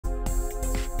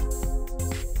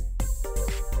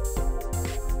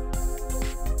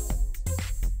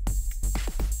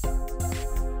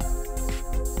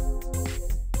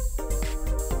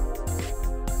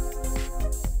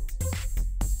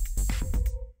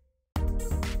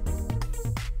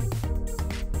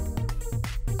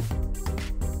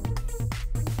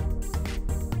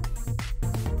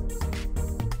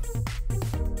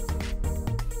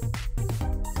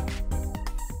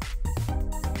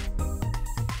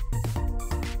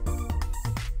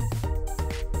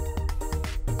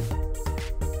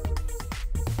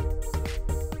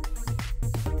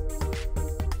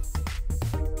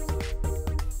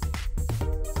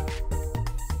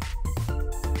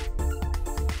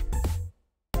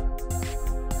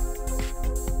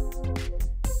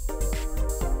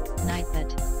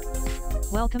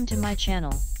Welcome to my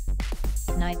channel,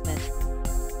 Nightbit.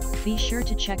 Be sure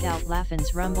to check out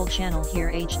Laughins Rumble channel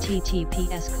here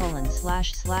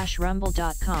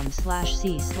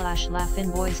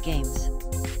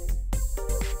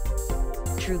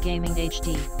https://rumble.com/c/LaughInBoysGames. True Gaming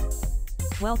HD.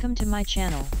 Welcome to my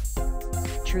channel,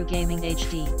 True Gaming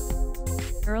HD.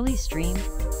 Early stream,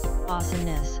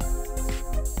 awesomeness.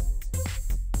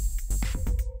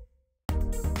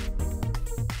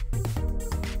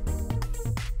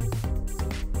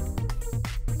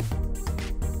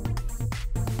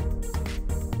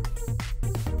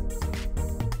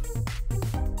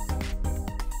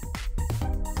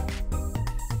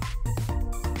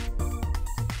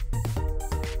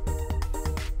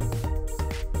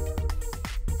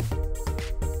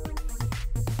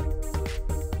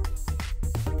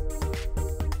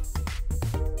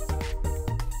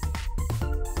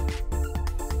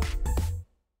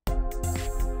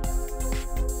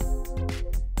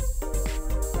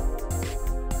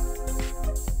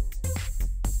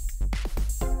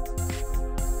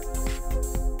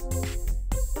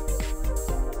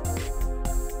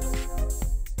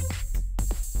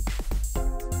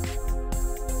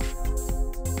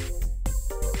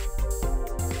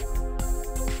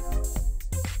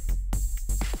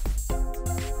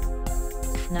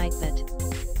 Nightbit.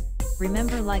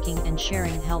 Remember, liking and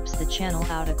sharing helps the channel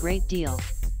out a great deal.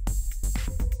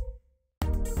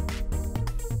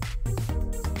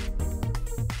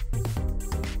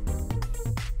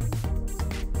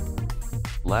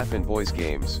 Laughin' Boys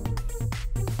Games.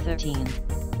 13.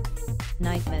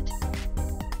 Nightbit.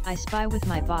 I spy with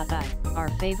my bot eye, our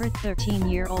favorite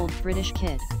 13-year-old British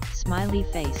kid, smiley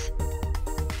face.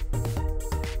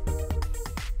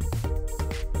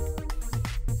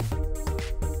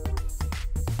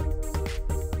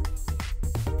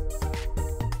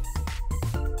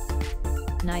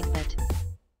 Nightbit.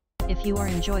 If you are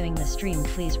enjoying the stream,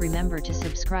 please remember to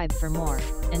subscribe for more,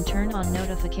 and turn on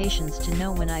notifications to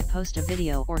know when I post a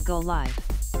video or go live.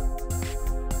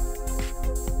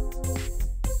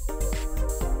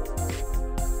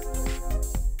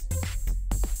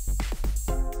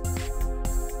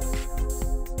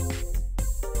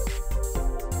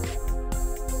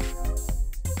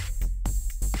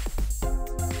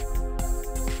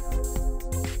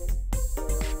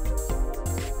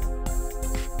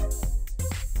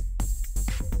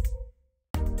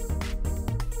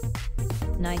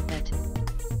 Nightbit.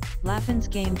 Laughins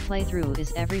game playthrough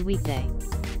is every weekday.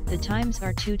 The times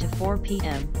are 2 to 4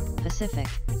 p.m. Pacific,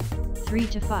 3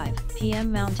 to 5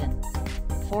 p.m. Mountain,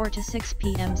 4 to 6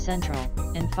 p.m. Central,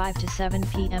 and 5 to 7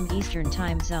 p.m. Eastern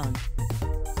Time Zone.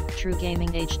 True Gaming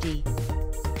HD.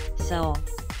 So,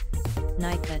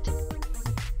 Nightbit.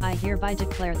 I hereby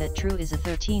declare that True is a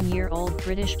 13-year-old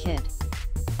British kid.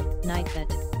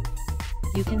 Nightbit.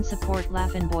 You can support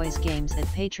Laughin' Boys Games at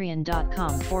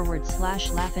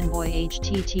patreon.com/laughinboy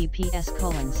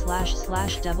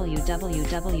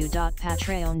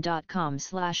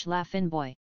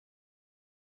https://www.patreon.com/laughinboy.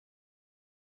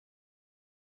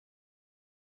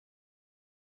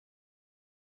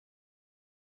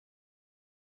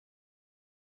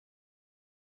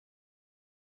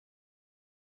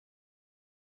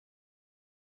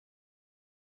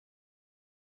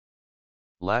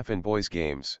 Laughin' Boys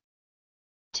Games.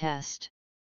 Test.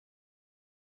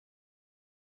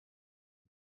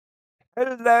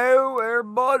 Hello,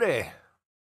 everybody.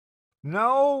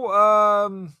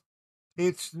 No,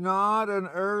 it's not an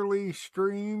early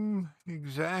stream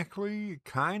exactly. It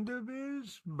kind of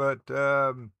is, but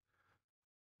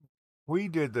we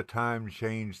did the time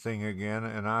change thing again,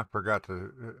 and I forgot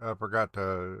to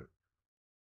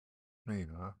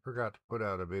put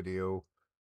out a video.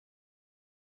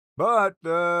 But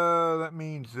that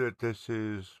means that this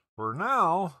is, for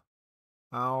now,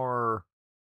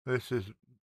 this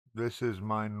is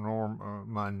my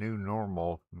new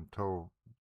normal until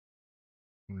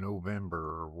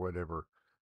November or whatever,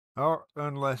 or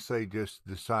unless they just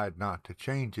decide not to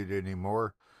change it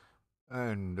anymore,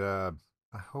 and I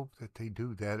hope that they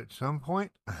do that at some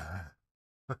point.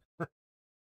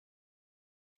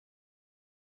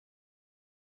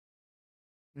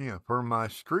 Yeah, for my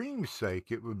stream's sake,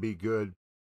 it would be good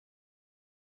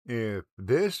if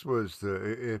this was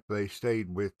if they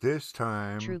stayed with this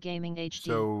time. True Gaming HD.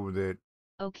 So that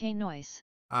okay, noise.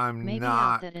 I'm Maybe not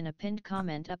out that in a pinned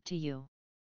comment, up to you.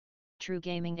 True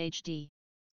Gaming HD.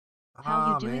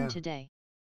 How you doing man. today?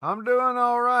 I'm doing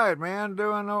all right, man.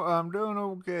 I'm doing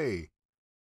okay.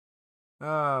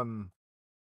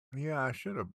 Yeah, I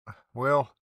should have.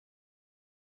 Well,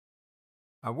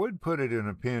 I would put it in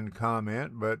a pinned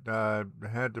comment, but I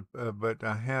had to. But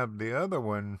I have the other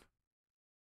one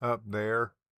up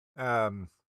there.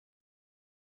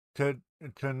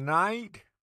 Tonight,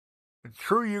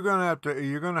 true, you're gonna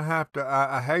have to.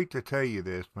 I hate to tell you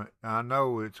this, but I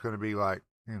know it's gonna be like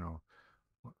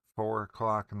 4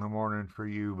 o'clock in the morning for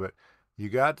you, but you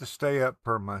got to stay up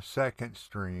for my second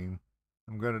stream.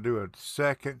 I'm gonna do a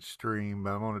second stream,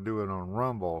 but I'm gonna do it on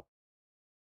Rumble,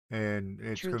 and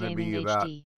it's True gonna Gaming be about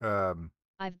HD.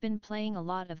 I've been playing a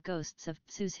lot of Ghosts of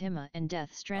Tsushima and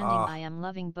Death Stranding. I am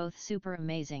loving both, super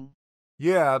amazing.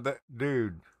 yeah, that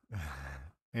dude.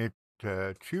 It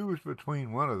choose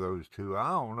between one of those two. I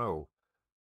don't know.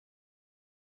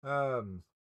 Um,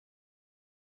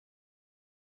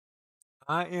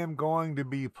 I am going to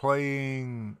be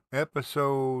playing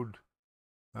episode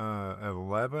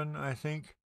 11, I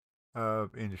think,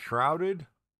 of Enshrouded.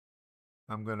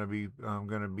 I'm gonna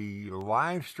be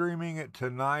live streaming it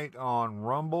tonight on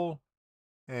Rumble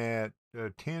at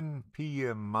 10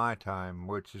 p.m. my time,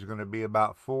 which is going to be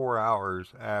about 4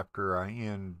 hours after I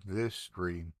end this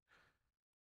stream.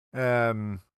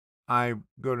 I'm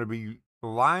going to be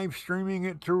live streaming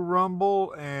it through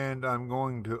Rumble, and I'm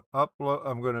going to upload.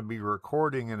 I'm going to be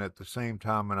recording it at the same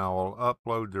time, and I will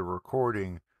upload the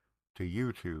recording to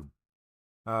YouTube.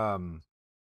 Um,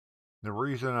 the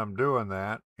reason I'm doing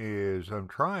that is I'm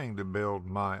trying to build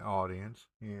my audience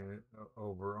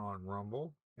over on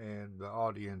Rumble, and the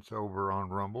audience over on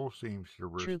Rumble seems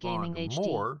to True Gaming respond HD.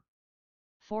 more.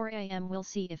 4 a.m. We'll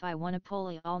see if I wanna pull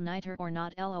a all-nighter or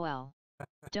not, lol.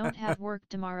 Don't have work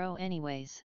tomorrow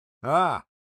anyways. Ah,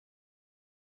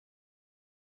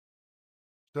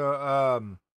 so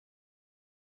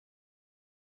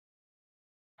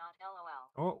Not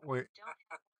lol. oh wait,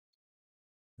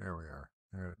 there we are.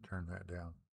 I gotta turn that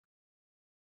down.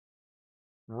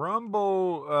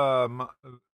 Rumble,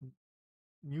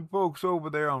 you folks over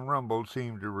there on Rumble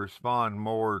seem to respond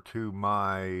more to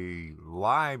my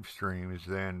live streams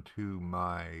than to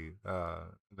my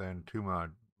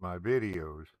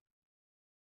videos.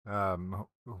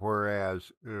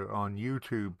 Whereas on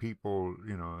YouTube, people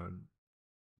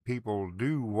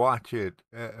do watch it.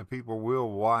 People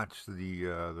will watch the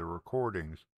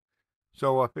recordings.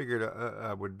 So I figured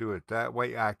I would do it that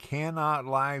way. I cannot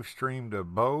live stream to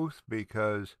both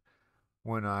because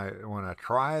when I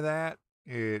try that,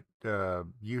 it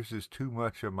uses too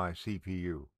much of my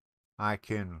CPU. I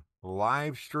can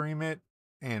live stream it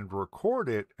and record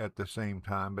it at the same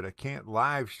time, but I can't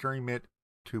live stream it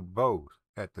to both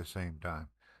at the same time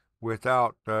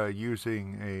without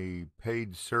using a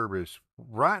paid service.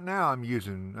 Right now, I'm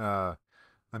using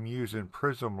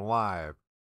Prism Live,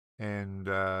 and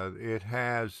it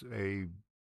has a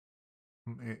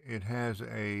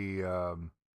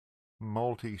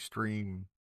multi-stream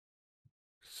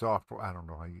software. I don't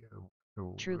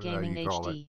know True how Gaming you call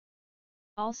it. HD.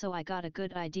 Also, I got a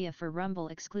good idea for Rumble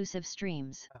exclusive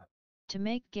streams. To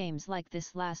make games like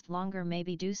this last longer,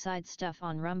 maybe do side stuff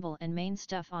on Rumble and main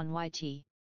stuff on YT.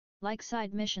 Like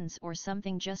side missions or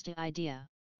something, just an idea.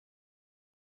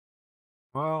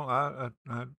 Well,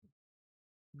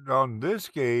 on this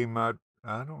game, I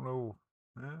don't know.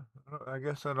 I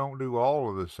guess I don't do all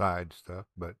of the side stuff,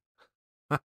 but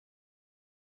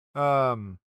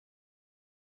um,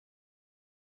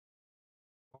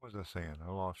 what was I saying? I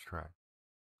lost track.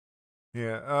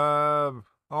 Yeah.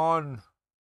 On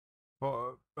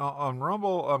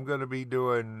Rumble, I'm gonna be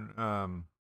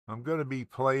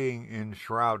playing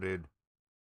Enshrouded.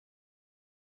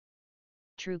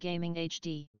 True Gaming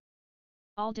HD.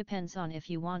 All depends on if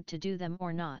you want to do them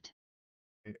or not.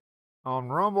 On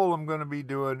Rumble, I'm gonna be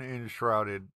doing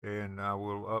Enshrouded, and I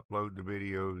will upload the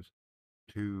videos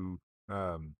to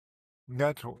um. I'm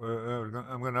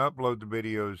gonna upload the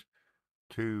videos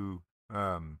to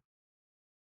um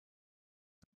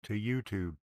to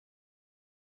YouTube.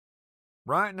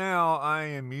 Right now, I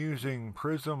am using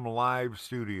Prism Live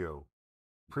Studio.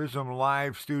 Prism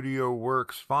Live Studio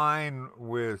works fine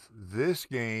with this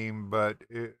game, but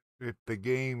if the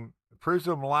game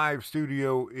Prism Live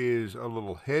Studio is a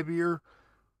little heavier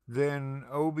than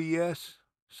OBS,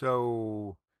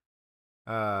 so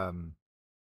um,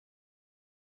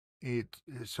 it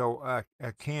so I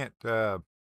can't so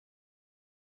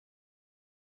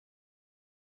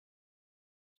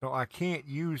I can't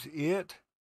use it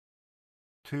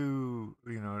to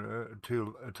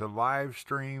live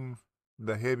stream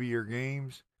the heavier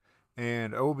games,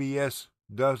 and OBS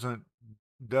doesn't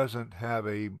have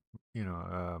a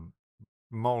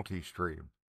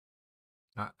multi-stream.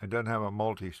 It doesn't have a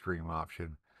multi-stream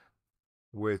option.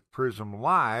 With Prism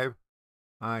Live,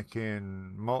 I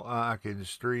can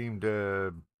stream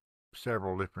to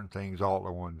several different things all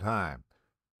at one time.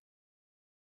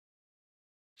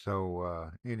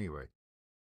 So anyway,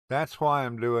 that's why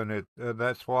I'm doing it.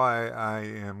 That's why I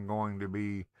am going to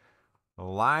be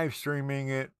live streaming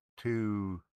it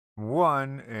to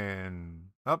one and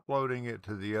uploading it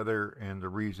to the other. And the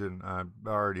reason I've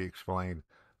already explained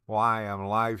why I'm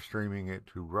live streaming it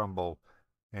to Rumble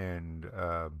and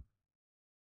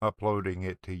uploading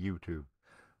it to YouTube.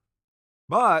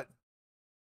 But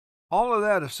all of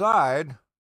that aside,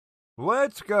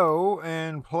 let's go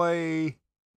and play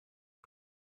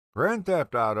Grand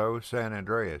Theft Auto San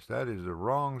Andreas. That is the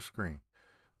wrong screen.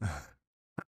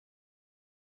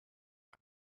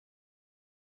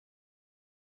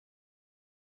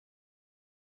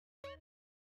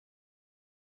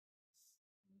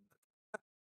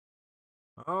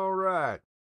 All right.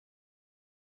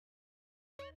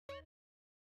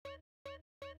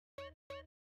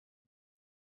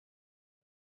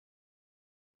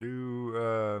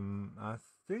 I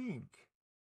think.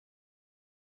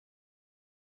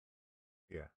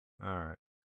 Yeah. All right.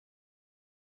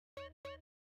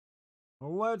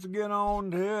 Well, let's get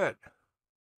on to it.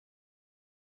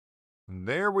 And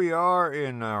there we are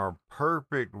in our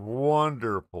perfect,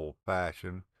 wonderful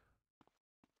fashion.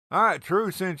 All right,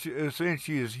 True, since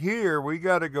she is here, we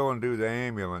got to go and do the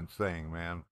ambulance thing,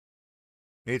 man.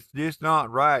 It's just not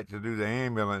right to do the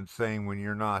ambulance thing when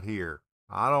you're not here.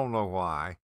 I don't know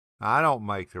why. I don't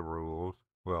make the rules.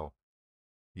 Well,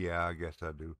 yeah, I guess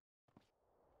I do.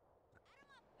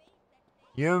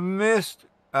 You missed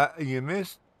the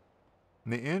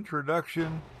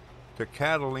introduction to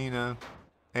Catalina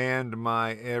and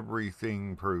my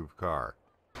everything proof car.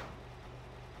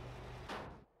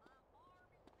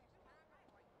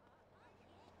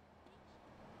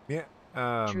 Yeah.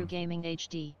 True Gaming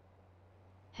HD.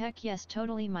 Heck yes,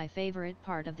 totally my favorite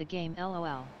part of the game,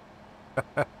 lol.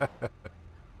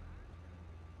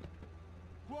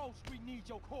 Grove Street needs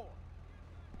your core.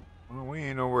 Well, we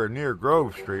ain't nowhere near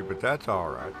Grove Street, but that's all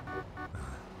right.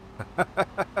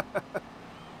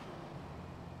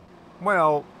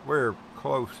 Well, we're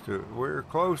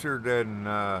closer than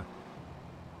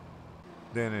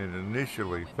it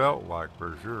initially felt like,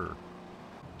 for sure.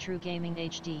 True Gaming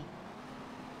HD.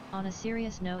 On a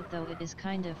serious note though, it is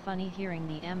kind of funny hearing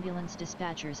the ambulance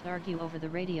dispatchers argue over the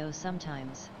radio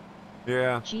sometimes.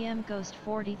 Yeah. GM Ghost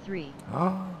 43.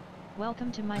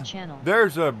 Welcome to my channel.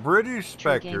 There's a British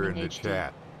Spectre in the HD.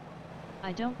 chat.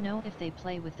 I don't know if they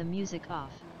play with the music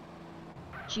off.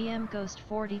 GM Ghost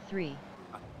 43.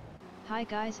 Hi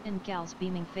guys and gals,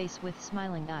 beaming face with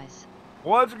smiling eyes.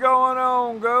 What's going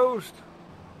on, Ghost?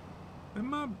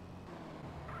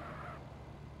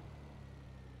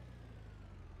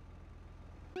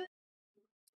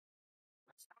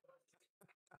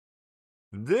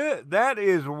 That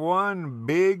is one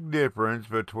big difference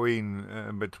between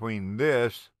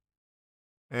this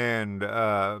and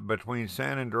between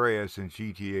San Andreas and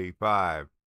GTA 5.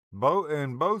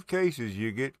 In both cases,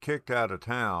 you get kicked out of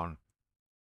town,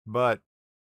 but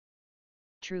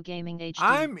True Gaming HD.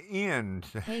 I'm in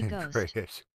San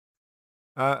Andreas.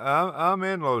 I'm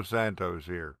in Los Santos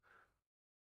here.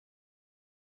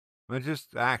 I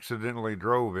just accidentally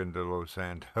drove into Los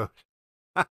Santos.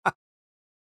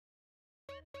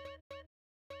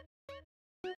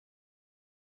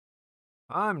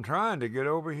 I'm trying to get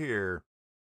over here.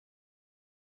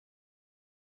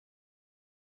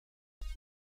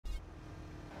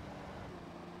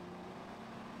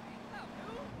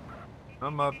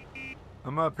 I'm up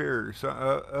here,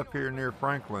 up here near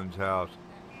Franklin's house.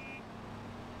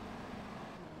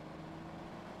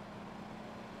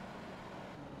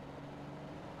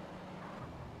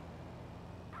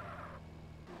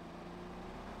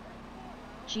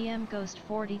 GM Ghost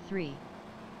 43.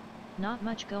 Not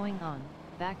much going on.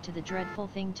 Back to the dreadful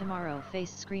thing tomorrow.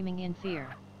 Face screaming in fear.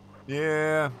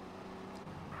 Yeah,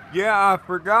 I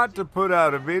forgot to put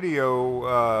out a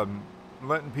video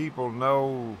letting people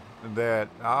know that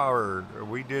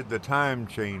we did the time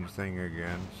change thing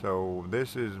again. So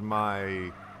this is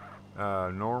my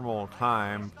normal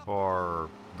time for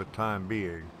the time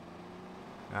being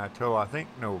until I think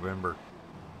November.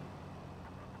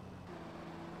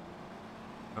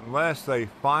 Unless they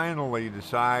finally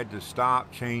decide to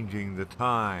stop changing the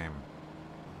time.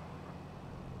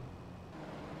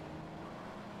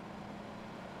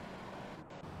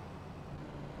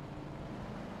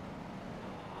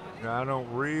 I don't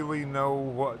really know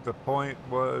what the point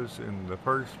was in the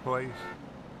first place.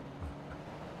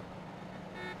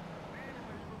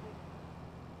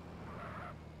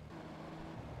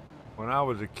 When I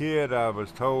was a kid, I was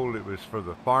told it was for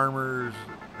the farmers,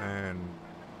 and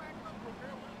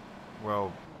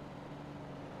well,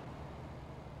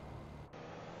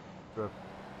 the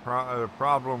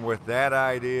problem with that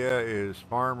idea is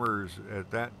farmers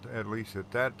at least at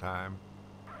that time,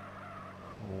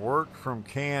 worked from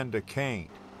can to can't.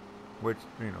 which,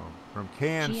 you know, from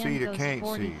can see to can't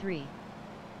see.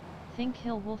 Think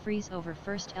Hill will freeze over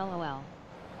first LOL.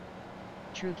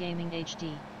 True Gaming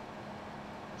HD.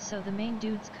 So the main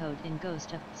dude's code in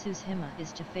Ghost of Tsushima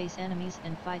is to face enemies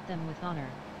and fight them with honor.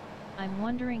 I'm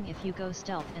wondering if you go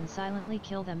stealth and silently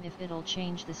kill them if it'll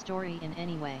change the story in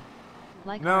any way.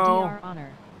 Like RDR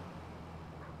Honor.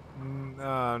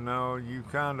 No, you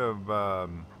kind of,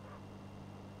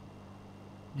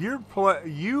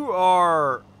 you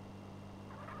are,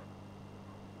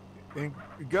 in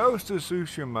Ghost of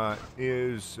Tsushima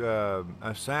is a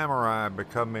samurai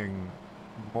becoming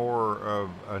more of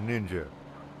a ninja.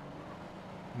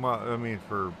 Well, I mean,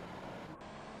 for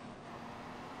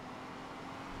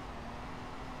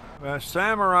a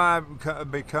samurai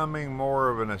becoming more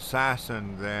of an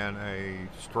assassin than a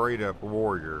straight-up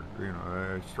warrior, you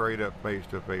know, a straight-up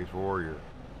face-to-face warrior.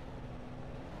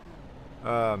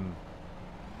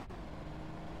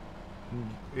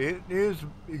 It is,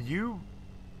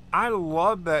 I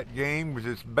love that game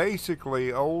because it's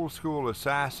basically old school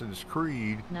Assassin's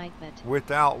Creed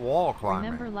without wall climbing.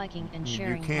 Remember liking and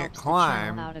sharing you can't helps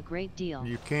climb, the channel out a great deal.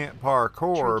 You can't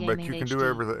parkour, but you can do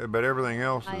everything. But everything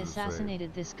else I is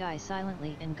assassinated this guy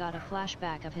silently and got a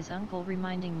flashback of his uncle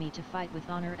reminding me to fight with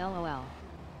honor. LOL.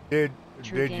 Did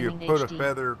you put a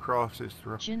feather across his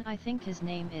throat? Jin, I think his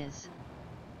name is.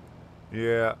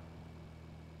 Yeah.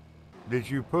 Did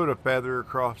you put a feather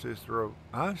across his throat?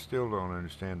 I still don't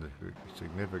understand the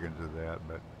significance of that,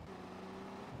 but...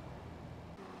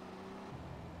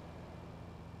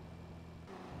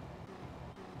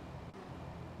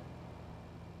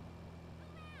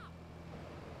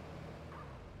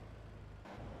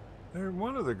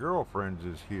 One of the girlfriends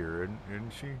is here,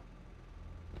 isn't she?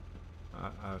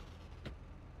 I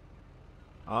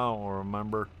don't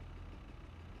remember.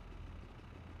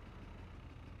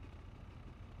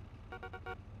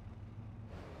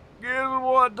 Guess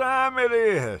what time it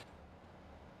is?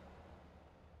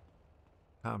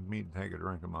 Time for me to take a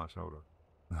drink of my soda.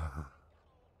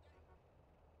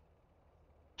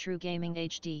 True Gaming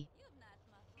HD.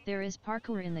 There is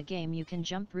parkour in the game. You can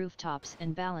jump rooftops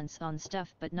and balance on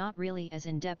stuff, but not really as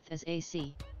in-depth as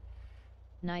AC.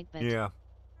 Nightbit. Yeah.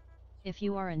 If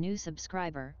you are a new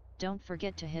subscriber, don't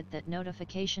forget to hit that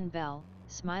notification bell,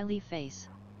 smiley face.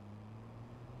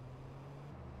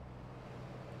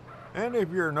 And if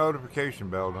you're a notification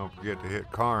bell, don't forget to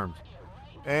hit Carms.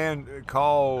 And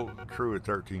call True a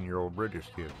 13-year-old British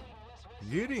kid.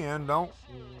 Get in, don't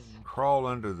crawl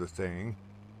under the thing.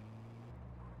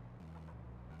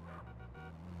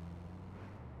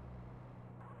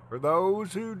 For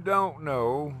those who don't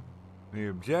know, the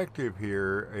objective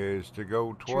here is to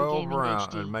go 12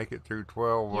 rounds and make it through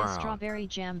 12 rounds. Strawberry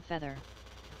jam feather.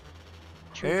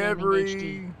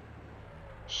 True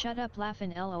Shut up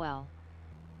laughing LOL.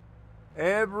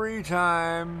 Every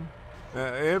time,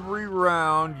 every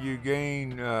round you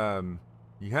gain,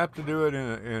 you have to do it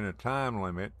in a time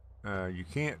limit. You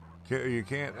can't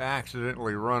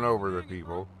accidentally run over the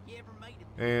people.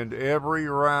 And every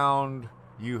round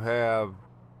you have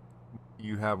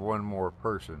one more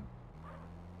person.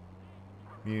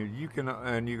 You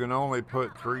can only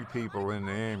put 3 people in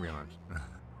the ambulance.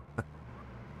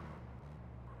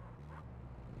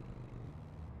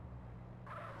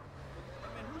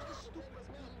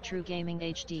 True Gaming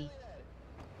HD.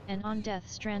 And on Death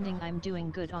Stranding I'm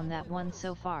doing good on that one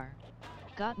so far.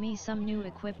 Got me some new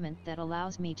equipment that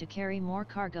allows me to carry more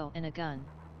cargo and a gun.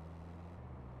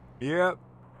 Yep.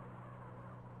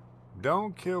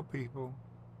 Don't kill people.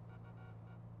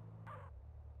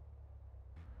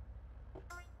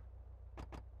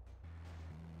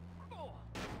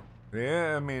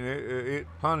 Yeah, I mean, it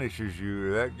punishes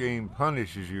you. That game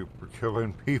punishes you for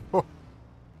killing people.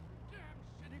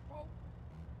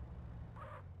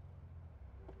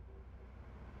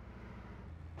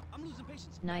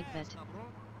 Nightbit.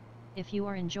 If you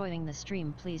are enjoying the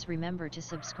stream, please remember to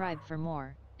subscribe for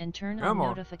more, and turn on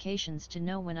notifications to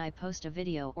know when I post a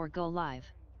video or go live.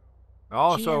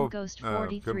 Also,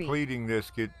 Ghost43. completing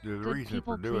this, the reason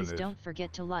people, for doing please this. Don't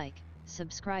forget to like,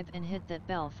 subscribe and hit that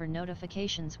bell for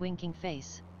notifications. Winking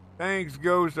face. Thanks,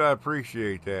 Ghost. I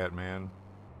appreciate that, man.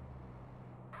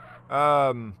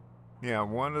 Yeah,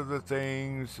 one of the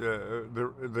things,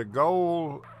 the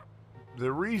goal,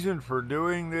 the reason for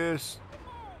doing this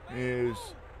is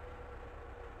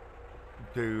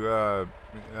to,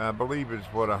 I believe it's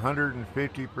what,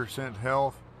 150%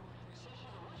 health?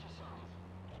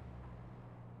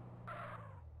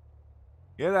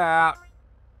 Get out!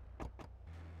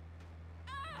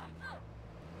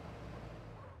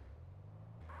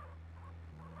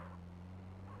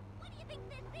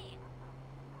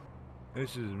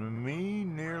 This is me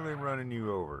nearly running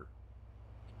you over.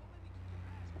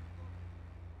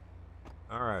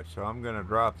 Alright, so I'm gonna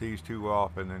drop these two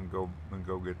off and then go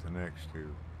get the next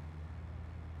two.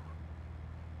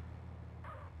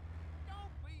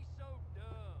 Don't be so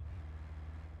dumb.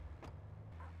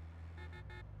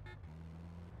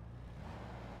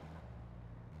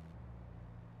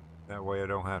 That way I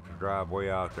don't have to drive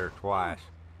way out there twice.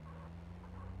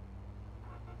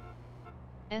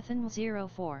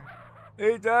 Ethan04.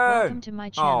 Ethan! Welcome to my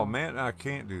channel. Oh man, I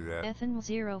can't do that.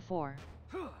 Ethan04.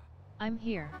 I'm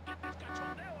here.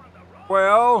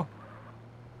 Well,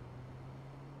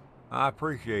 I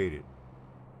appreciate it.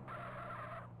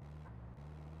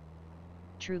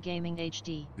 True Gaming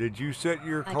HD. Did you set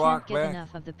your I clock can't get back?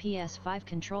 enough of the PS5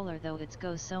 controller though, it's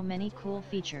got so many cool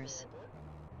features.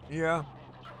 Yeah.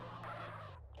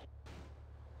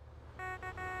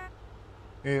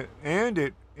 And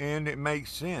it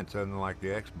makes sense, unlike the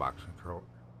Xbox controller.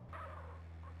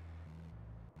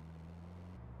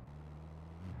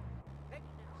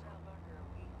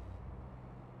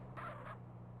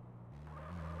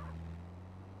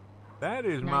 That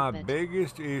is my Nightbit.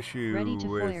 biggest issue Ready to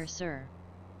foyer, sir.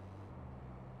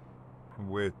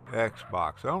 with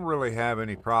Xbox. I don't really have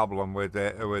any problem with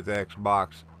that with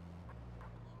Xbox.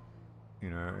 You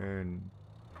know,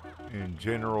 in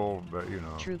general, but you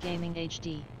know. True Gaming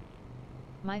HD.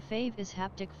 My fave is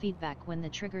haptic feedback when the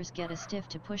triggers get a stiff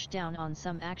to push down on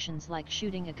some actions like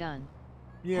shooting a gun.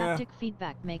 Yeah. Haptic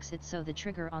feedback makes it so the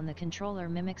trigger on the controller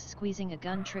mimics squeezing a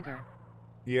gun trigger.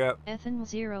 Yep.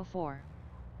 Ethan04.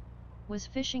 Was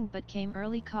fishing but came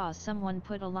early cause someone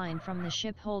put a line from the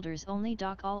ship holders only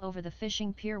dock all over the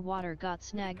fishing pier, water got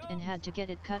snagged and had to get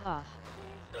it cut off.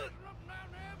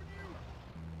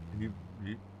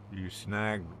 You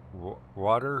snagged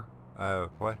water?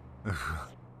 What?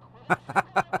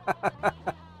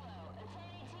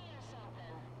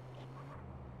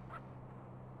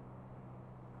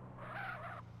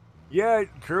 Yeah,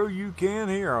 true, you can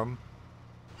hear them.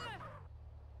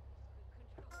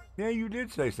 Yeah, you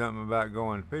did say something about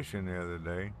going fishing the other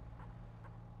day.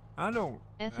 I don't.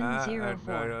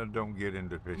 Ethan04. I don't get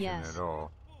into fishing Yes. at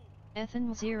all.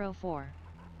 Ethan04.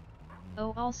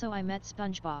 Oh, also I met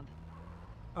SpongeBob.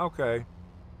 Okay.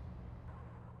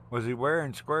 Was he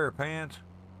wearing square pants?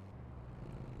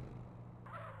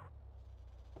 I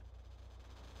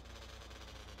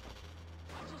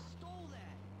just stole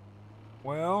that.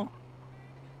 Well,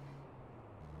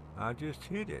 I just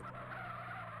hit it.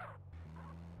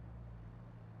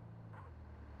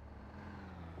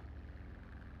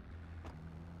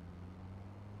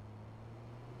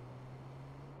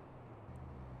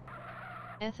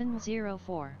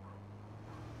 Ethan04.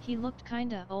 He looked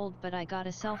kinda old, but I got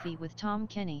a selfie with Tom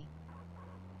Kenny.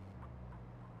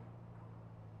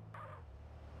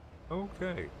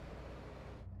 Okay.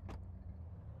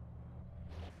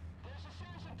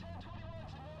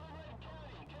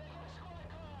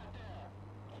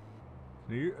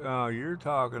 You're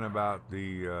talking about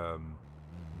the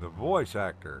voice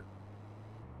actor.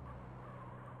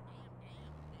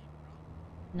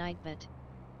 Nightbit.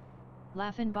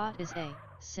 Laughinbot is a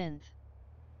synth.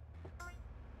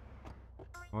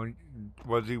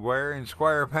 Was he wearing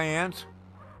square pants?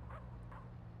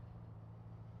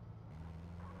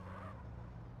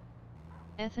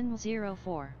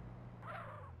 Ethan04.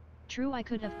 True, I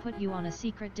could have put you on a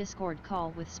secret Discord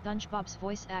call with SpongeBob's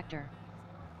voice actor.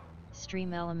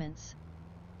 Stream Elements.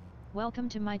 Welcome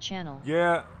to my channel.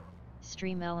 Yeah.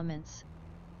 Stream Elements.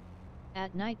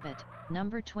 At Nightbit,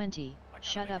 number 20,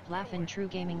 shut up laughin' True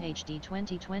Gaming HD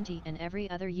 2020 and every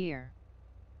other year.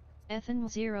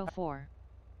 Ethan04.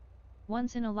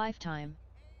 Once in a lifetime.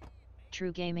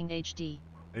 True Gaming HD.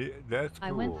 That's cool.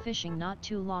 I went fishing not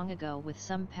too long ago with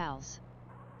some pals.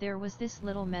 There was this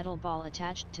little metal ball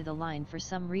attached to the line for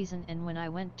some reason, and when I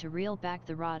went to reel back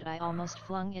the rod I almost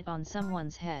flung it on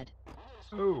someone's head.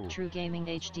 Ooh. True Gaming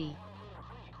HD.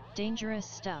 Dangerous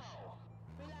stuff.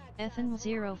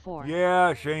 Ethan04.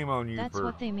 Yeah, shame on you. That's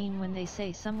what they mean when they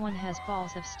say someone has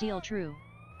balls of steel. True.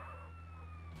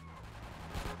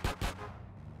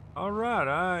 Alright,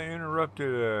 I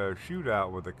interrupted a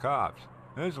shootout with the cops.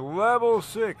 It's level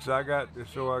 6. I got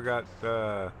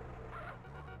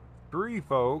 3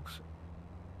 folks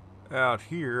out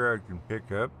here I can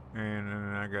pick up, and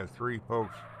then I got 3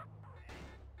 folks.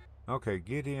 Okay,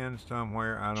 get in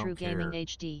somewhere, I don't True care. Gaming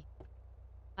HD.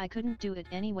 I couldn't do it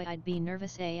anyway, I'd be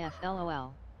nervous AF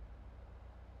LOL.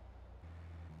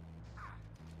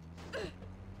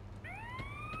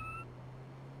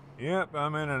 Yep,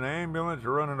 I'm in an ambulance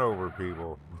running over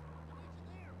people.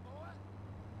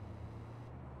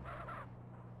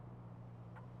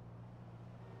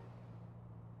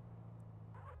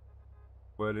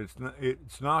 But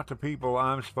it's not the people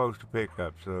I'm supposed to pick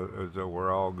up, so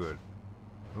we're all good.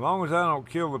 As long as I don't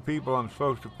kill the people I'm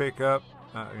supposed to pick up,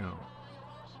 you know.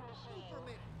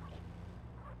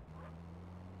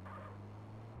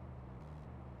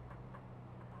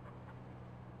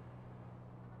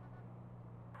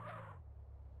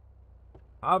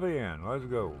 Hop in, let's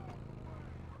go.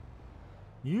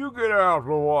 You get out of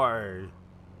the way.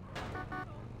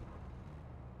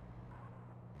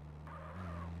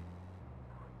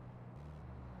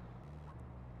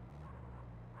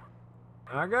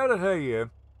 And I gotta tell you,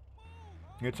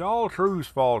 it's all True's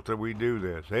fault that we do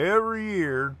this. Every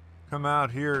year, come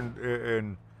out here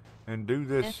and do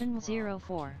this.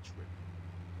 Ethan04.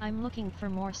 I'm looking for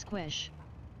more squish.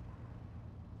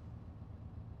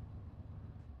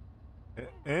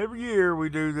 Every year we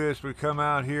do this. We come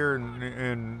out here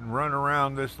and run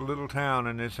around this little town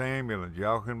in this ambulance.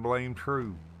 Y'all can blame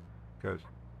True, because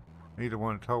he's the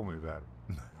one that told me about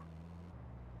it.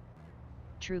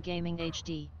 True Gaming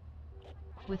HD.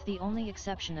 With the only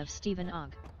exception of Stephen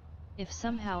Ogg. If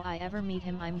somehow I ever meet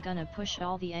him, I'm gonna push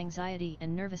all the anxiety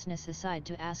and nervousness aside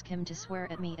to ask him to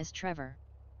swear at me as Trevor.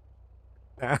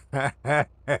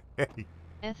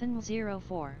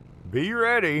 Ethan04. Be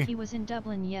ready. He was in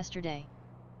Dublin yesterday.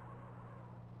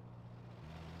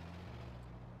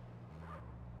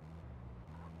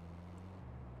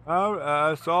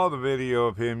 I saw the video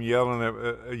of him yelling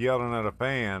at a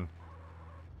fan.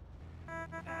 I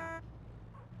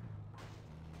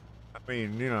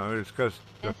mean, you know, it's because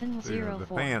the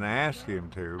fan asked him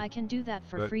to. I can do that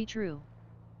for free, True.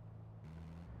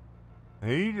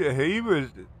 He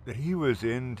was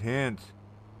intense.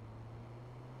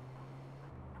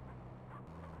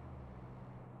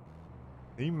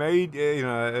 He made, you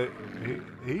know,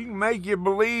 he can make you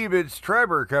believe it's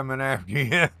Trevor coming after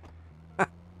you.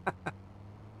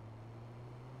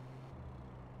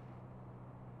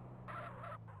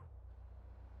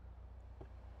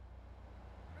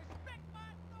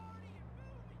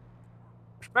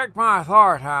 Respect my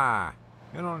authority.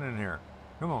 Get on in here.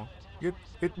 Come on. Get.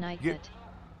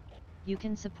 You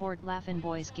can support Laughin'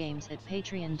 Boys games at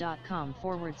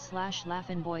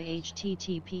patreon.com/laughinboy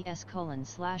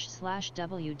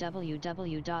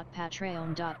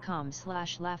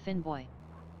https://www.patreon.com/laughinboy.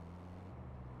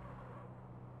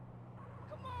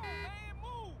 Come on, man,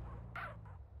 move.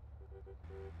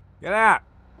 Get out.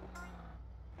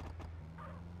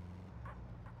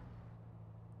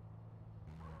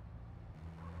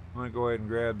 I'm going to go ahead and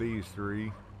grab these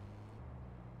three.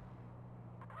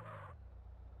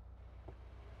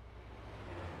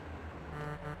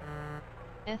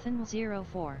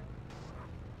 Ethan04.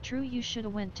 True, you shoulda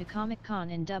went to Comic-Con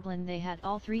in Dublin. They had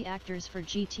all 3 actors for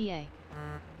GTA.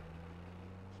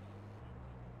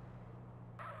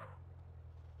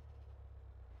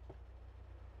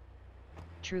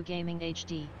 True Gaming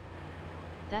HD.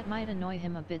 That might annoy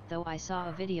him a bit, though. I saw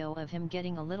a video of him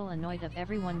getting a little annoyed of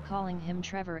everyone calling him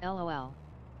Trevor, lol.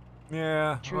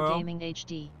 Yeah, True Gaming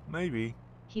HD. Maybe.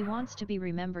 He wants to be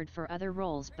remembered for other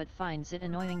roles but finds it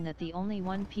annoying that the only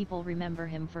one people remember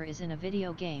him for is in a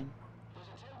video game.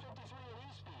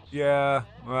 Yeah,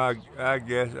 well, I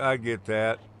guess I get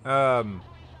that. Well,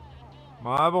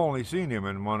 I've only seen him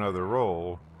in one other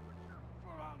role.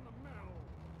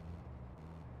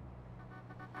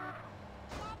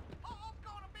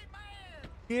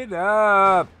 Get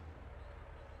up!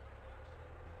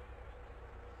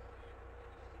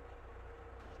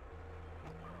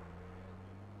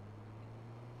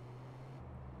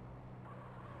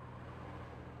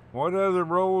 What other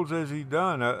roles has he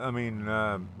done? I mean,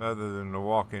 other than The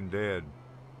Walking Dead?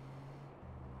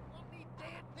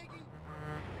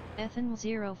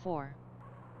 Ethan04.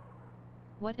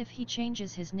 What if he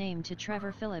changes his name to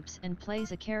Trevor Phillips and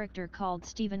plays a character called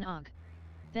Stephen Ogg?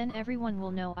 Then everyone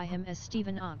will know him as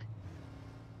Stephen Ogg.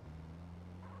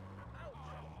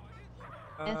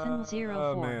 Ethan04.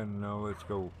 Oh man, no, let's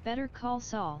go. Better Call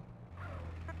Saul.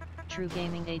 True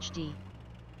Gaming HD.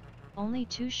 Only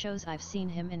 2 shows I've seen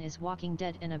him in is Walking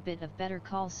Dead and a bit of Better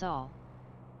Call Saul.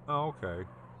 Oh, okay.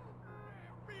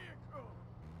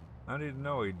 I didn't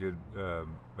know he did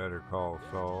Better Call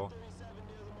Saul.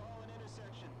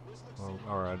 Well,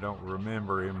 or I don't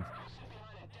remember him.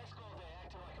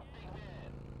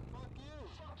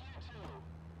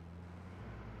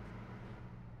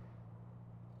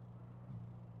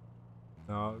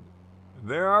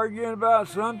 They're arguing about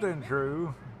something,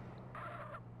 True.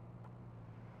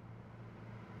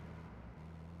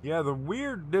 Yeah, the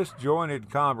weird disjointed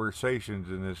conversations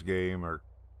in this game are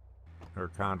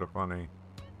kind of funny.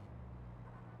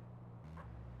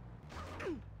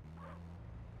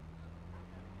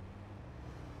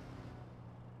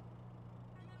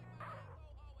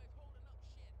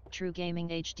 True Gaming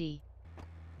HD.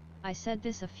 I said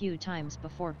this a few times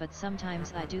before, but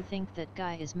sometimes I do think that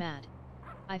guy is mad.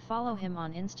 I follow him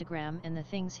on Instagram and the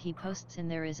things he posts in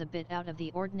there is a bit out of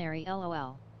the ordinary,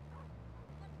 lol.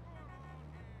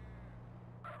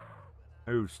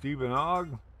 Who, Stephen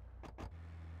Ogg?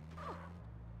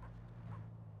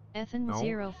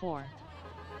 Ethan04.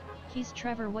 He's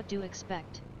Trevor, what do you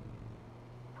expect?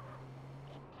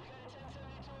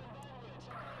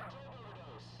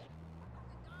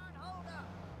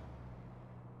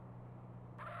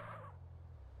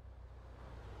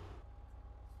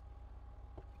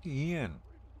 Ian.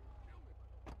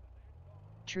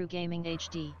 True Gaming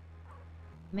HD.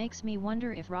 Makes me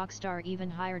wonder if Rockstar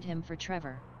even hired him for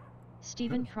Trevor.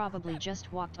 Steven probably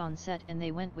just walked on set and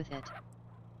they went with it.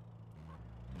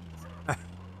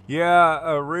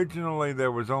 Yeah, originally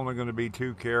there was only going to be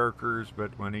 2 characters,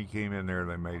 but when he came in there,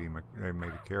 they made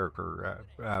a character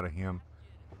out of him.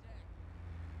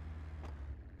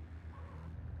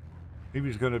 He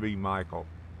was going to be Michael.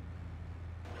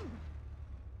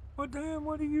 What the hell?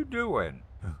 What are you doing?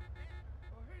 Oh,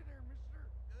 hey there, mister.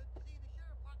 Good to see the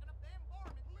sheriff locking up them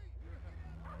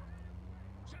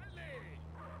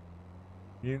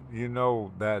varmints. You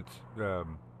know that's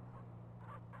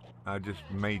I just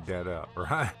made that up,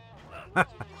 right?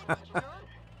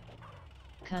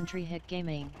 Country Hit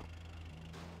Gaming.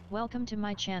 Welcome to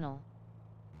my channel.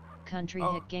 Country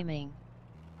Hit Gaming.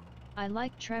 I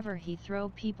like Trevor, he throw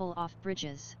people off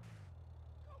bridges.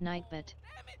 Nightbit.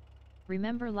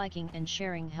 Remember, liking and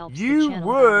sharing helps the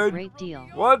channel out a great deal.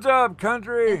 What's up,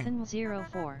 country?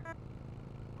 Ethan04.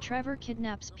 Trevor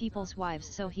kidnaps people's wives,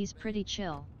 so he's pretty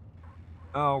chill.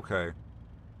 Oh, okay.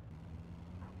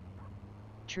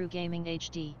 True Gaming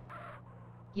HD.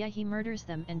 Yeah, he murders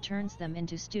them and turns them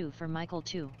into stew for Michael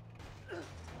too.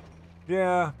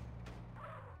 Yeah.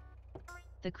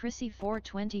 The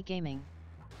Chrissy420 Gaming.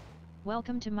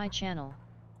 Welcome to my channel.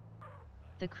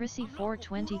 The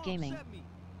Chrissy420 Gaming.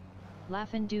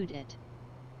 Laughin' dude it.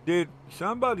 Did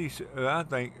somebody? I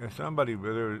think somebody.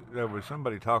 There was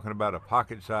somebody talking about a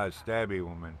pocket-sized stabby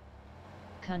woman.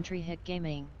 Country Hit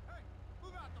Gaming.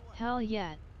 Hell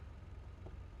yeah.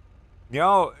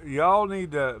 Y'all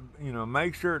need to,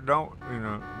 make sure don't,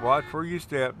 watch where you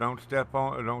step. Don't step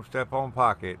on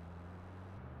pocket.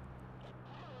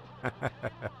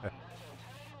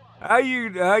 How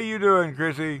you doing,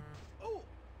 Chrissy?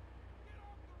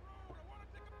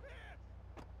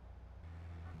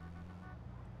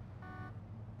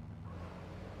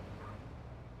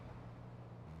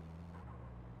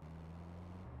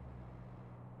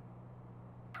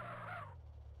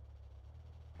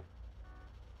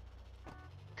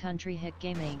 Country Hit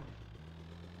Gaming.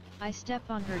 I step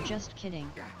on her, just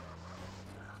kidding.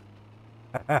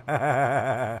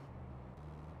 The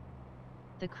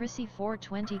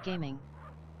Chrissy420 Gaming.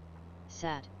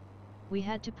 Sad. We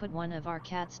had to put one of our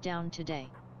cats down today.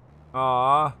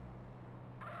 Aww.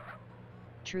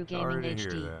 True Gaming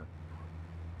HD.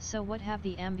 So what have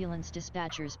the ambulance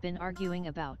dispatchers been arguing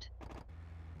about?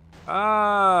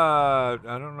 I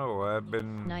don't know. I've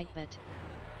been... Nightbit.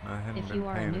 If you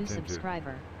are a new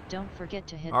subscriber, don't forget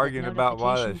to hit arguing that about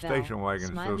why notification that station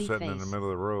wagon's still sitting in the middle of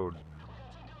the road.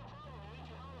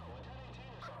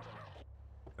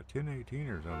 A 1018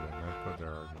 or something. That's what they're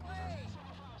arguing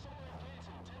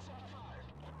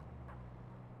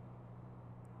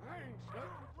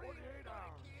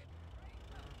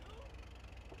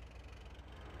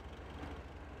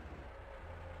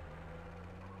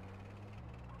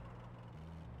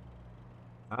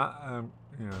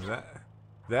about.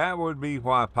 That would be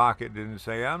why Pocket didn't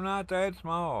say, I'm not that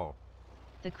small.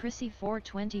 The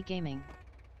Chrissy420 Gaming.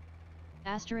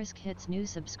 Asterisk hits new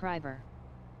subscriber.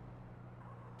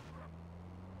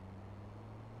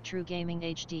 True Gaming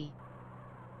HD.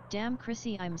 Damn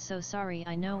Chrissy, I'm so sorry,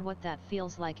 I know what that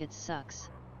feels like, it sucks.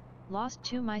 Lost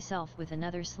to myself with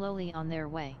another slowly on their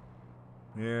way.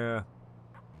 Yeah.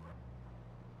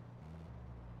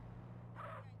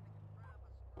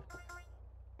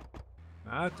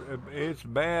 It's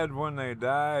bad when they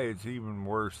die. It's even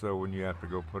worse though when you have to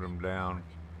go put them down.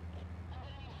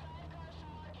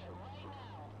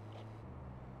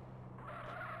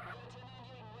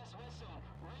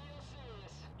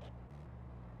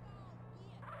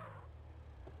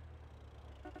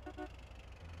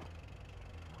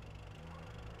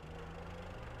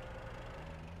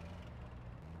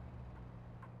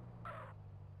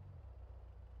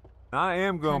 I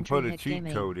am going to put a cheat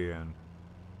code in.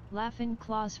 Laughing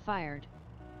claws fired.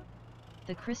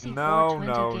 The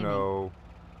Chrissy420 Gaming. No.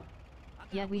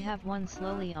 Yet we have one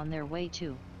slowly on their way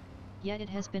too. Yet it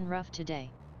has been rough today.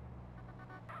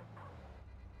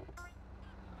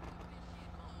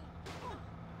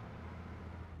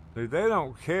 See, they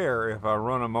don't care if I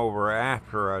run them over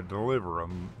after I deliver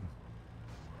them.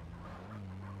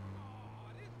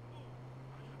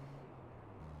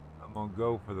 I'm gonna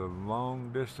go for the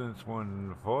long distance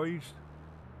one first.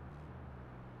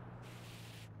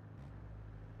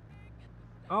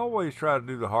 I always try to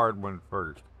do the hard one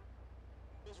first.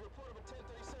 There's a report of a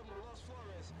 1037 with Los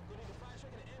Flores. We need a fire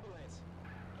truck and an ambulance.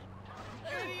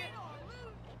 Idiot!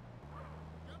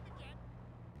 Jump the jet.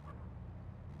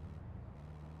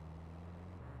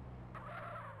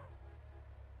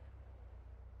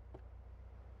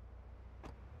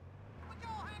 What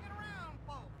y'all hanging around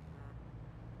for?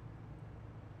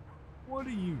 What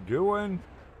are you doing?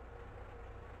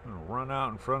 I'm gonna run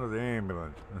out in front of the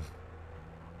ambulance.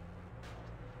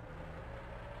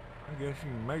 I guess you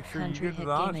can make sure Country you get to Hit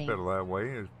the Gaming. hospital that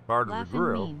way as part of the Laugh and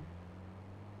grill. mean.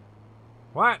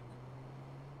 What?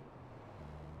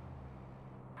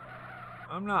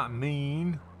 I'm not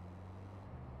mean.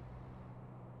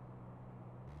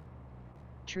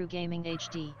 True Gaming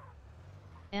HD.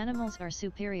 Animals are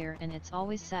superior and it's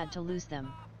always sad to lose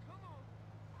them.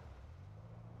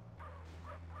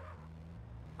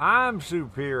 I'm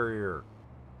superior.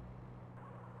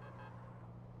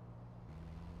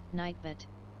 Nightbit.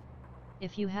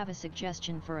 If you have a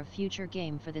suggestion for a future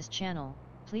game for this channel,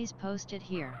 please post it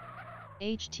here.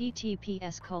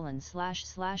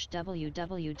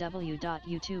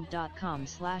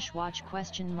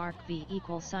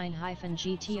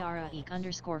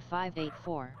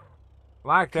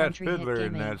 Like that Country Hit fiddler in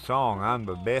Gaming. that song, I'm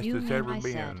the best You it's mean ever I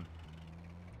said. been.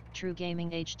 True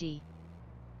Gaming HD.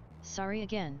 Sorry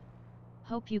again.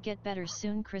 Hope you get better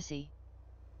soon, Chrissy.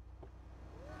 It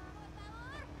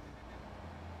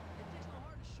takes no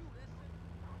heart to shoot, that's it.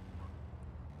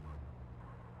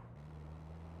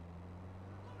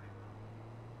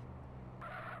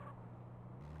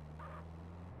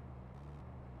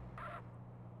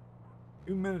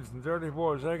 Two minutes and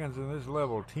 34 seconds in this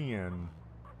level 10.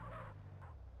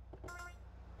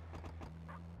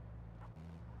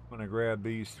 I'm gonna grab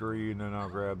these three and then I'll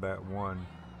grab that one.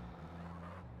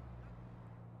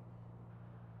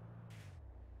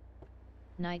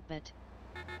 Nightbit.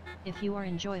 If you are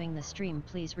enjoying the stream,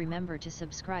 please remember to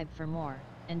subscribe for more,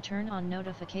 and turn on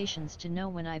notifications to know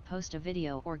when I post a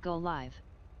video or go live.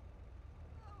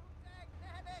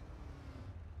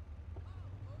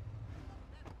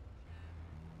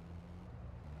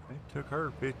 It took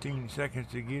her 15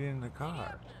 seconds to get in the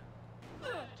car.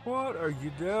 What are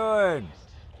you doing?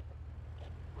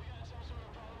 We got some sort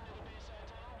of problem with the Bayside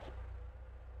Tunnel.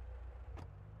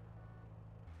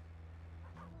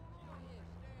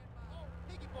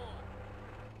 Piggy boy.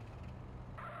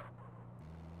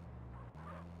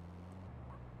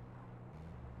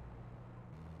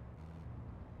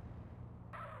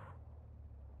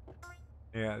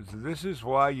 Yeah, so this is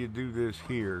why you do this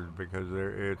here, because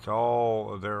they're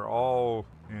all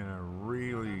in a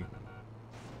really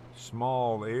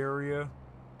small area,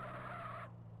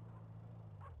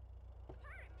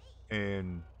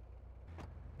 and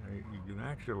you can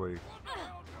actually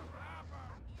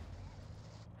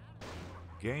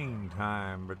gain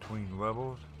time between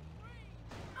levels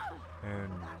and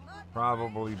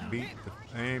probably beat the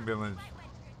ambulance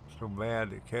so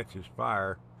bad it catches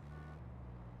fire.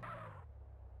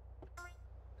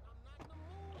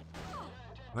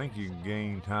 I think you can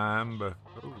gain time, but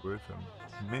oh, it's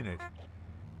a minute.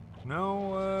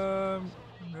 No,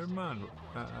 never mind.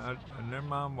 Never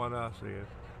mind what I said.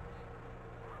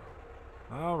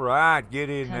 All right, get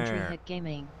in Country there. Hit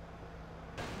Gaming.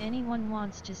 Anyone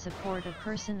wants to support a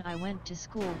person I went to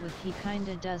school with, he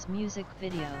kinda does music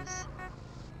videos.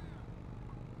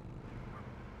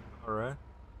 All right.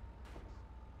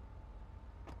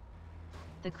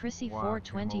 The Chrissy Wow,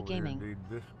 420 came over here and Gaming. did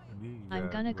this- these I'm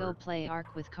guys gonna go work. play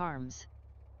Ark with Carms.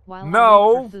 While I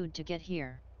No. wait for food to get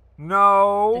here. The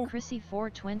No. Chrissy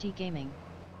 420 Gaming.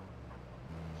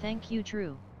 Thank you,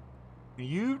 True.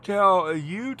 You tell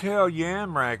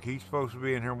Yamrak he's supposed to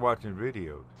be in here watching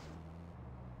videos.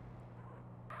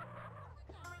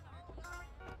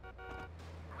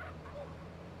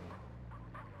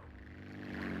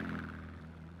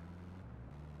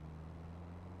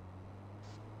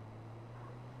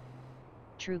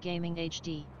 True Gaming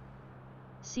HD.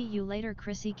 See you later,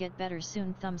 Chrissy. Get better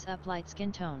soon. Thumbs up, light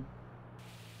skin tone.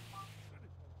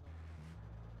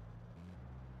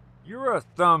 You're a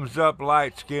thumbs up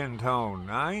light skin tone.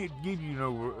 I ain't give you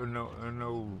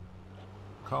no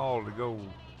call to go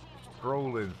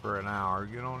strolling for an hour.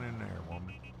 Get on in there,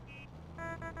 woman.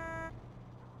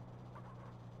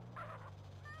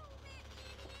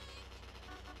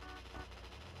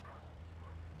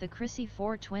 The Chrissy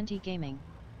 420 Gaming.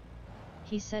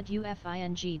 He said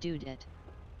UFING dude it.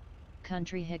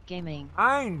 Country Hit Gaming.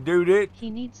 I ain't doed it. He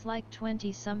needs like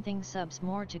 20 something subs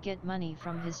more to get money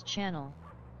from his channel.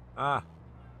 Ah.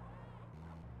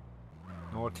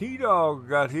 Well, T-Dog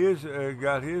got his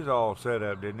all set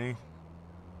up, didn't he?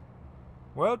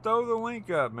 Well, throw the link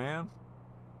up, man.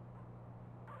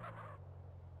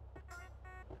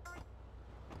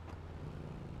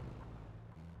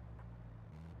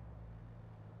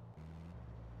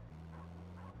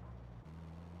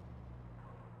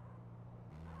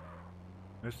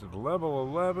 This is level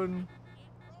 11.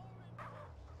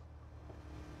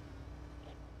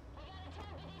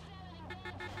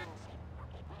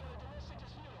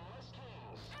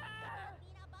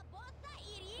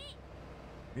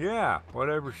 Yeah,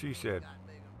 whatever she said.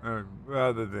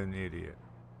 Rather than idiot.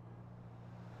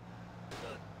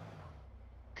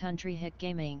 Country Hit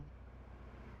Gaming.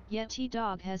 Yet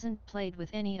T-Dog hasn't played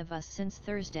with any of us since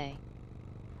Thursday.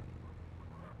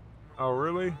 Oh,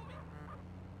 really?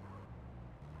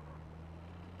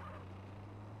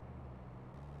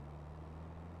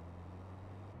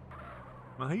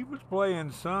 Well, he was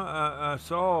playing some, I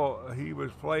saw he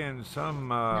was playing some,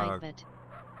 Nightbit.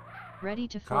 Ready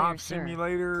to fire, cop sir.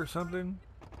 simulator or something?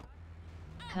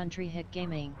 Country Hit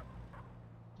Gaming.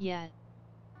 Yet.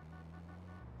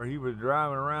 Or he was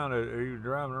driving around,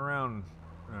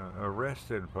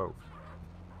 arresting folks.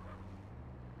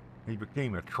 He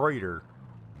became a traitor.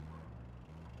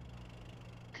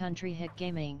 Country Hit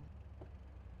Gaming.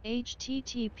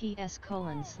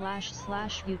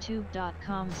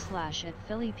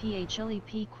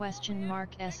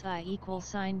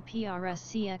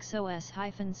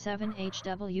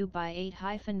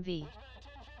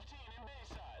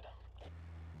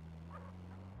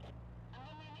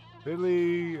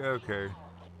 Billy, okay.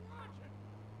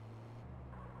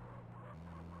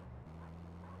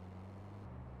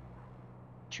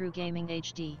 True Gaming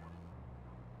HD.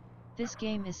 This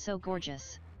game is so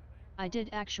gorgeous. I did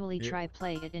actually try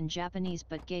play it in Japanese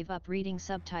but gave up reading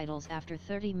subtitles after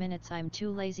 30 minutes. I'm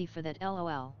too lazy for that,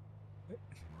 lol.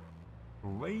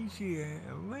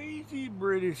 Lazy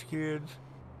British kids.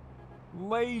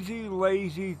 Lazy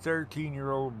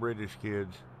 13-year-old British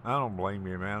kids. I don't blame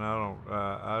you, man.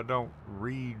 I don't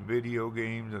read video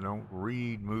games. I don't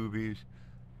read movies.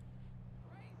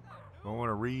 If I want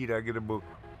to read, I get a book.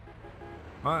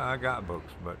 Well, I got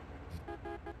books, but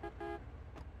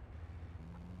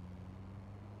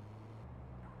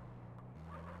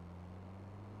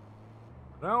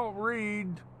I don't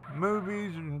read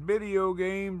movies and video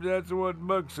games. That's what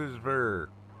books is for.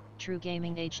 True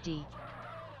Gaming HD.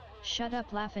 Shut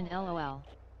up laughing, lol.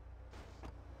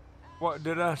 What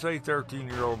did I say?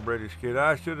 13-year-old British kid.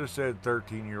 I should have said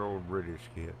 13-year-old British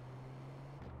kid.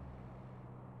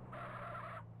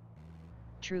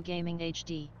 True Gaming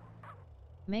HD.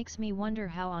 Makes me wonder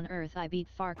how on earth I beat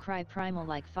Far Cry Primal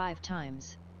like 5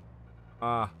 times.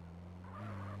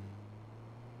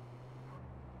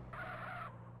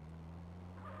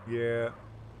 Yeah.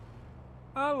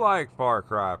 I like Far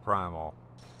Cry Primal.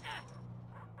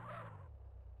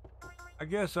 I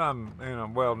guess I'm,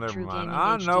 well, never True mind. Gaming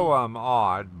I HD. know I'm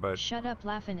odd, but Shut up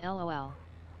laughing, lol.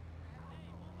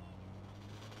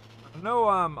 I know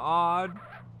I'm odd,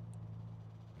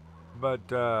 but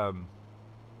in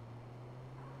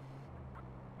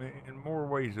more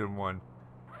ways than one.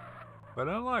 But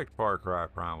I like Far Cry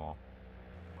Primal.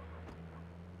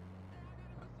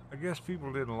 I guess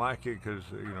people didn't like it because,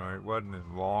 it wasn't as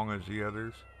long as the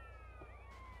others.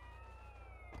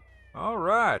 All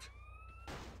right.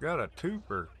 Got a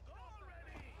twofer.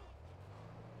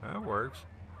 That works.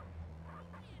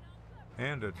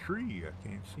 And a tree. I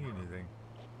can't see anything.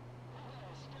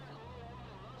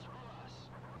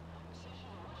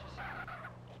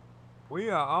 We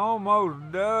are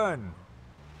almost done.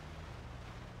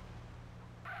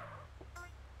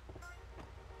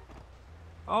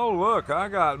 Oh, look, I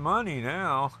got money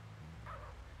now.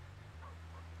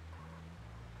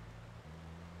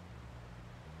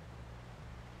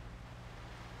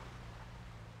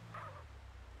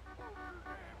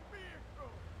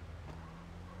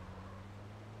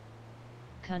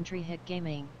 Country Hit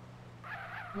Gaming.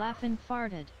 Laughin'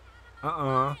 farted.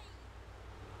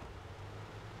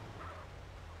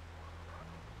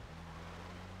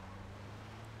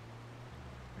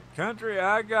 Country,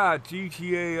 I got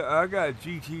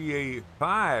GTA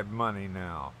 5 money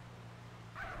now.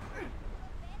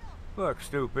 Look,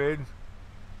 stupid.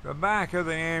 The back of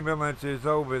the ambulance is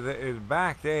is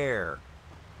back there.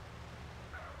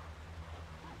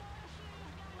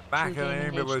 Back of the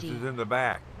ambulance is in the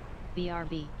back.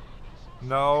 BRB.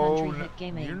 No, Country Hit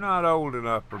Gaming. you're not old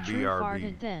enough for True BRB.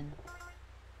 farted then.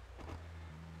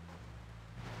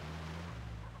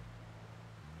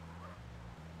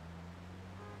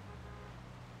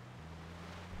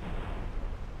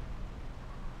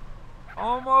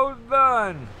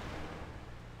 done.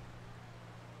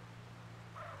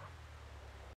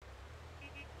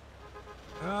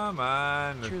 Come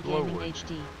on, True it's Gaming lowered.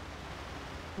 HD.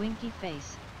 Winky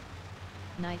face.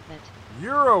 Nightbit.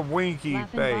 You're a winky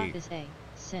Laughinbot face. is a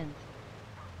synth.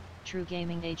 True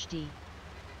Gaming HD.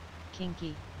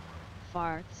 Kinky.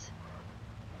 Farts.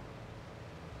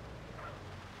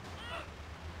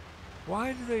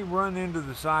 Why do they run into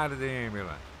the side of the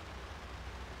ambulance?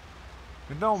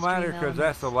 It don't matter Stream because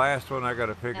that's the elements. last one I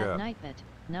gotta pick At up. Nightbit,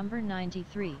 number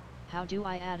 93, how do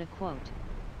I add a quote?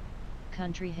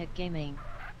 Country Hit Gaming.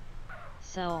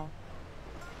 Soul.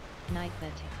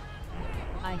 Nightbit.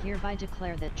 I hereby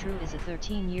declare that True is a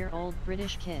 13-year-old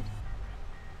British kid.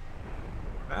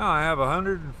 Now I have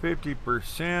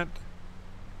 150%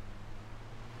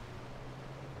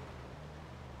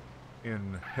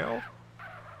 in health.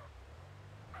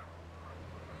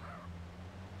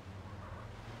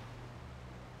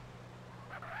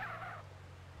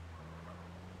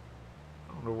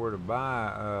 I don't know where to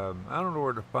buy, I don't know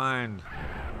where to find.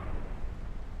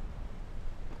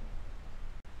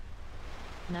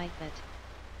 Nightbit.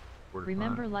 Where to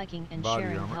Remember find liking and body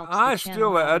sharing armor. helps I the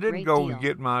channel out I a didn't great go deal.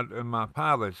 get my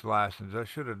pilot's license. I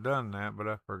should have done that, but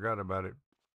I forgot about it.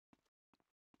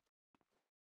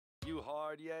 You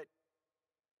hard yet?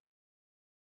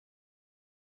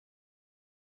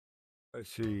 Let's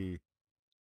see.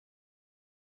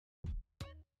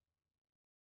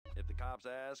 If the cops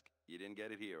ask, you didn't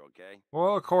get it here, okay?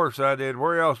 Well, of course I did.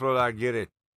 Where else would I get it?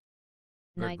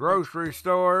 The Nightbit. grocery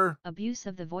store, Abuse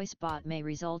of the voice bot may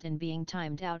result in being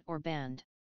timed out or banned.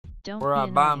 Don't where be I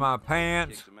buy annoying. my Kick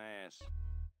pants. some ass.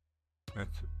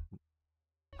 That's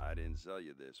I didn't sell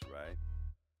you this, right?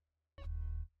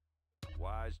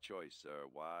 Wise choice, sir.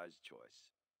 Wise choice.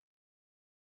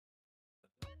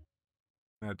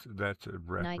 that's a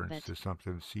reference Nightbit. to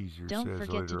something Caesar Don't says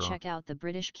forget to later on. check out the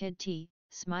British Kid T,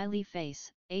 smiley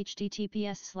face,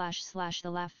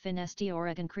 https://thelaughfinest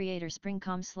Oregon creator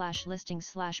springcom/listing/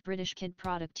 British Kid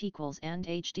product equals and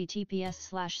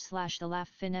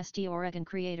https://thelaughfinest Oregon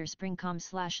creator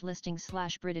springcom/listing/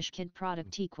 British Kid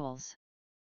product equals.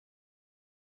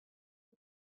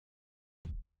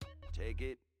 Take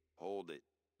it, hold it,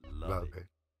 love it.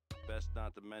 Best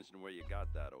not to mention where you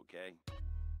got that, okay?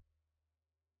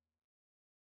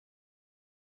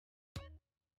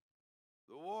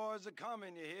 The wars are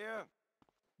coming, you hear?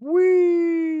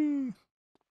 Whee!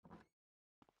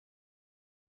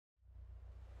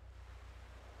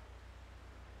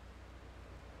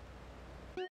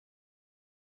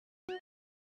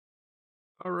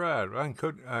 All right,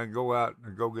 I go out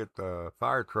and go get the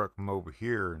fire truck from over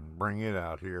here and bring it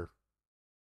out here.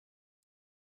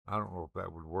 I don't know if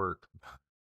that would work.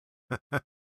 I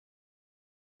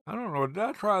don't know. Did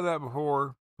I try that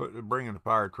before? Bringing the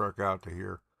fire truck out to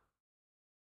here.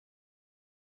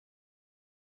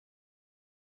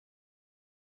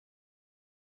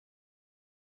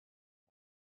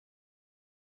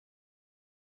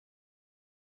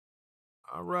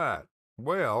 All right.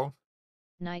 Well.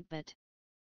 Nightbit.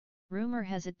 Rumor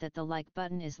has it that the like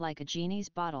button is like a genie's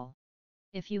bottle.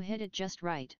 If you hit it just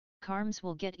right, Carms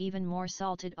will get even more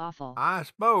salted awful. I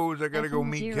suppose I gotta go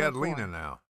meet FN04. Catalina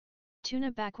now.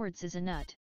 Tuna backwards is a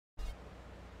nut.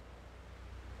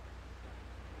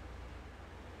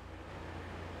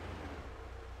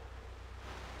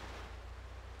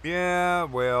 Yeah,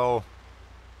 well.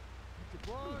 You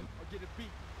can run or get a beat.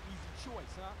 Easy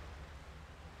choice, huh?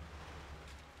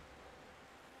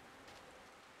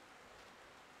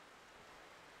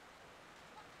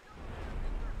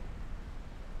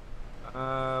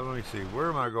 Let me see. Where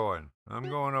am I going? I'm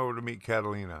going over to meet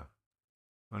Catalina.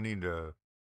 I need to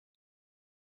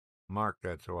mark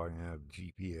that so I can have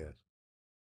GPS.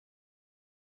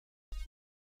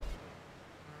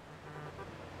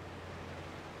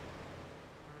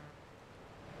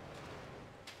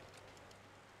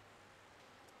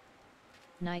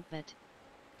 Nightbit.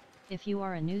 If you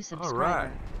are a new subscriber,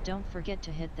 right. don't forget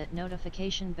to hit that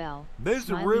notification bell. This is a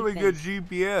smiley really good face.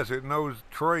 GPS. It knows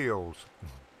trails.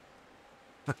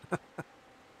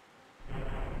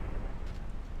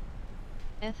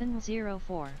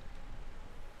 Ethan04.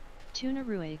 Tuna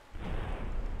Rui.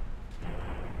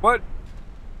 What?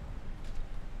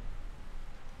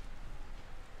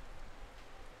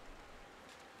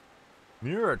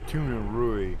 You're a tuna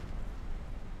Rui.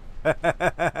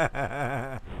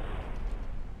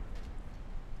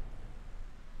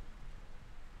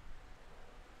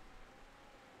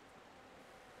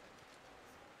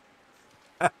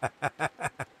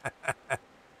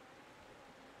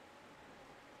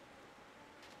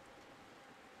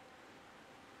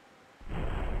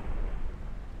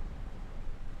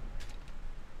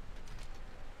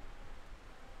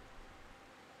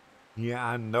 Yeah,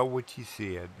 I know what you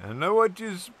said. I know what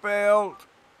you spelled.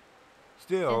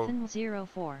 Still. Ethan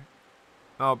 04.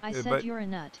 Oh, I said but you're a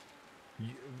nut.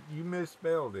 you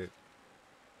misspelled it.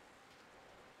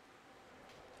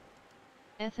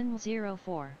 Ethan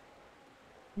 04.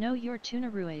 No, you're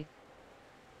Tunarui.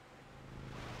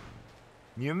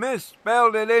 You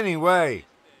misspelled it anyway.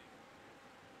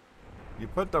 You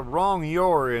put the wrong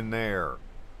your in there.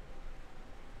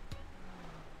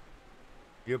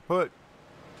 You put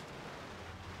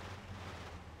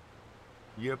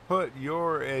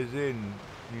your as in,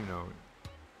 you know,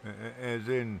 as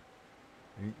in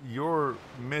your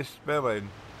misspelling.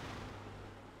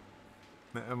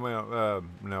 Well,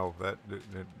 no, that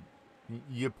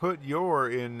you put your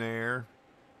in there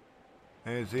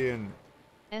as in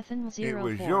Ethan 04. it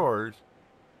was yours.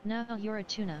 No, you're a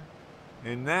tuna.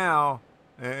 And now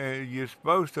you're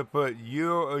supposed to put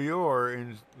your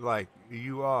in like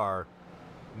you are,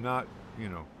 not, you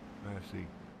know. Let's see.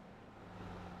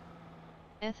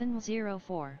 Ethan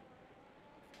 04.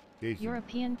 Jason.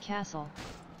 European castle.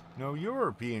 No,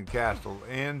 European castle.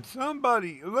 And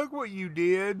somebody, look what you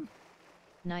did.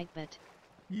 Nightbit.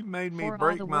 You made me For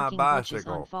break all the my working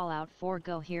bicycle. on Fallout 4,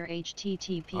 go here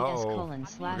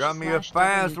https:// Got me a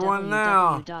fast one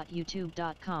now.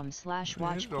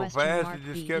 www.youtube.com/watch So fast it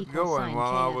just kept going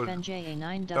while I was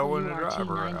throwing the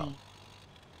driver out.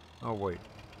 Oh wait.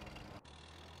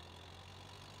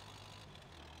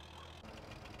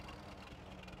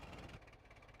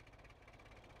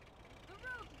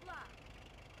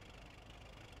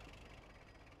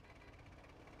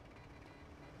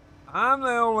 I'm the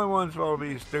only one supposed to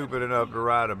be stupid enough to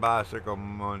ride a bicycle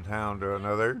from one town to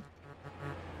another.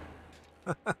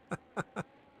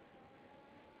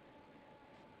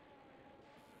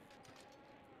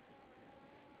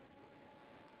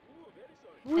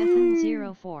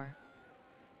 Ethan 04.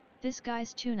 This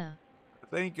guy's tuna. I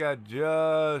think I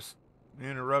just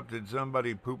interrupted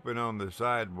somebody pooping on the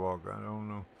sidewalk. I don't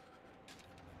know.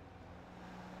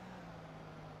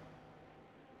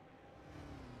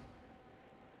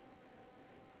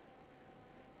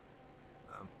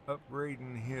 I'm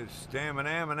upgrading his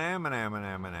stamina.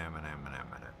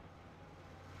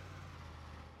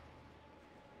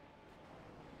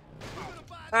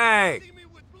 Hey!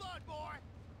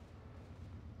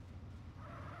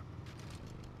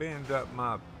 Bend up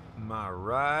my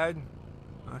ride.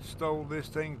 I stole this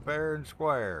thing fair and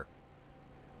square.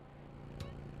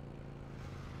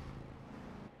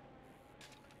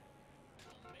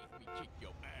 Make me kick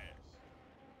your ass.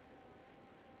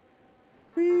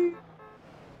 Whee!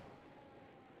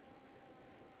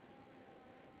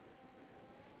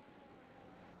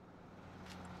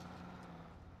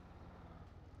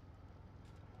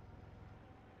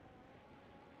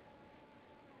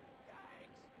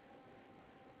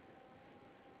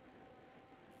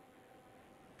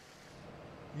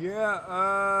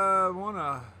 Yeah, one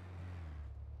of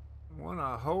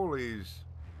Holy's.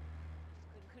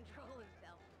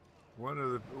 One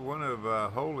of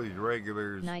Holy's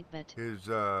regulars Nightbit. is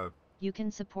You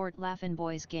can support Laughin'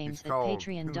 Boys games at called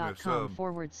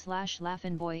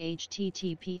patreon.com/laughinboy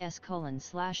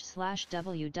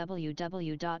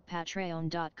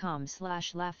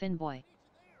https://www.patreon.com/laughinboy.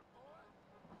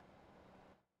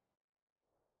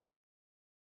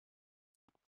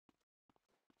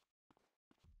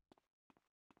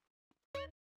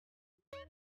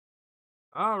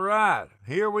 All right,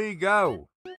 here we go.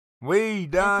 We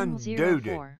done did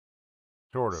it.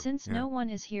 Sort of. Since no one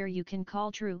is here, you can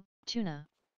call True Tuna.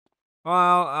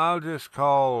 Well, I'll just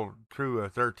call True a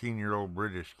 13-year-old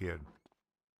British kid.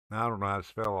 I don't know how to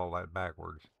spell all that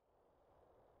backwards.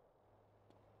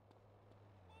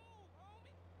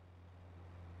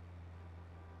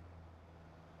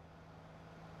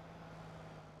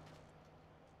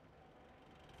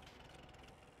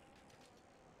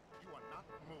 You are not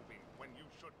moving when you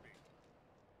should be.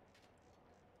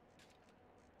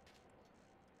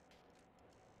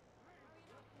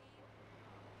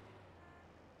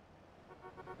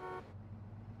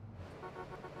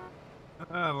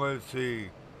 Let's see.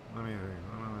 Let me think.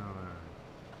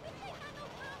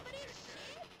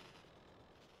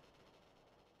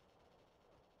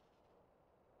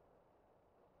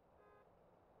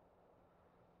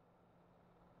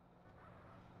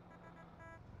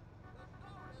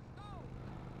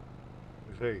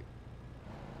 Let's see.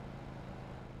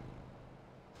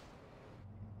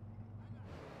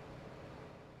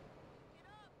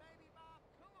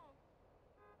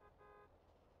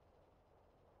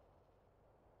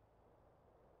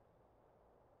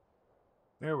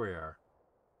 There we are.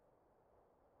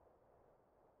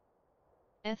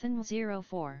 Ethan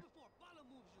 04.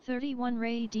 31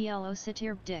 Ray DLO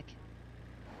Sitir Dick.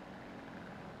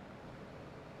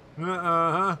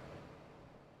 Uh-huh.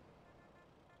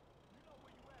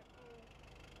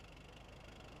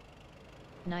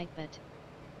 Nightbit.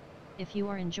 If you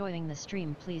are enjoying the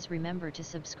stream, please remember to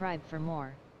subscribe for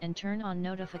more, and turn on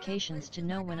notifications to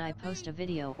know when I post a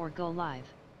video or go live.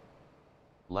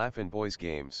 Laughin' Boys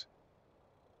Games.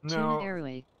 Tuna No.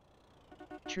 Airway.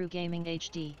 True Gaming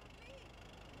HD.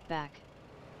 Back.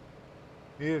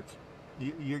 It's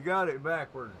you got it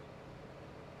backwards.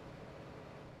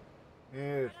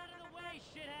 It's Get out of the way,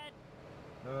 shithead!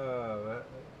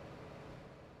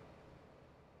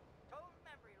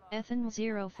 that,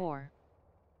 Ethan04.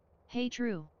 Hey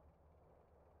True.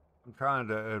 I'm trying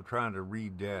to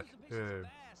read that.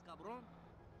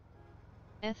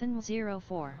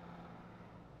 Ethan04.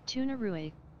 Tuna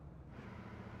Rui.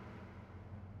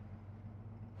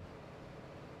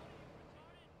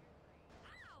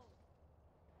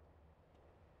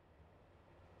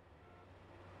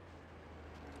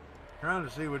 Trying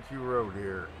to see what you wrote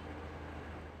here.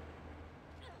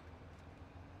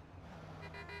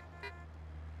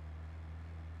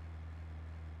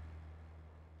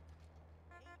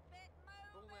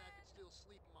 If only I could still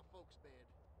sleep in my folks' bed.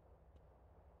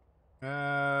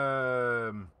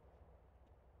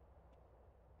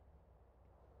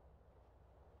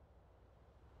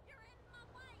 You're in my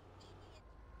way, idiot.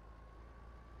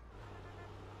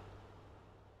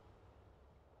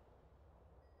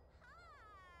 Hi.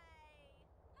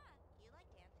 Huh. Do you like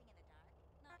dancing in the dark?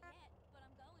 Not yet, but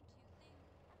I'm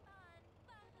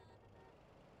going to soon.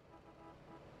 Have fun.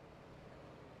 Bye.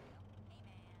 Hey,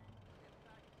 man. Never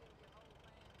tried to kill your whole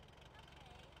family.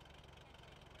 Okay.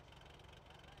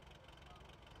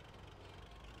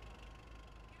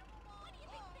 What do you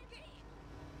think this is?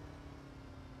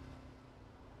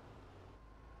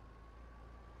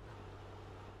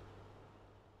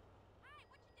 Hi,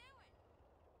 what you doing?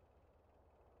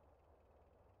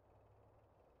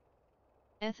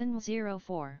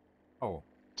 Ethan04. Oh.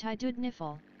 Tidud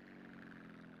Niffle.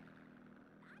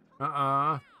 Uh-uh.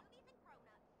 How you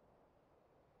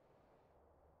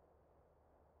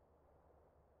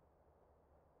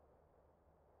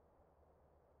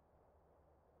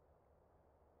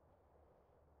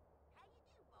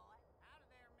do, boy? Out of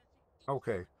there, Missy.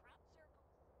 Okay. Crop circles.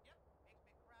 Yep, makes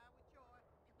me cry with joy.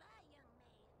 Goodbye, young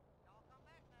man. Y'all come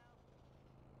back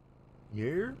now.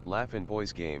 Here? Laughin'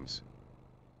 Boys Games.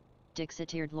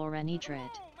 Dixitiered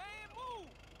Lorenitret.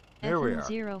 Here we are.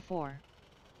 Ethan04.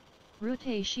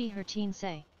 Rute she her teen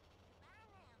say.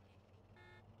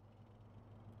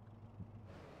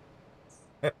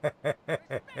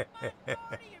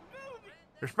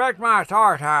 Respect my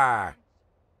authority.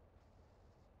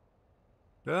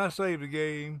 Did I save the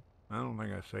game? I don't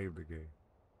think I saved the game.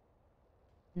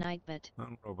 Nightbit. I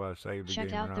don't know if I saved the Check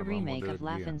game or out not. the but I'm gonna remake do of it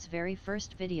again. Laffin's very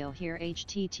first video here,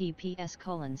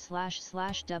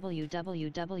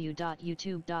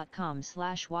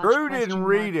 https://www.youtube.com/watch Drew didn't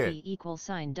read it.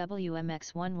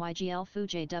 =WMX1YGL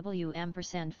Fujay W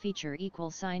feature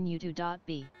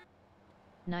 =U2.B.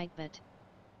 Nightbit.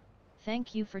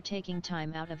 Thank you for taking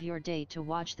time out of your day to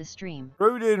watch the stream.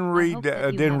 Drew didn't read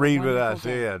that you didn't have a read what I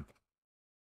wonderful day. said.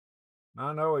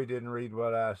 I know he didn't read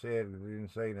what I said because he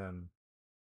didn't say nothing.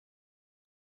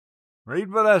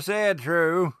 Read what I said,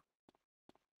 True.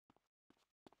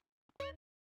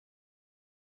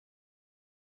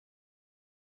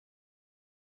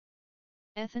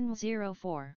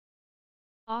 Ethan04.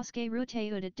 Oske Rute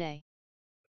Udit Day.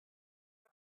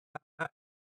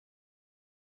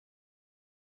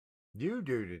 You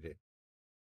did it.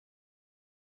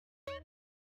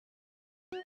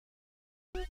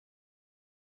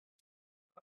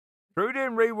 Drew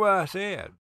didn't read what I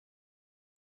said.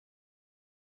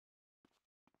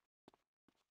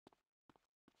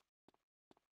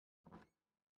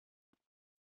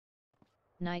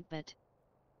 Nightbit.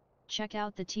 Check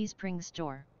out the Teespring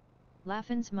store.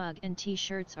 Laffin's mug and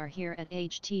t-shirts are here at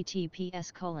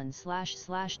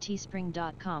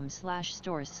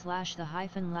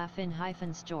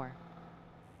https://teespring.com/stores/the-laffin-store.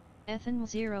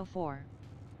 Ethan04.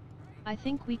 I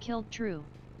think we killed True.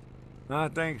 I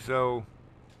think so.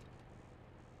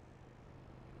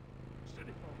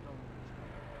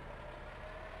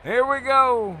 Here we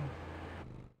go.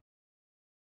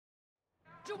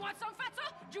 Do you want some, fatso?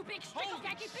 You big streak of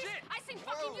Yankee piece? I seen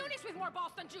fucking units with more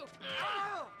balls than you.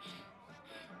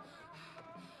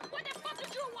 What the fuck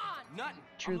did you want? Nothing.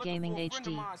 True Gaming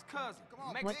HD.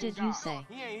 What did you say?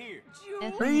 He ain't here.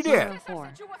 Read it.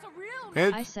 Ethan04. You was a real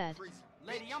It's, I said.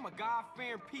 Lady, I'm a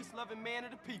God-fearing, peace-loving man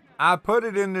of the people. I put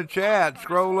it in the chat.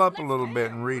 Scroll up a little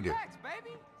bit and read it. Relax,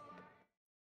 baby.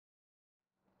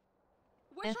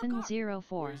 Ethan04.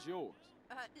 Where's yours?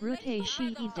 Rute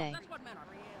she eat day.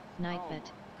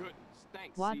 Nightbit. Goodness,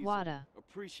 Thanks, Wad Caesar. wada.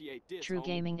 Appreciate this, True homie.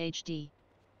 Gaming HD.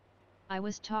 I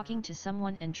was talking to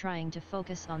someone and trying to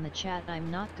focus on the chat.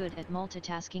 I'm not good at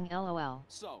multitasking, lol.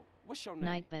 So, what's your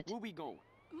name? Nightbit. Where we going?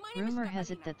 My name is Rumor has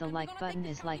it Catalina, that the and we're like gonna button take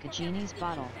this is like a company from genie's every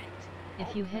bottle. cent.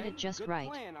 If you hit Okay, it just good right,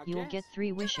 plan, I you'll guess. get 3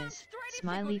 Damn wishes. straight it's a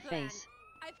Smiley good plan. face.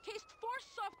 I've cased 4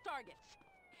 soft targets.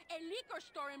 A liquor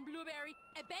store in Blueberry,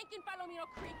 a bank in Palomino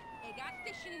Creek, a gas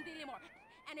station in Dillimore,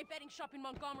 and a betting shop in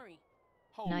Montgomery.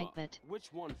 Hold up. Nightbit.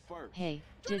 Which one first? Hey,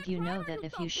 Join did the you know crowd or that you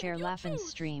if you dumb share pig, you Laughlin's choose.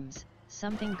 streams,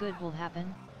 something good will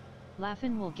happen?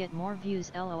 Laughin will get more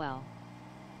views, lol.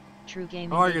 True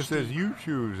Gaming Oh, like it HD. says you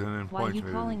choose and then Why points you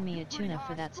me. calling me a tuna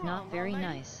for? That's not very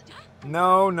nice.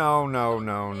 No, no, no,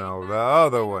 no, no. The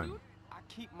other one. I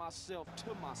keep myself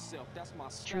to myself. That's my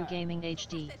style. True Gaming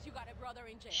HD. Says you got a brother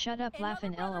in jail. Shut up, Another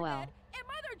Laughin, brother lol. dead, a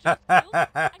mother just killed, and you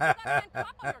got a man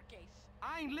cop on your case.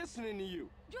 I ain't listening to you.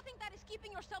 You think that is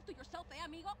keeping yourself to yourself, eh,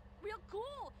 amigo? Real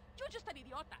cool. You're just an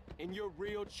idiota. And you're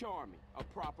real charming. A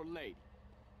proper lady.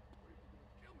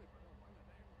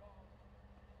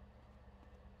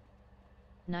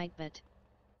 Nightbit.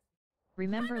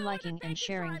 Remember, liking and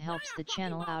sharing helps the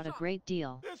channel out a great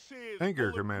deal. This is Thank you,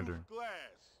 bulletproof Commander. glass.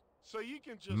 So you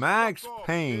can just Max fuck off,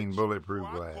 Payne bitch, bulletproof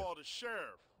before I glass. call the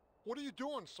sheriff. What are you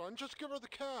doing, son? Just give her the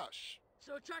cash.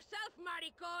 Suit yourself,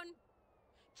 maricon.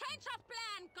 Change of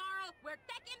plan, Carl. We're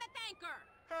taking the tanker.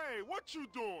 Hey, what you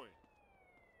doing?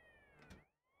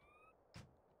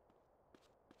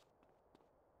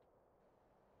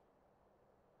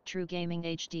 True Gaming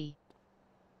HD.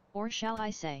 Or shall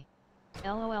I say,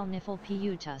 LOL Niffle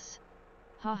Putus.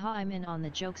 Haha, I'm in on the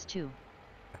jokes too.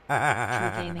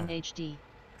 True Gaming HD.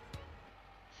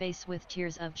 Face with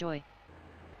tears of joy.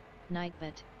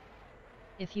 Nightbit.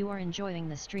 If you are enjoying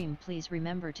the stream, please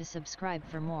remember to subscribe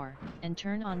for more, and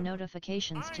turn on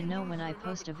notifications to know when I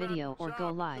post a video or go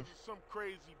live. Some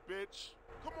crazy bitch.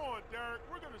 Come on, Derek.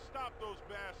 We're gonna stop those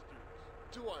bastards.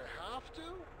 Do I have to?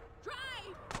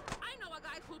 Drive! I know a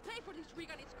guy who'll pay for this rig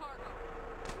and its cargo.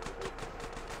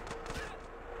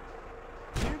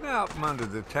 Get out from under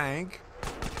the tank.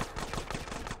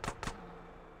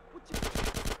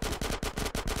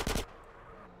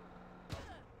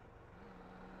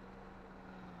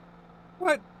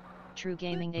 What? True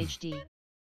Gaming HD.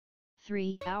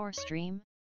 3-hour stream.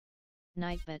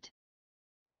 Nightbit.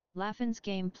 Laughlin's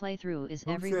game playthrough is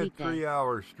Who every said weekday.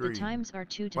 3-hour stream? The times are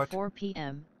 2 to What? 4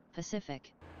 p.m.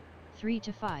 Pacific, 3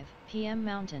 to 5 p.m.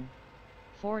 Mountain,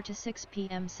 4 to 6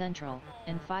 p.m. Central,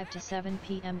 and 5 to 7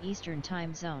 p.m. Eastern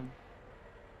Time Zone.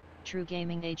 True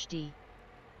Gaming HD.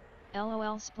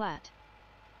 LOL Splat.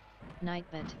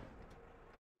 Nightbit.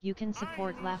 You can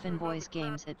support Laughin' Boys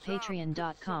games at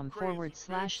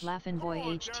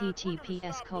patreon.com/LaughinBoy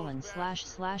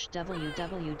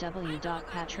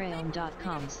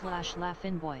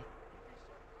https://www.patreon.com/LaughinBoy.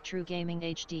 True Gaming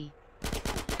HD.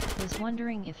 Was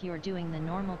wondering if you're doing the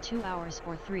normal 2 hours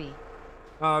or 3.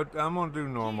 I'm gonna do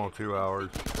normal 2 hours.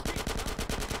 I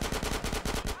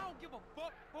don't give a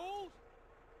fuck, fools.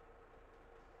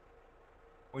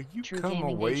 Will you True come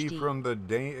Gaming away HD. from the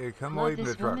come away Love from the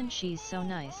this truck? woman, she's so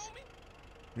nice.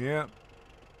 Yeah.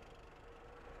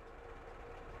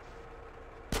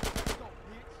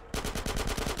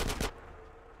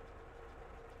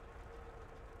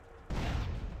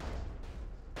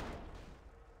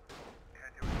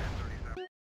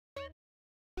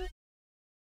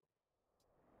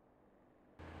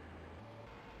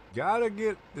 Gotta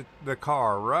get the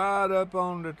car right up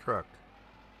on the truck.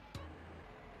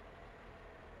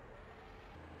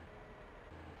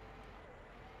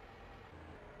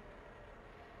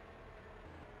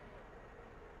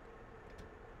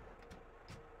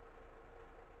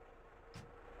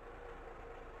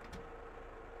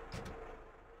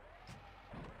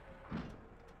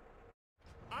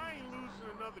 I ain't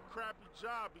losing another crappy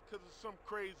job because of some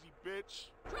crazy bitch.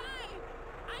 Drive!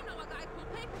 I know a guy who'll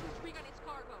pay for this rig and its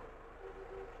cargo.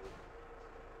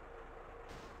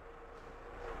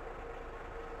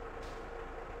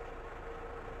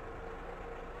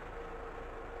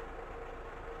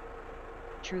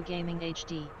 True Gaming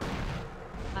HD.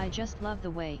 I just love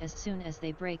the way as soon as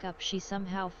they break up she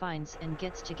somehow finds and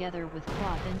gets together with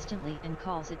Claude instantly and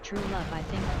calls it true love. I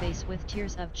think face with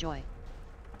tears of joy.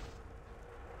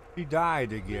 He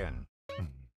died again.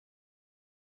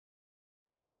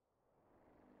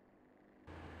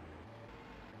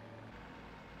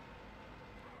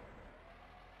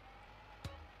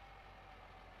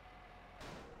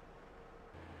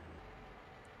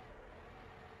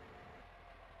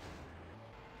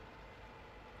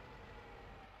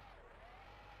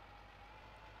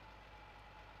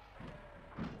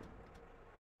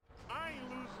 I ain't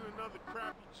losing another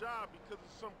crappy job because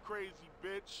of some crazy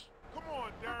bitch. Come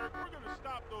on, Derek, we're gonna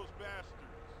stop those bastards.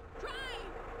 Drive!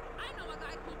 I know a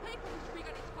guy who'll pay for this rig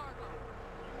and its cargo.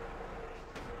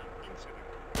 Incident.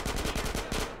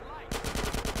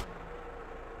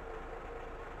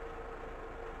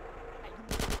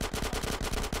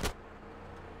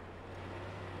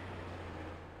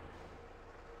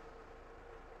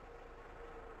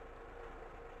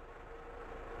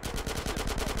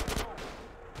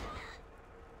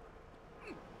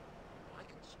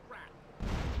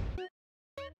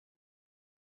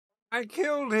 I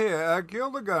killed him. I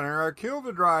killed the gunner. I killed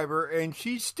the driver, and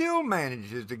she still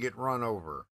manages to get run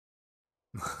over.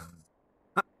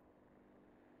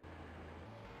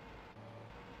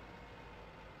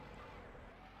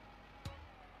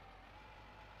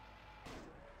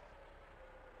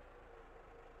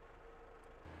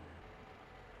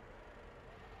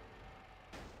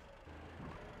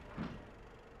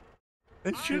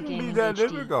 It shouldn't be that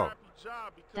difficult.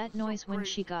 That noise when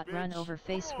she got run over,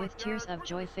 face with tears of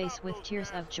joy, face with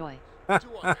tears of joy. Do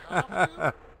I have to?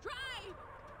 Drive!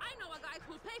 I know a guy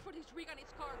who'll pay for this rig and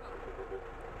its cargo.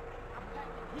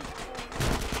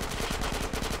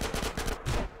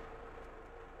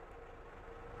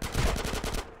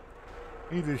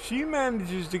 Either she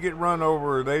manages to get run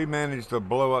over or they manage to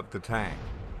blow up the tank.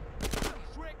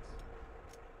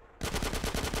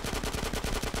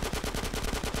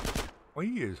 Well,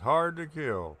 he is hard to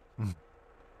kill.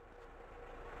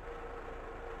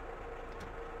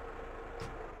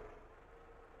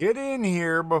 Get in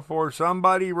here before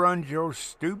somebody runs your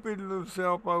stupid little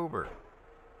self over.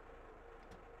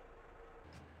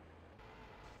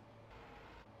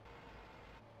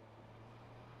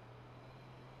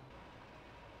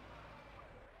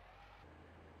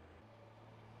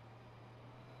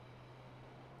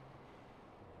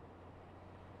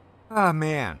 Ah,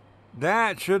 man.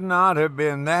 That should not have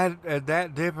been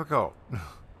that difficult.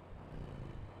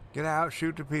 Get out,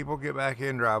 shoot the people, get back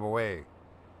in, drive away.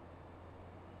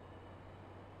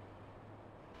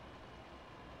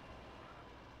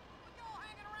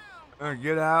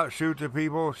 Get out, shoot the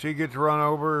people, she gets run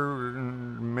over,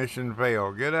 mission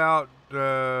failed. Get out,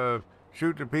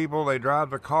 shoot the people, they drive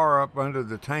the car up under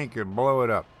the tank and blow it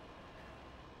up.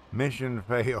 Mission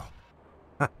failed.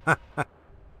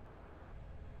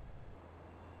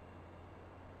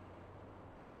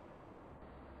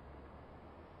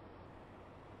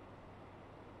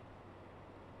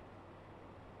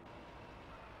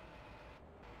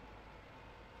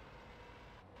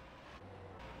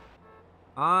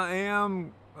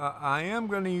 I am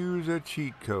going to use a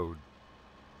cheat code.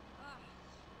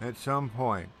 At some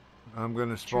point, I'm going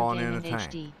to spawn in a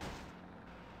tank. HD.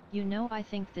 You know, I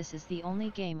think this is the only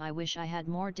game I wish I had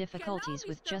more difficulties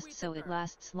with, just so it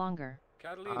lasts longer.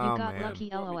 You got lucky,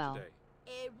 lol.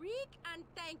 A rig and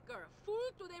tanker, full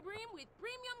to the brim with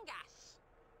premium gas.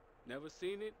 Never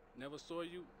seen it, never saw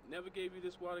you, never gave you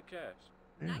this water cash.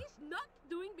 Yeah. Nice not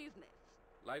doing business.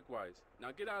 Likewise.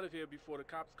 Now get out of here before the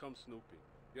cops come snooping.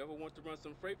 If you ever want to run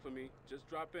some freight for me, just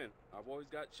drop in. I've always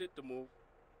got shit to move.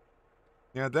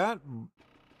 Yeah, that...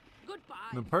 Goodbye.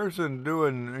 The person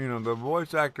doing, the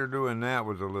voice actor doing that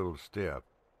was a little stiff.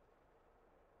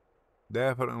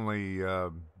 Definitely,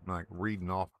 like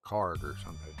reading off a card or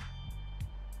something.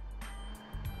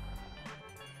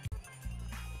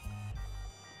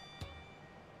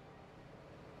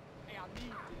 Hey, I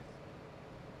need this.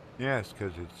 Yes,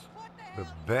 because it's the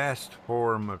best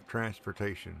form of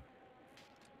transportation.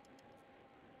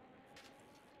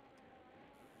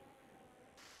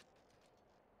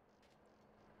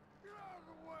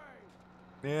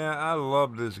 Yeah, I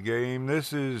love this game.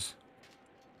 This is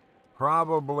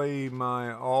probably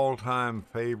my all-time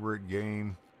favorite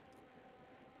game.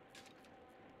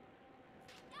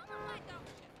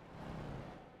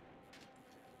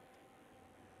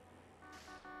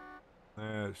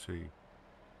 Let's see.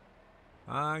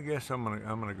 I guess I'm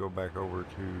gonna go back over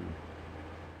to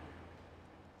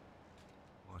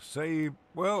save.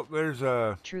 Well, there's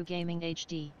a True Gaming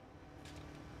HD.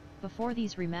 Before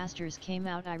these remasters came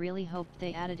out, I really hoped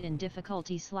they added in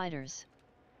difficulty sliders.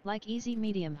 Like easy,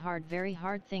 medium, hard, very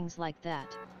hard, things like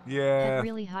that. Yeah. Had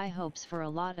really high hopes for a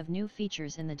lot of new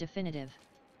features in the definitive.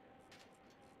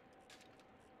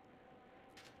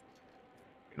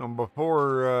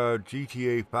 Before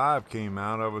GTA 5 came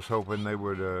out, I was hoping they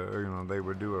would, they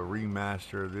would do a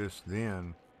remaster of this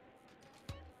then.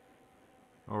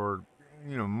 Or,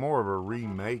 more of a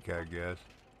remake, I guess.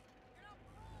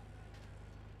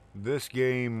 This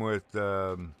game with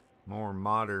more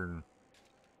modern,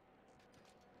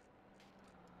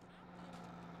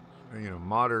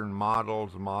 modern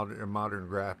models, modern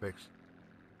graphics.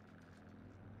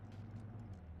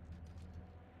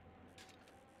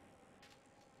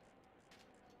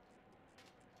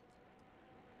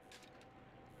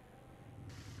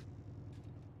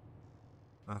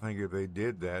 I think if they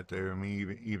did that, they, I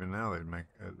mean, even now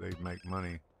they'd make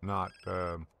money. Not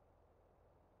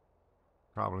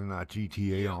probably not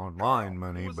GTA Online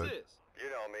money, Who's but this? You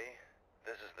know me.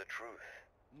 This is the truth.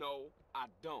 No, I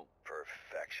don't.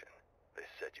 Perfection. They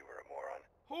said you were a moron.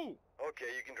 Who?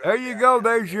 Okay, you can drive there you down go. now.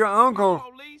 There's your uncle.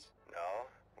 Police? No,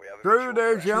 we have a Drew, mutual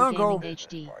there's friend. your True uncle. Gaming Business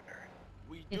HD. partner.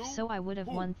 We If do? so, I would have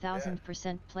Who?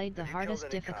 1000% played the Have you killed hardest any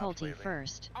cops difficulty lately?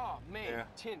 first. Oh, man, Yeah.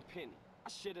 Tenpenny. I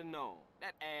should have known.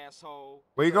 That asshole.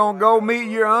 We So gonna I go got a meet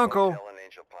room your at a uncle. hotel in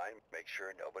Angel Pine. Make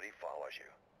sure nobody follows you.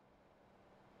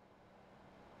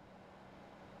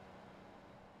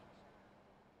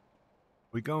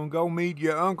 We gonna go meet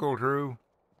your uncle, Drew.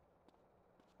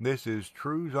 This is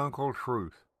True's Uncle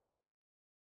Truth.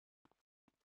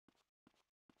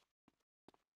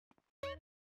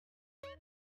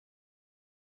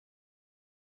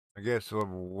 I guess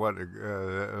what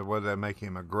that make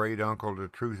him a great uncle to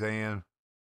Truth Ann?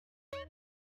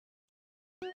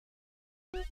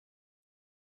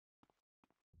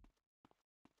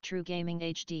 True Gaming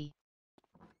HD.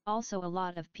 Also, a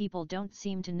lot of people don't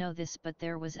seem to know this, but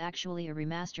there was actually a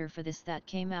remaster for this that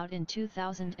came out in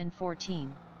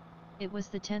 2014. It was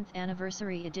the 10th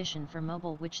anniversary edition for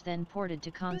mobile, which then ported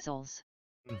to consoles.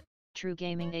 True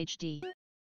Gaming HD.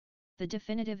 The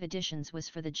definitive editions was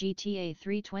for the GTA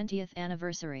 3 20th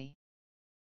anniversary.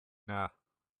 Nah.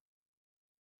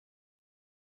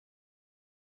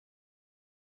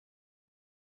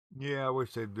 Yeah, I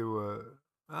wish they'd do a.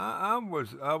 I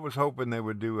was hoping they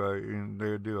would do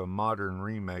a modern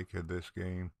remake of this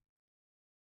game.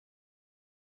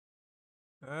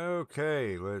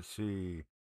 Okay, let's see.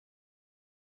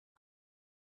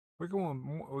 We're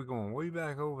going way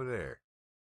back over there.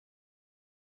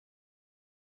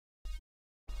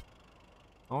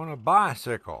 On a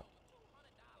bicycle.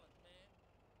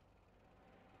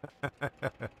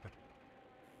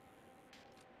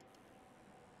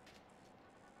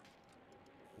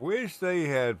 Wish they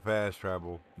had fast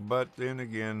travel, but then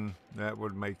again, that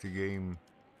would make the game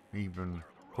even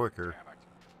quicker.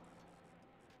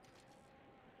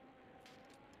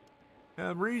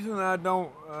 The reason I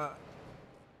don't,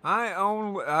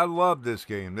 I love this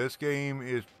game. This game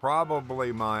is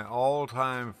probably my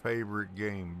all-time favorite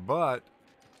game, but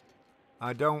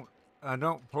I don't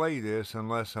play this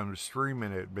unless I'm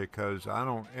streaming it because I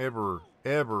don't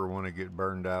ever want to get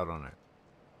burned out on it.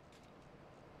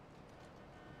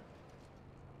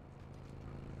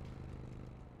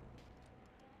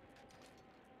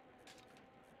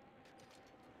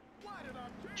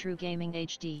 True Gaming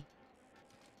HD.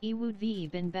 It would be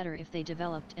been better if they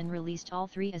developed and released all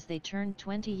three as they turned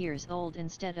 20 years old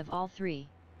instead of all three.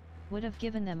 Would have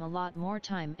given them a lot more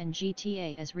time, and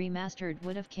GTA as remastered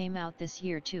would have came out this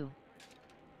year too.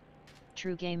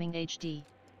 True Gaming HD.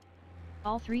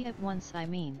 All three at once, I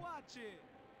mean. Watch it.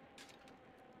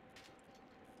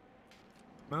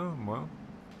 Oh, well.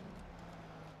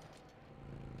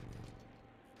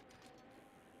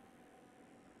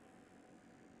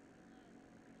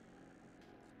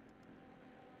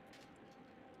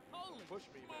 Holy push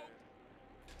me, man.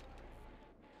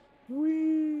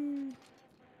 Whee!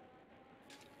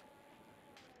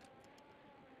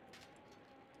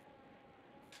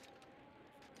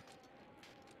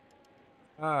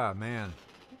 Ah, man.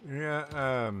 Yeah,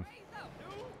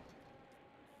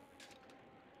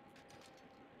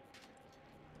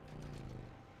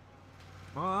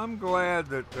 well, I'm glad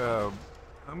that True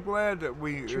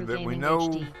we Gaming know.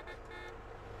 HD.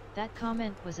 That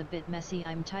comment was a bit messy.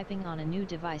 I'm typing on a new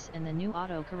device and the new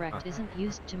autocorrect isn't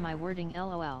used to my wording,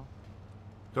 lol.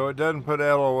 So it doesn't put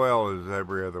LOL as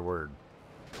every other word.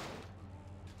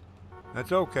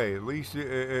 That's okay. At least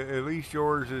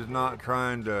yours is not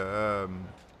trying to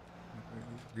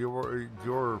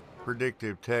your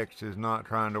predictive text is not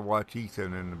trying to watch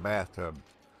Ethan in the bathtub.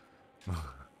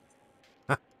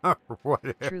 Or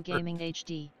whatever. True Gaming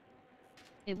HD.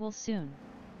 It will soon.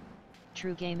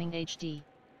 True Gaming HD.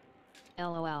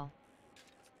 LOL.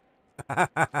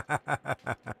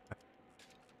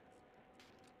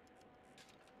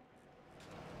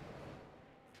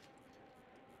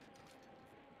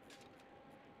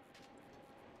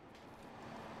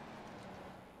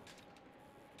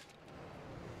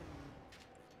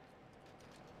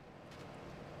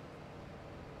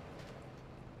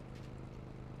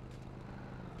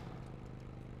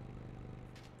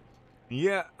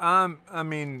 Yeah, I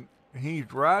mean,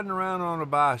 he's riding around on a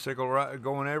bicycle,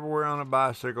 going everywhere on a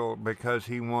bicycle because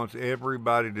he wants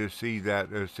everybody to see that,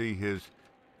 see his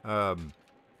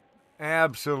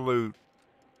absolute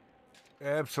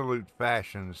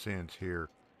fashion sense here.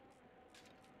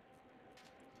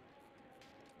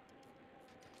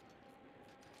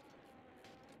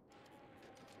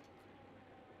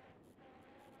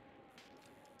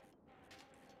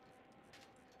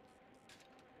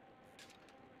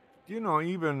 you know,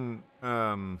 even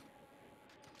I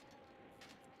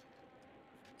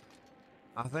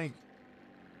think,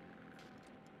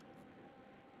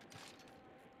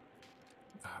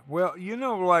 well, you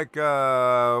know, like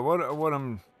what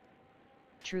I'm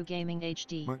True Gaming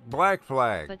HD. Black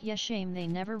Flag. But yeah, shame they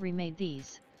never remade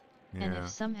these. Yeah. And if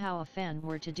somehow a fan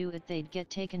were to do it, they'd get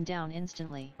taken down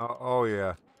instantly. Oh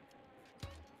yeah.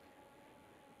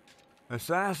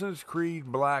 Assassin's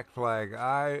Creed Black Flag.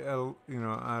 You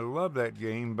know, I love that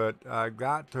game, but I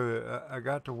got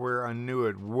to where I knew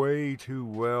it way too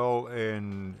well,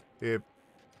 and it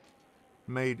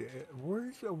made.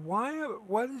 Why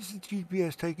is the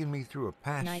GPS taking me through a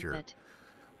pasture?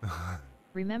 Nightbit.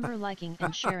 Remember, liking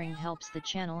and sharing helps the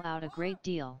channel out a great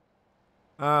deal.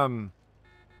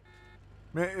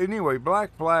 Anyway,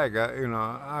 Black Flag. You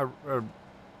know,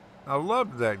 I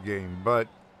loved that game, but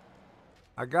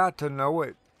I got to know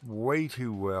it way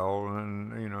too well,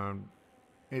 and you know,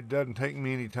 it doesn't take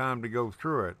me any time to go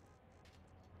through it.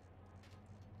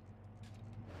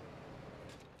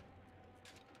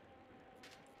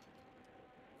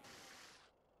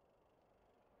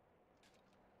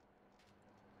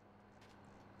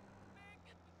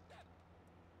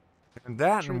 And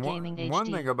that, True and Gaming one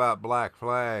HD. thing about Black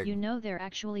Flag. You know they're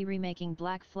actually remaking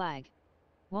Black Flag.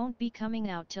 Won't be coming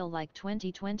out till like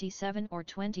 2027 or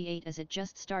 28 as it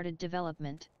just started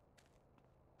development.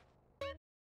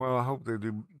 Well, I hope they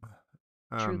do.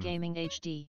 True Gaming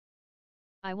HD.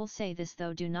 I will say this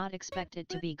though, do not expect it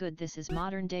to be good. This is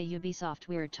modern day Ubisoft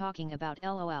we're talking about,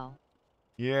 lol.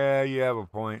 Yeah, you have a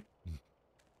point.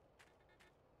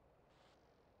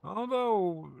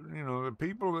 Although, you know, the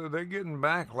people, they're getting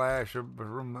backlash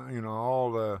from, you know,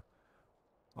 all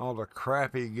the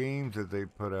crappy games that they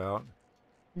put out.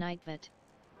 Nightbit.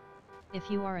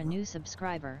 If you are a new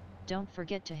subscriber, don't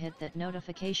forget to hit that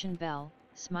notification bell,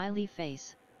 smiley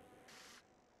face.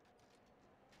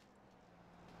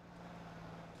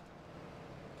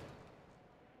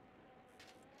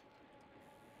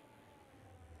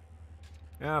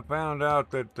 Yeah, I found out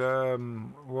that,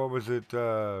 what was it,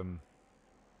 found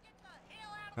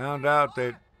out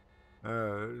that,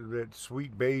 that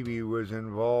Sweet Baby was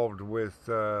involved with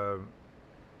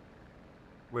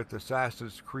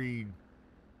Assassin's Creed,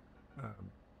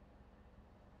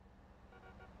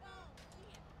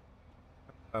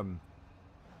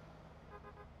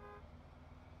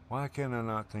 why can I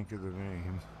not think of the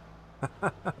name?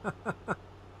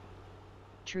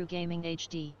 True Gaming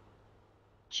HD.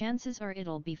 Chances are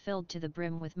it'll be filled to the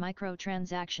brim with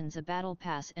microtransactions, a battle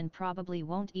pass, and probably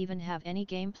won't even have any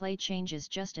gameplay changes,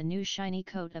 just a new shiny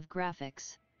coat of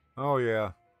graphics. Oh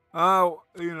yeah. Oh,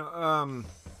 you know,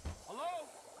 Hello?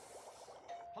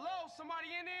 Hello? Somebody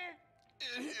in there?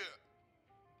 In here.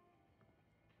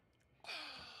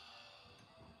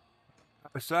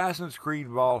 Assassin's Creed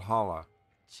Valhalla.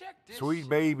 Check this Sweet shit.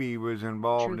 Baby was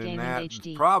involved True in Gaming that.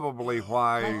 HD. Probably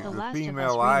why Like The the Last of Us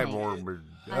female remake. Ivor was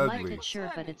I liked ugly. it,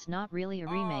 sure, but it's not really a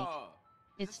remake.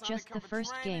 It's just the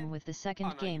first game with the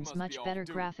second game's much better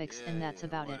graphics, and that's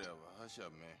about it. Hush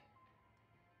up,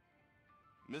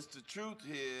 man. Mr. Truth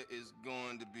here is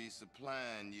going to be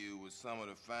supplying you with some of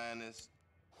the finest.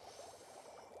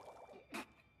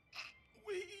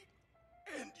 We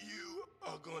and you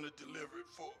are going to deliver it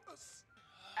for us.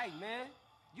 Hey, man,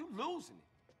 you losing it.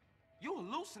 You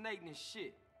hallucinating this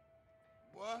shit.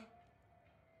 What?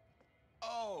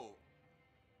 Oh.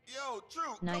 Yo,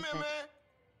 Truth, come Nightbit. here, man.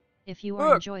 If you are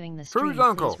Look, enjoying the Truth's stream,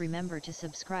 uncle. please remember to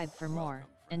subscribe for more,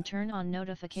 and turn on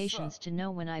notifications to know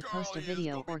when I post a Carl here's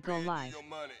video gonna be or go paying you live. your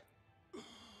money.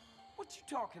 What you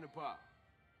talking about?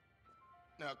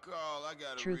 Now, Carl, I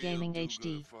got a True real Gaming do-gooder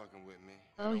HD. fucking with me.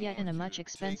 Oh I yeah, want and a you much to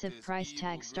expensive take this price evil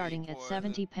tag green starting at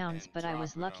poison £70, and but I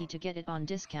was drop it lucky on to get it on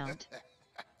discount.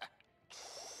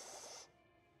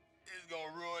 It's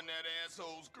gonna ruin that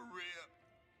asshole's career.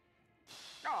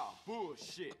 Oh,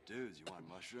 bullshit. Dudes, you want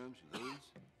mushrooms? You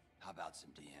lose? How about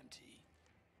some DMT?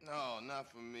 No,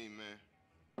 not for me, man.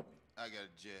 I got a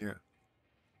jet. Yeah.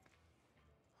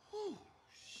 Whew,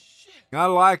 shit. I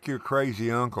like your crazy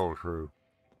uncle, True.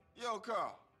 Yo,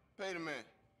 Carl, pay the man.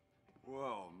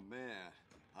 Whoa, man.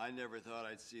 I never thought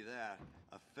I'd see that.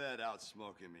 A Fed out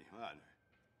smoking me, huh?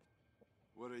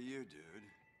 What are you, dude?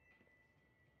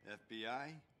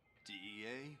 FBI?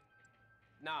 DEA?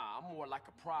 Nah, I'm more like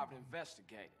a private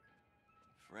investigator.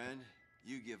 Friend,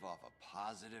 you give off a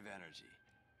positive energy.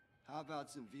 How about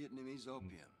some Vietnamese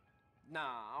opium?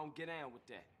 Nah, I don't get down with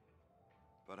that.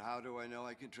 But how do I know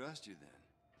I can trust you then?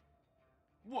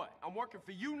 What, I'm working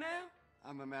for you now?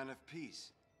 I'm a man of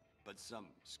peace. But some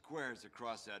squares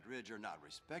across that ridge are not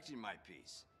respecting my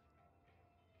peace.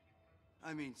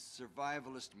 I mean,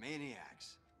 survivalist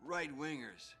maniacs,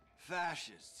 right-wingers,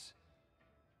 Fascists.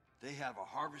 They have a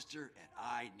harvester and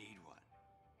I need one.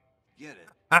 Get it?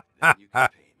 Then you can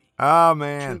pay me. Oh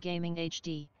man. True Gaming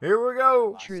HD. Here we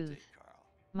go. Truth.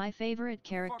 My favorite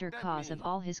character cause of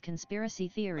all his conspiracy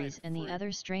theories and the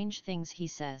other strange things he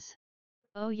says.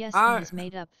 Oh yes, and his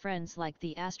made up friends like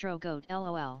the Astro Goat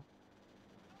LOL.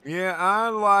 Yeah, I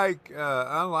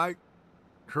like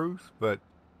Truth, but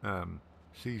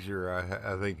Caesar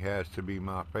I think has to be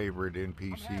my favorite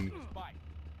NPC.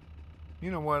 You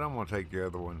know what? I'm gonna take the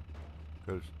other one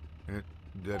because it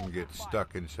doesn't get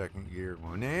stuck in second gear.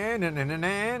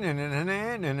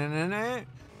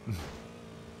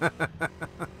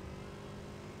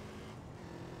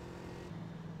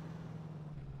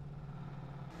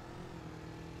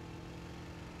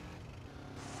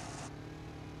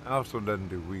 Also doesn't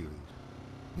do wheelies.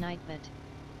 Nightbit.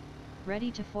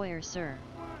 Ready to foyer, sir.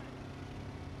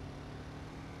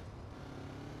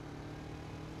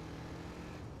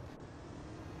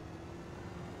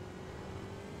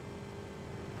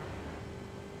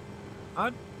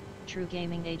 True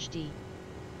Gaming HD.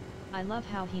 I love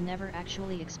how he never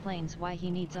actually explains why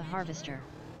he needs a harvester.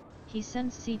 He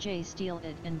sends CJ steal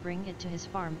it and bring it to his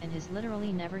farm and is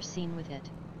literally never seen with it.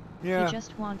 Yeah. He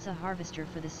just wants a harvester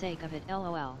for the sake of it,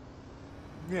 LOL.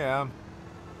 Yeah.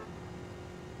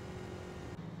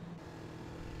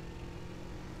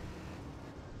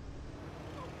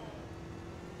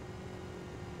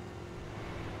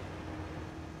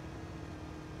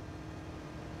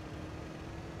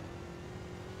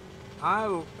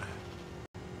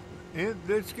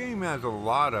 This game has a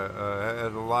lot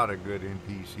of good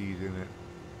NPCs in it.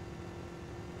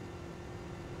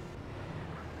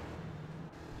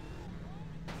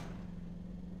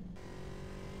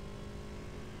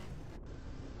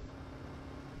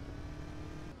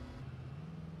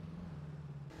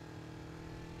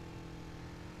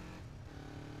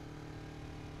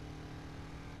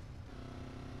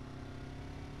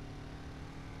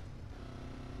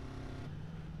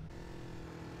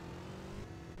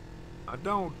 I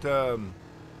don't,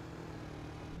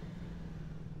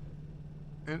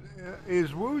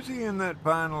 is Woozy in that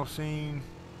final scene?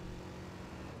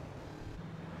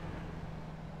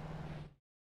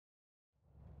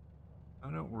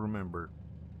 I don't remember.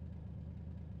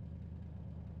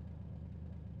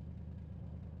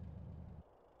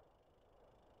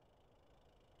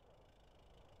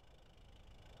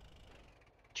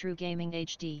 True Gaming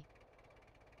HD.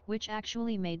 Which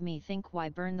actually made me think, why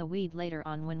burn the weed later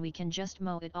on when we can just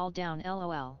mow it all down,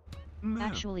 LOL.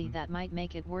 Actually, that might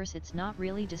make it worse. It's not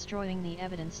really destroying the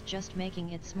evidence, just making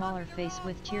it smaller. Face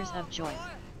with tears of joy.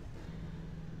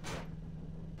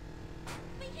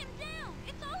 Beat him down.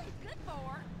 It's all he's good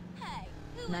for. Hey,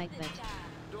 who is this Nightbit. guy?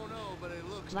 Don't know, but it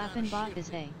looks Laughing bot is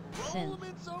a sin. Roll him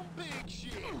in some big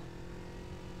shit.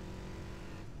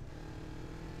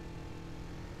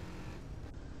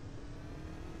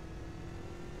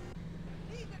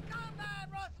 He's a combine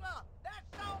rustler.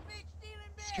 That's all big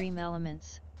stealing bitch. Stream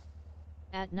elements.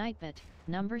 At Nightbit,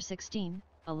 number 16,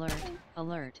 alert,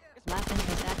 alert. Laughing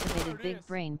has activated Big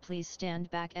Brain. Please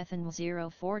stand back. Ethan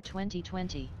 04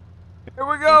 2020. Here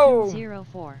we go! Ethan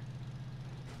 04.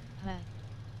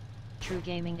 True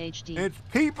Gaming HD. It's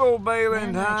people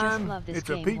bailing Man, I just time. love this It's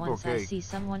a game. people Once I cake. see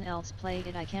someone else play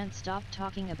it, I can't stop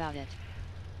talking about it.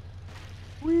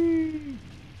 Whee!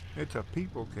 It's a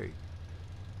people cake.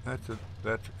 That's a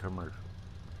commercial.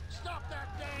 Stop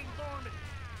that dang varmint!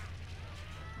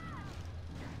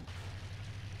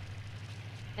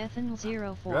 Ethan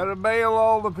 04. Gotta bail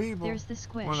all the people. There's the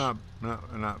squish. Well,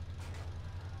 not.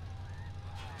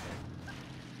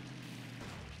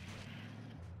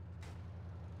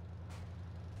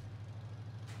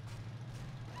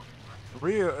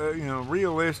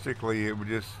 Realistically, it would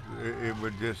just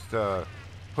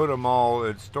put them all,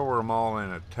 it'd store them all in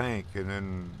a tank, and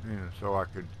then so I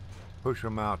could push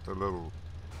them out the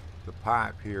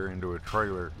pipe here into a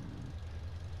trailer.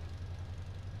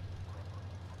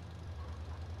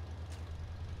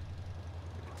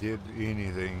 Did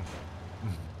anything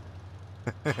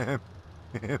if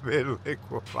it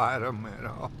liquefied them at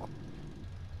all.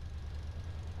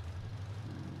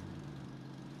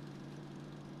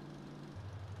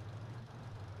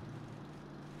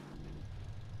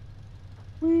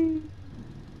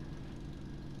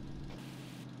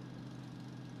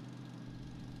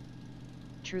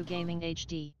 True Gaming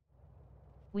HD.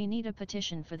 We need a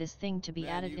petition for this thing to be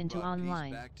added into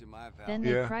online. Then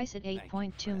they price it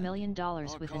 $8.2 million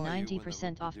with a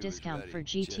 90% off discount for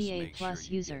GTA Plus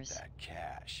users.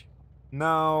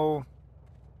 No.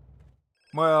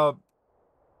 Well.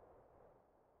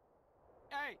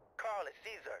 Hey. Carl, it's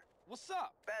Caesar. What's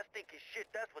up? Basti, stinking shit,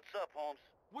 that's what's up, Holmes.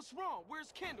 What's wrong?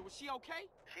 Where's Kendall? Is she okay?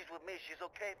 She's with me, she's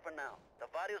okay for now. The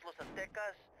Varios Los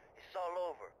Aztecas, it's all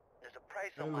over. There's a price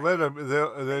on my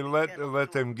They let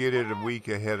them get it a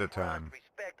week ahead of time.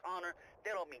 Respect, honor,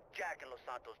 they don't mean jack in Los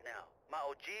Santos now. My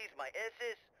OGs, my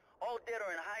S's, all dead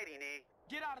or in hiding, eh?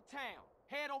 Get out of town.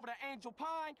 Head over to Angel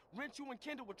Pine, rent you and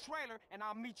Kendall a trailer, and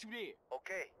I'll meet you there.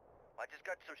 Okay. I just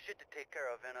got some shit to take care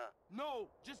of, and No,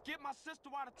 just get my sister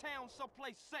out of town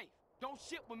someplace safe. Don't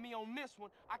shit with me on this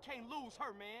one. I can't lose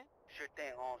her, man. Sure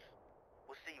thing, Holmes.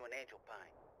 We'll see you in Angel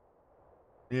Pine.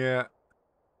 Yeah.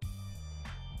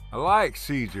 I like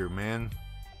Caesar, man.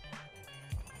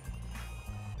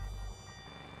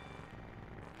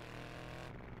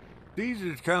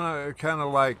 Caesar's kind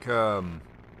of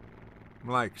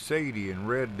like Sadie in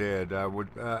Red Dead.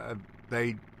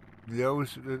 They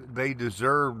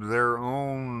deserved their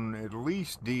own at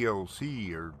least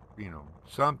DLC or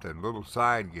something, little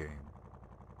side game.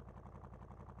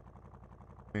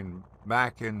 I mean,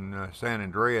 back in San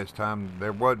Andreas time,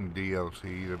 there wasn't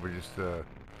DLC. There were just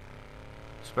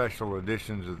special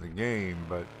editions of the game,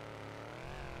 but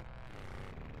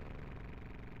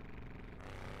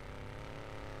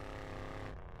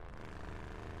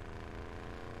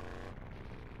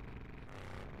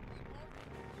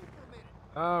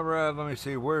all right, let me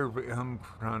see where I'm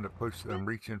trying to push. I'm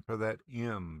reaching for that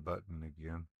M button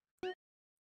again.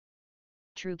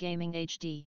 True Gaming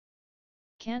HD.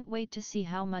 Can't wait to see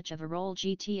how much of a role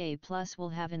GTA Plus will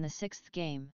have in the 6th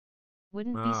game.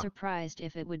 Wouldn't be surprised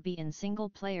if it would be in single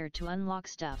player to unlock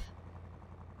stuff.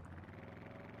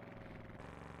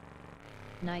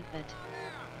 Nightbit.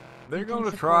 They're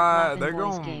going to try. They're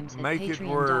going to make it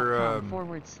where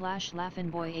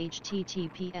 /LaughingBoy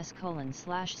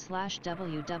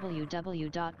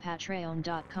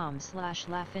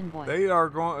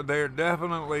https://www.patreon.com/LaughingBoy. They're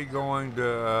definitely going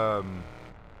to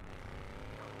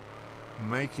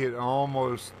make it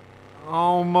almost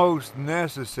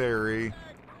necessary.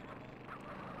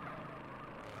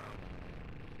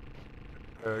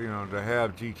 To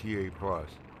have GTA Plus.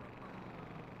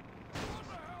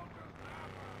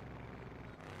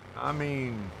 I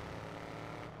mean,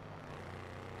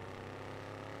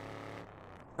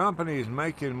 companies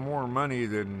making more money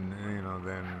than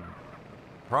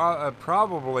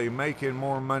probably making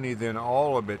more money than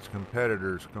all of its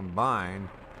competitors combined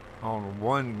on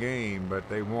one game, but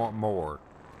they want more.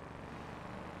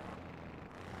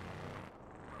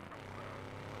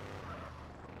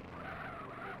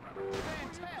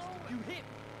 Fantastic, you hit.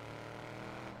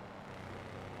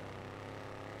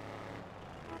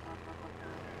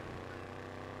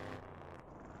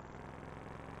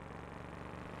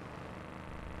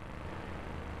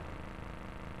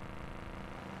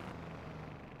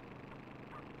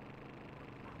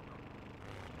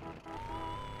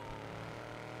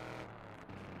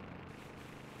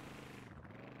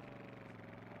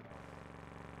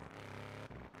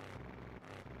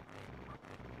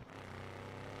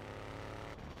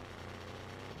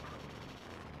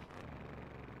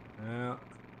 Yeah.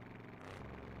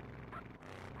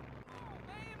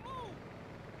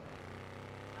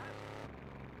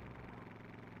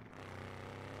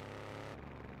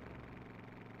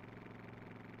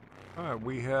 All right,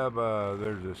 we have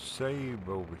there's a save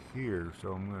over here,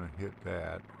 so I'm going to hit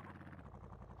that.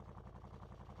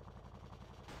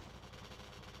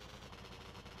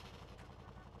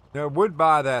 Now, I would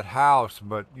buy that house,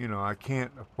 but I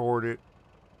can't afford it.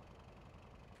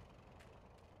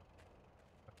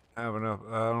 I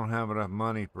don't have enough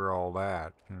money for all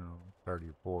that.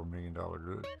 $34 million.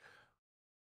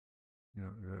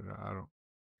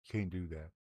 Can't do that.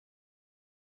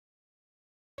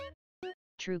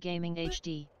 True Gaming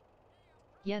HD.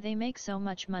 Yeah, they make so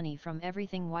much money from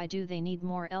everything. Why do they need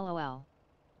more? LOL.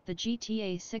 The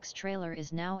GTA 6 trailer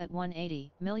is now at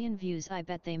 180 million views. I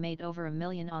bet they made over 1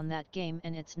 million on that game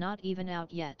and it's not even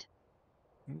out yet.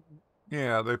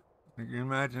 Yeah, can you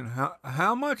imagine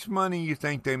how much money you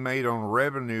think they made on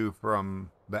revenue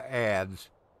from the ads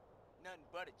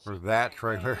for that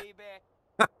trailer?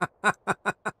 How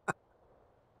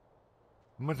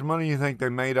much money you think they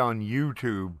made on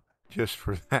YouTube just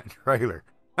for that trailer?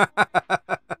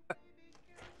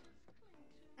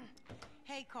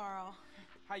 Hey, Carl.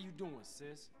 How you doing,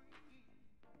 sis?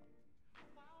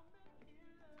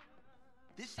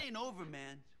 This ain't over,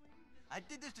 man. I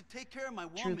did this to take care of my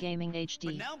woman. True Gaming HD.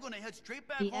 But now I'm gonna head straight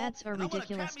back the home, ads are and I'm gonna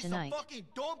ridiculous catch me some tonight. fucking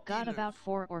dope Got dealers. about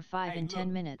 4 or 5 in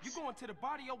 10 minutes. You going to the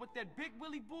barrio with that Big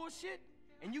Willie bullshit,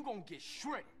 and you gonna get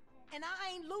shredded. And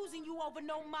I ain't losing you over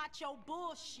no macho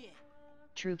bullshit.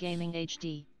 True Gaming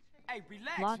HD. Hey,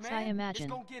 relax, Lots, man. I imagine.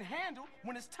 It's gonna get handled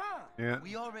when it's time. Yeah.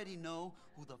 We already know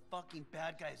who the fucking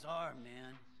bad guys are,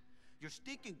 man. Your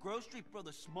stinking grocery for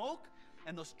the Smoke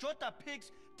and those Chota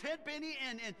pigs, Ted Benny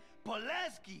and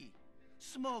Pulaski.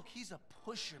 Smoke, he's a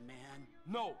pusher, man.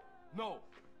 No,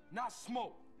 not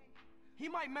Smoke. He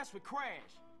might mess with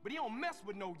Crash, but he don't mess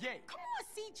with no Ye. Come on,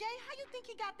 CJ. How you think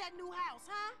he got that new house,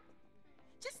 huh?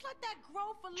 Just let that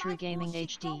grow for True life Gaming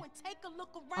bullshit HD. go and take a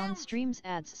look around. On streams,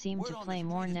 ads seem Word to on the play street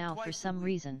more is now for twice a some week.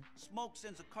 reason. Smoke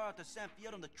sends a car out to San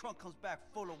Fierro and the trunk comes back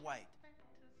full of white.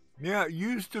 Yeah, it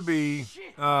used to be.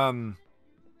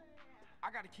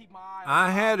 I gotta keep my eye I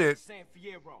on had it San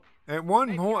Fierro. at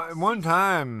one point. One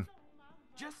time,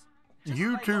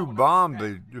 YouTube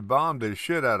bombed the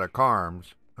shit out of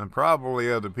Carms and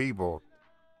probably other people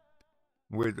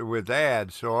with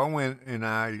ads. So I went and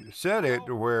I set it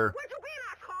to where.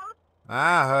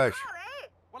 Hush.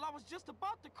 Well, I was just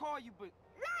about to call you, but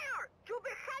Liar! You've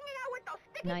been hanging out with those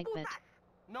sticky Nightbit.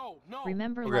 No.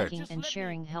 Remember, Okay. liking and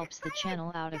sharing helps the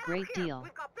channel out a great deal.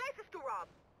 We've got places to rob.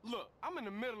 Look, I'm in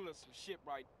the middle of some shit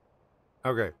right.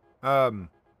 Okay.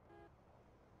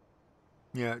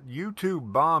 Yeah,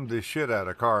 YouTube bombed the shit out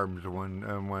of Carbs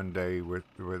one day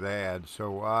with ads,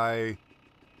 so I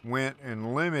went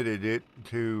and limited it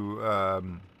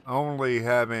to only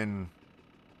having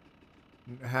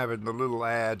the little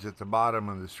ads at the bottom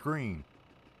of the screen.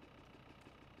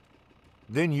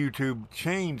 Then YouTube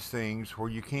changed things where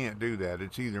you can't do that.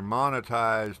 It's either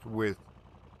monetized with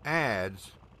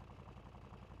ads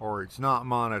or it's not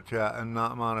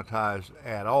monetized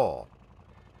at all.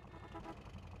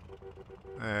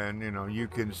 And you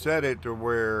can set it to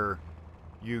where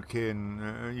you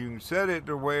can set it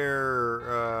to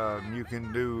where you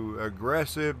can do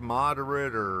aggressive,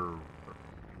 moderate, or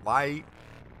light,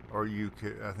 or you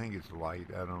could, I think it's light,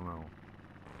 I don't know.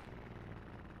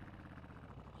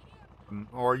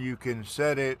 Or you can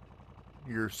set it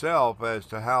yourself as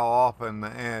to how often the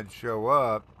ads show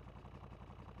up.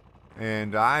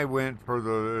 And I went for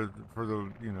the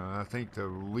I think the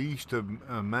least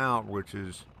amount, which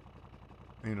is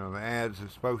the ads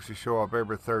is supposed to show up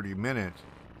every 30 minutes.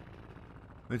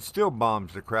 It still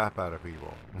bombs the crap out of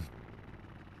people.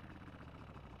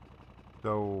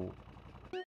 So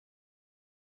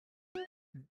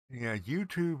yeah,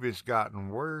 YouTube has gotten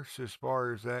worse as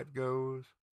far as that goes.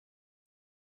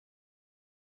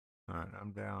 All right,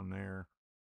 I'm down there.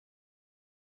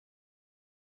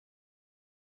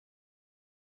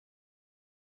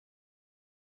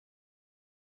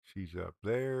 She's up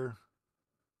there.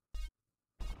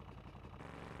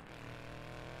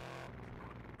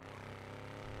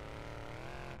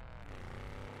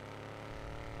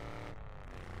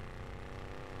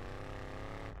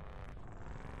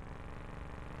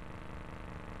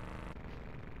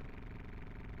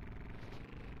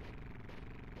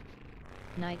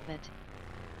 Nightbit.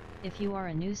 If you are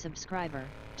a new subscriber,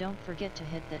 don't forget to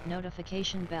hit that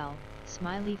notification bell,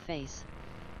 smiley face.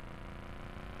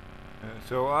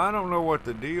 So I don't know what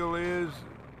the deal is.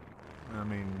 I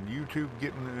mean,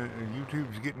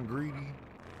 YouTube's getting greedy.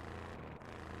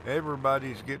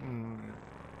 Everybody is getting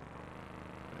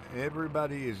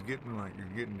like you're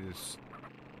getting just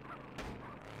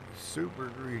super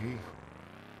greedy.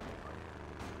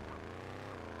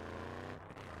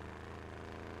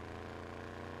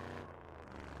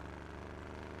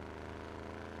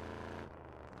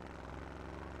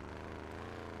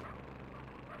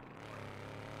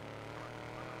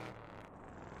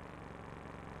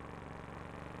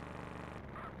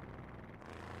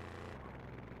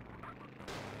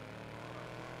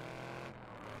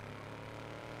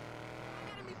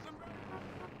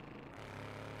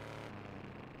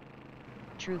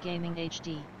 True Gaming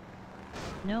HD.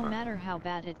 No matter how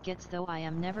bad it gets, though, I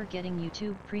am never getting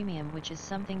YouTube Premium, which is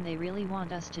something they really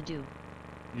want us to do.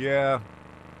 Yeah.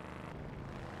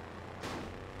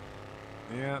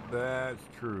 Yeah, that's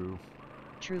true.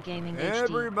 True Gaming HD.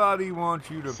 Everybody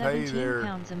wants you to pay their...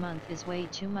 £17 a month is way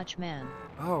too much, man.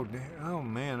 Oh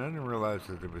man, I didn't realize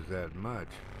that it was that much.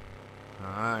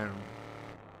 I'm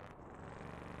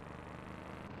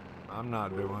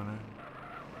not doing it.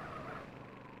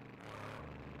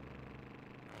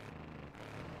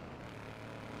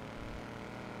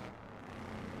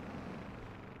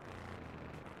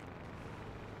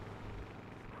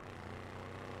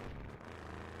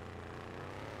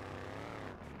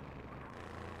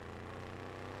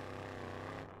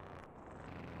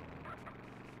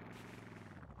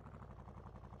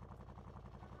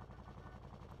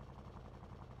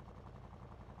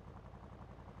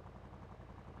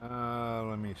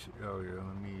 Let me see. Oh yeah,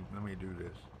 let me do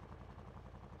this.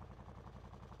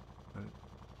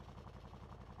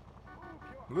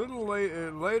 Little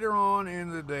later on in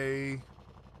the day,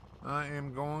 I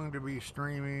am going to be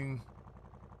streaming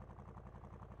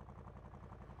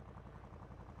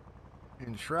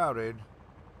enshrouded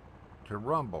to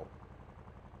Rumble.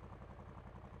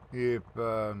 If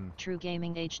True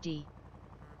Gaming HD.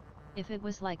 If it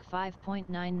was like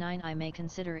 5.99, I may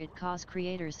consider it, cause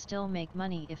creators still make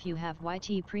money if you have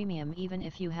YT Premium, even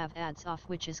if you have ads off,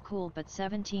 which is cool, but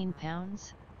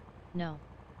 £17? No.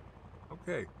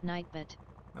 Okay. Nightbit.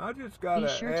 I just gotta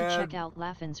Be sure to add... check out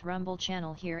Laughlin's Rumble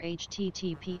channel here,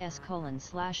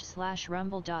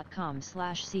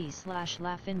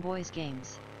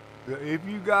 https://rumble.com/c/laughinboysgames. If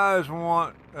you guys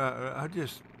want, I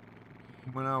just,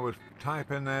 when I was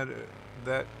typing that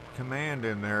command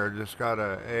in there, I just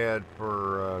gotta add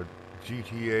for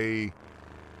GTA,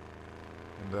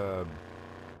 the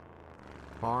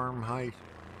farm heist,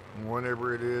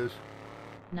 whatever it is.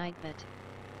 Nightbit.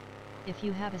 If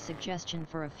you have a suggestion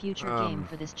for a future game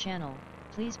for this channel,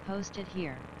 please post it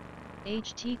here.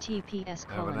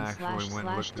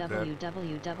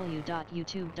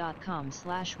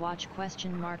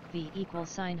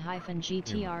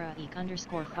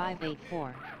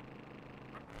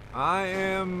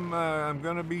 I'm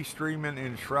gonna be streaming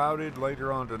Enshrouded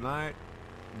later on tonight,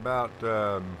 about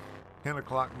 10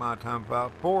 o'clock my time,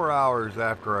 about 4 hours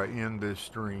after I end this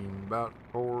stream, about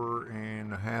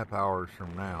 4.5 hours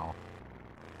from now.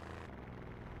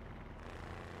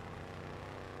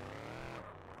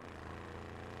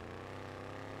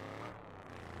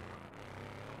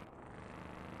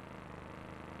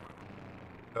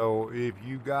 So if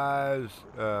you guys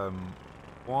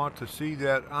want to see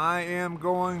that, I am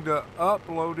going to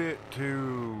upload it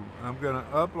to,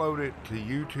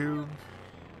 YouTube,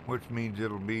 which means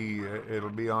it'll be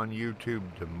on YouTube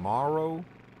tomorrow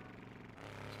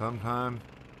sometime,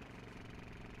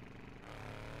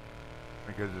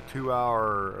 because a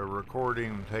 2-hour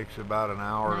recording takes about an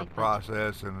hour to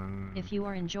process. And if you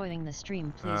are enjoying the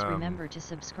stream, please remember to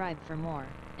subscribe for more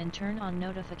and turn on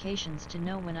notifications to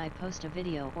know when I post a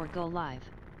video or go live.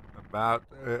 About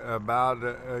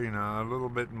you know, a little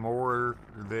bit more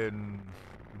than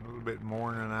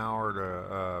an hour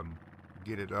to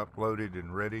get it uploaded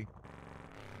and ready.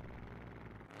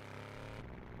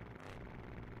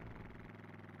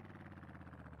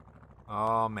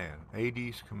 Oh man,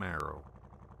 80s Camaro.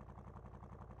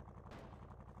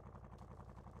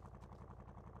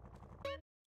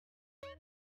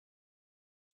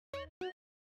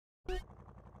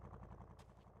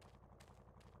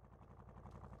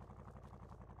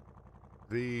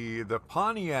 The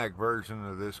Pontiac version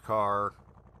of this car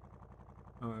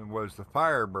was the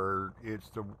Firebird. It's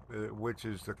the which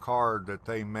is the car that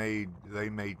they made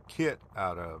Kit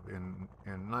out of in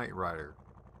Knight Rider.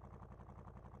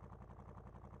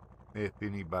 If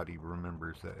anybody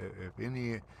remembers that, if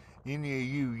any of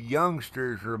you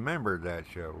youngsters remember that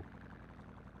show.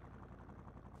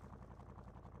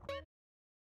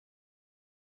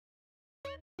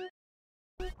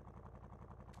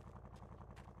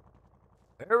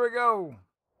 There we go.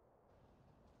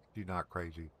 She's not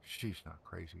crazy. She's not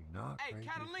crazy. Not hey, crazy.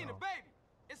 Hey, Catalina, baby.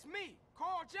 It's me,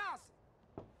 Carl Johnson.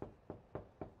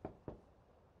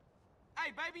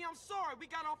 Hey, baby, I'm sorry. We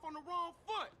got off on the wrong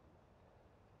foot.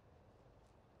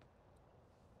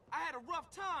 I had a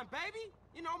rough time, baby.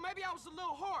 You know, maybe I was a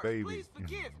little harsh. Baby. Please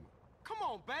forgive me. Come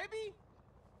on, baby.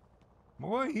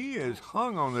 Boy, he is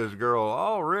hung on this girl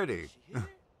already.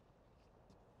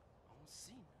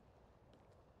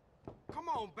 Come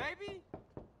on, baby.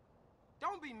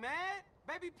 Don't be mad.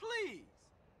 Baby, please.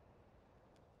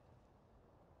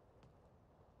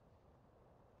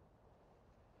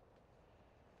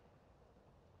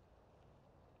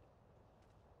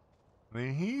 I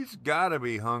mean, he's got to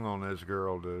be hung on this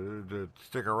girl to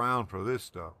stick around for this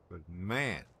stuff. But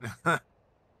man, oh,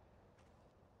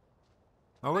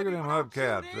 look at them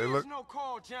hubcaps. They look. No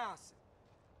Carl Johnson.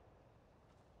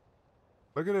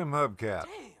 Look at them hubcaps.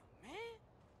 Damn, man.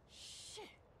 Shit.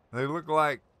 They look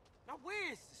like now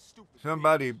where is this stupid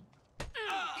somebody.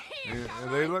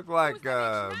 They look like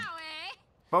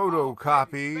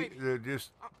photocopy. They're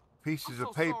just pieces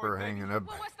of paper hanging up.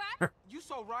 Well, what's that? You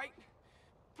so right.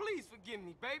 Please forgive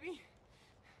me, baby.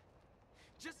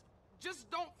 Just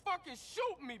don't fucking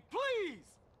shoot me,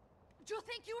 please. Do you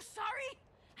think you're sorry?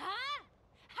 Huh?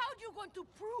 How are you going to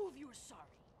prove you're sorry?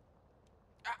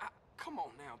 Come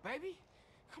on now, baby.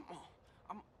 Come on.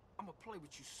 I'm gonna play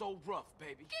with you so rough,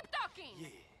 baby. Keep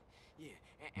talking. Yeah.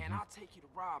 And I'll take you to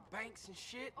rob banks and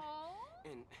shit. Oh?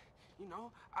 And, you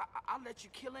know, I'll let you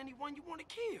kill anyone you want to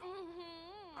kill.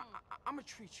 I'm gonna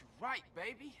treat you right,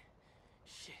 baby.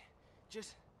 Shit.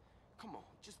 Just, come on.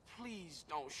 Just please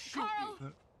don't shoot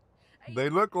me. They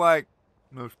look like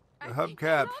those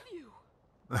hubcaps. I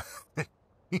love you.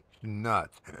 He's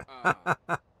nuts.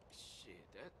 Shit,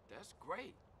 that's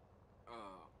great.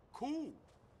 Cool.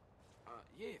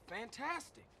 yeah,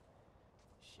 fantastic.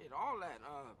 Shit, all that,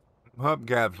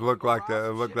 Hubcaps look like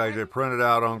they're printed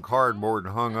out on cardboard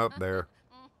and hung up there.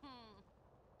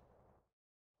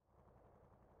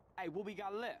 Hey, what we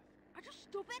got left? Are you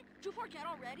stupid? Did you forget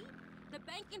already? The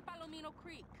bank in Palomino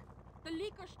Creek, the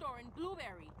liquor store in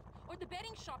Blueberry, or the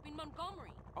betting shop in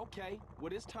Montgomery. Okay, well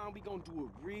this time we gonna do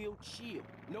it real chill.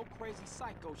 No crazy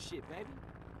psycho shit, baby.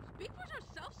 Speak for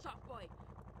yourself, soft boy.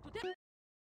 Today...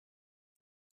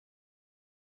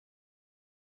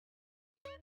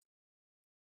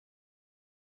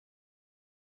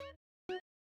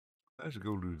 Let's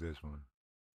go do this one.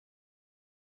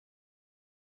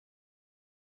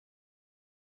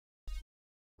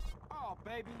 Oh,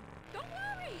 baby. Don't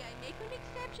worry, I make an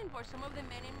exception for some of the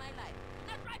men in my life.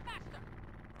 Now drive faster.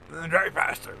 Drive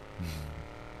faster.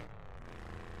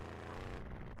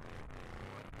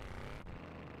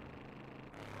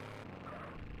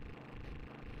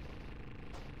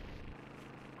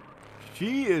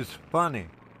 She is funny.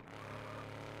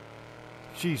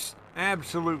 She's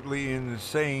absolutely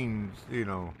insane, you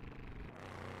know.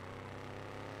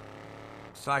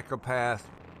 Psychopath.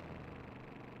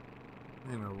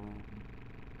 You know.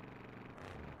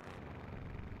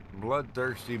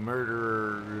 Bloodthirsty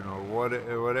murderer, you know,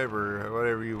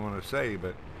 whatever you want to say,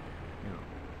 but, you know.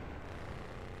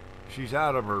 She's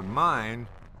out of her mind,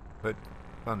 but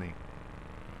funny.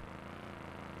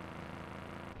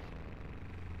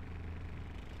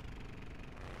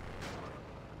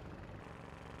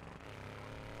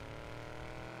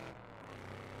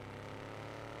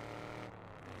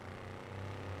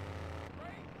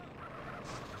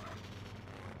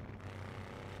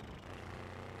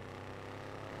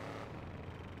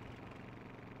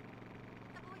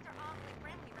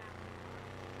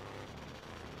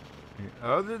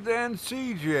 Other than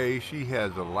CJ, she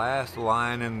has the last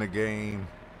line in the game.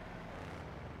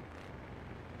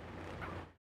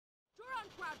 You're on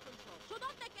crowd control, so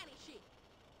don't take any shit.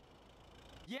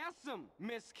 Yes'm,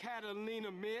 Miss Catalina,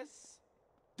 miss.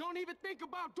 Don't even think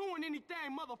about doing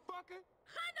anything, motherfucker.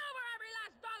 Hand over every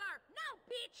last dollar, now,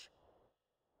 bitch!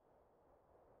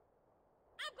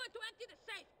 I'm going to empty the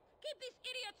safe. Keep these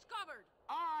idiots covered.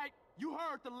 All right, you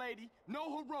heard the lady.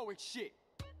 No heroic shit.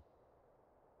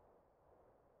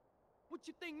 What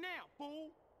you think now,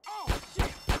 fool? Oh,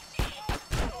 shit!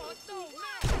 Oh, no,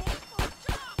 now, fool!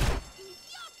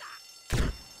 Idiota!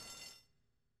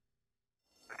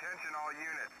 Attention all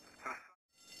units.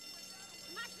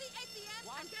 Smash the ATM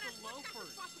and get as much cash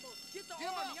as possible. Get the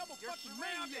army, I'm a fucking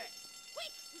maniac.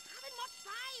 Quick, we haven't much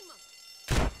time.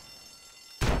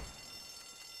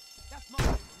 That's my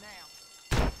favorite now.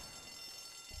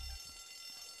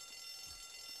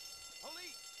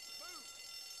 Police, move!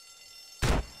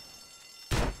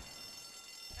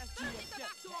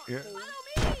 Yeah.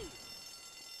 Follow me!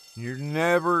 You're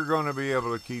never going to be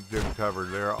able to keep them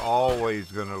covered. They're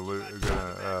always going to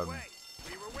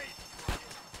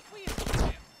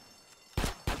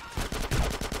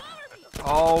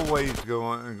always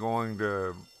going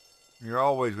to. You're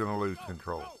always going to lose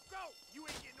control.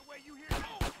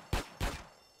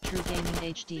 True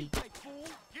Gaming HD.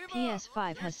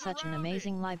 PS5 has such an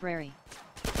amazing library.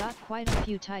 Got quite a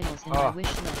few titles in my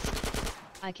wish list.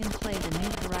 I can play the new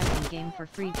Horizon game for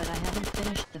free, but I haven't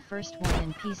finished the first one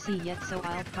in PC yet, so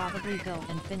I'll probably go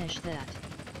and finish that.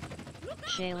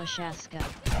 Shayla Shaska.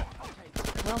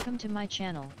 Welcome to my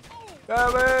channel.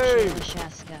 Shayla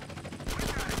Shaska.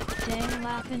 Dang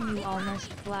Lappin', you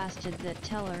almost blasted that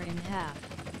teller in half.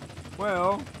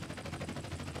 Well,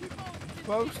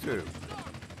 supposed to.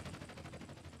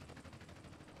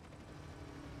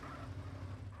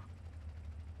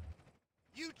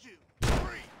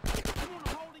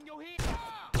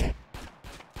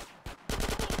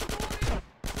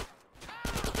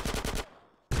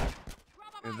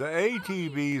 The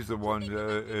ATV is the one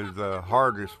that is the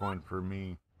hardest one for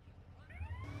me.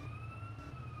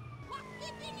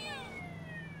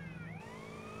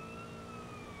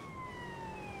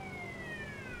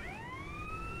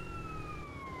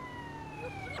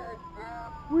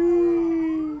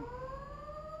 Whee!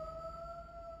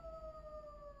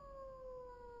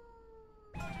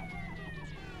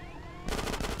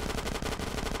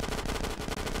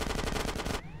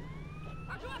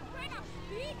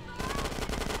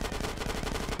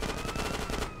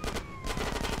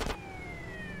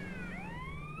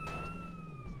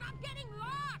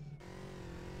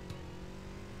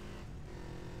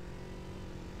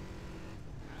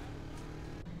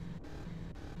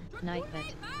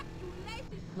 Nightbit.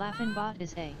 Laughinbot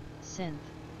is a synth.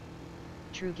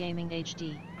 True Gaming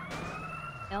HD.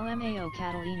 LMAO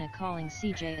Catalina calling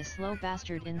CJ a slow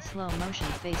bastard in slow motion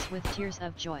face with tears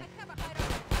of joy.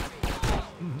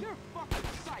 You're fucking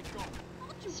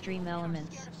Livestream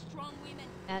elements.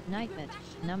 At Nightbit,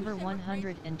 number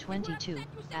 122,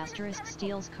 asterisk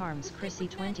steals Carms Chrissy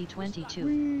 2022. If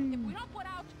we don't put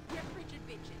out, we're preaching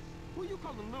bitches. Who you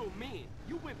calling little man?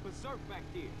 You went berserk back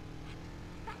there.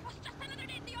 That was just another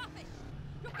day at the office.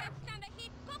 You can't stand the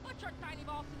heat, go put your tiny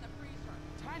balls in the freezer.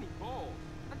 Tiny balls?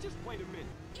 Now just wait a minute.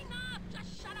 Enough!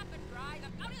 Just shut up and drive.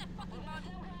 I'm out of the fucking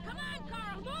money. Come on,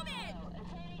 Carl, move it!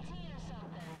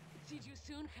 See you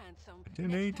soon, handsome.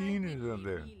 1018 is up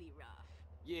there. Really rough.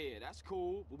 Yeah, that's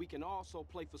cool, but we can also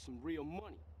play for some real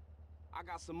money. I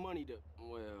got some money to,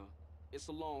 well, it's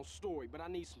a long story, but I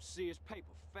need some serious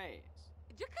paper fast.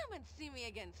 You come and see me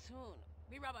again soon.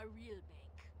 We rob a real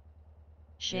bank.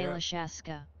 Shayla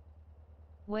Shaska.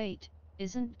 Wait,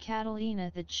 isn't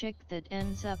Catalina the chick that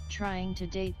ends up trying to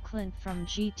date Clint from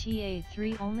GTA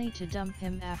 3 only to dump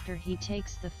him after he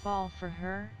takes the fall for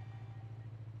her?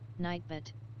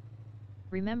 Nightbit.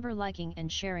 Remember, liking and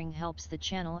sharing helps the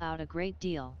channel out a great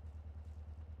deal.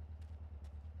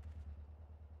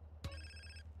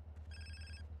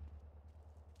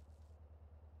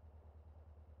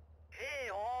 Hey,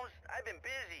 Holmes, I've been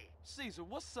busy. Caesar,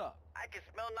 what's up? I can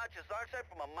smell Nacho's outside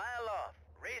from a mile off.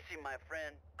 Racing, my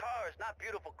friend. Cars, not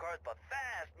beautiful cars, but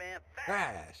fast, man,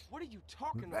 fast. What are you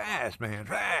talking about? Fast, man,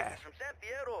 fast. From San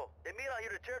Fierro. They meet out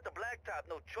here to tear up the blacktop.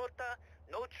 No chota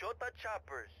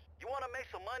choppers. You want to make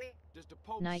some money? Just to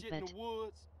poke shit in the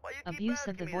woods? Abuse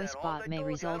of the voice bot may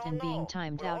result in being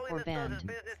timed out or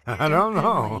banned. I don't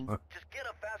know. Just get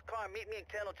a fast car and meet me in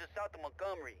Kendall just south of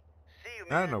Montgomery. See you,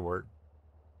 man. That'll work.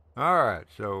 Alright,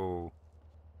 so...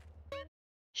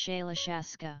 Shayla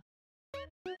Shaska.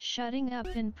 Shutting up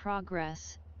in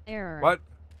progress. Error. What?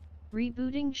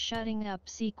 Rebooting shutting up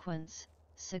sequence.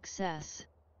 Success.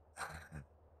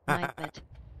 Nightbit.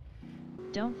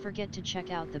 Don't forget to check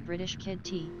out the British Kid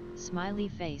T, smiley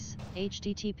face,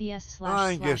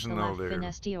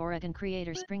 https://the Oregon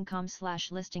Creator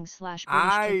Springcom/listing / British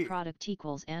Kid product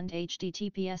equals and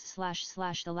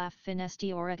https://the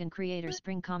Finesti Oregon Creator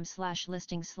Springcom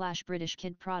 /listing / British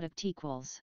Kid product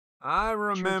equals. I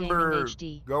remember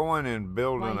going and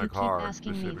building a car. Why you keep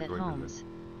asking me that, Holmes?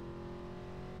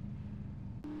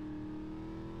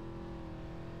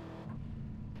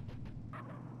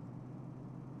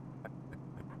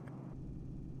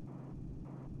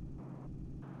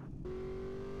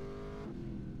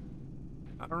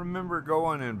 I remember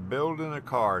going and building a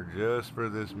car just for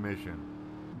this mission.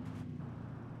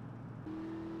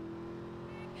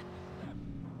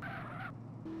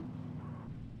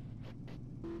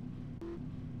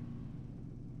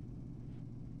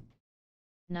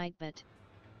 Nightbit.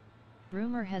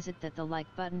 Rumor has it that the like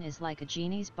button is like a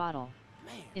genie's bottle.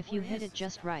 If you hit it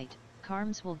just right,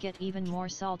 Carms will get even more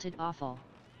salted awful.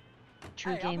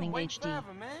 True Gaming HD.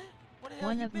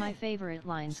 One of my favorite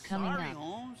lines coming up.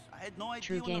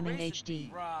 True Gaming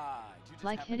HD.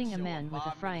 Like hitting a man with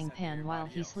a frying pan while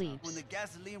he sleeps. When the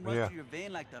gasoline runs through your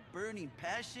vein like the burning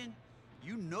passion,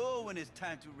 you know when it's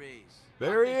time to race.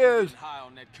 There he is. High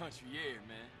on that country air,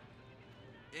 man.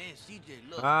 Hey, CJ,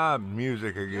 look. Ah,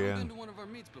 music You ever again. been to one of our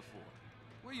meets before?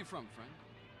 Where you from, friend?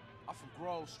 I'm from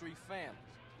Grove Street Families,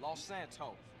 Los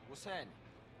Santos. What's happening?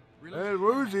 There's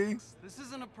Woozy. This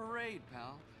isn't a parade,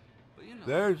 pal. But you know,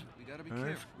 There's we gotta be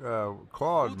careful.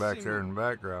 Claude back there in the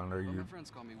background. Are My you?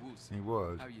 friends call me Woozy. He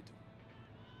was. How you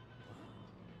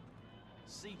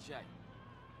doing? CJ.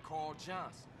 Carl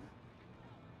Johnson.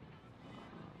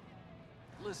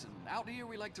 Listen, out here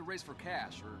we like to race for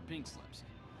cash or pink slips.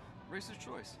 Racer's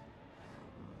choice.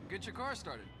 Get your car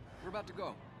started. We're about to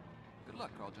go. Good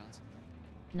luck, Carl Johnson.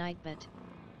 Nightbit.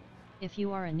 If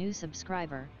you are a new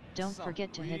subscriber, don't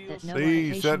forget to hit that See,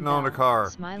 notification sitting on the bell, car.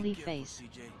 smiley face. For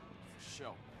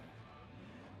sure.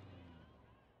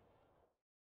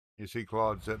 You see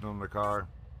Claude sitting on the car.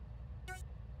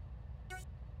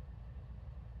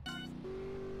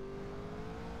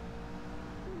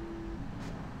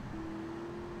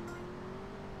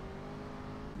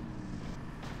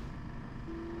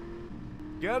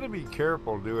 You gotta be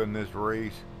careful doing this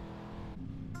race,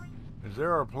 as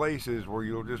there are places where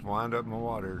you'll just wind up in the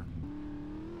water.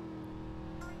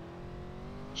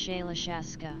 Shayla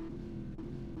Shaska.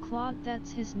 Claude,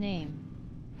 that's his name.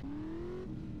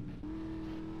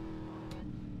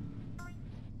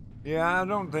 Yeah, I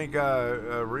don't think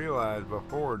I realized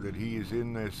before that he is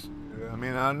in this. I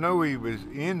mean, I know he was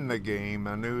in the game.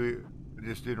 I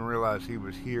just didn't realize he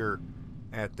was here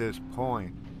at this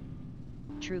point.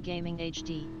 True Gaming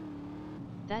HD.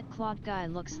 That Claude guy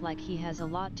looks like he has a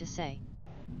lot to say.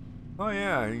 Oh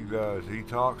yeah, he does. He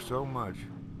talks so much.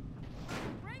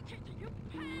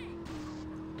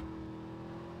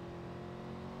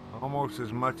 Almost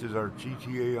as much as our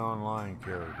GTA Online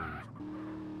characters.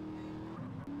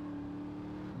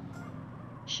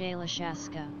 Shayla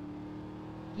Shaska.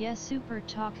 Yes, super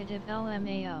talkative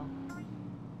LMAO.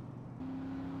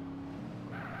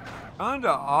 Kinda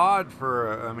odd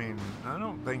for I mean, I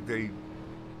don't think they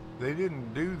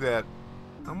didn't do that.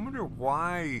 I wonder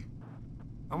why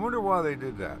they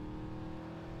did that.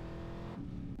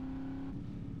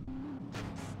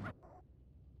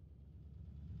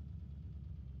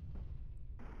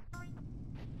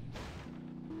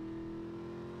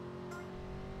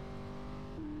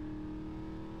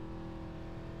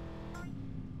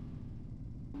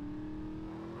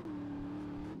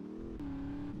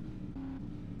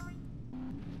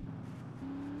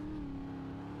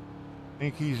 I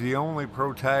think he's the only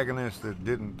protagonist that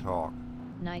didn't talk.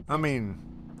 I mean,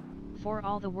 for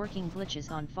all the working glitches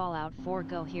on Fallout 4,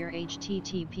 go here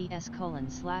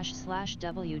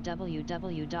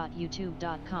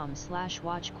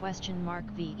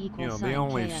https://www.youtube.com/watch?v = you know, the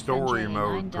only story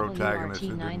mode protagonist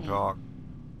that didn't talk.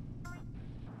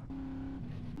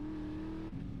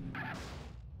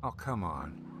 Oh, come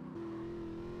on.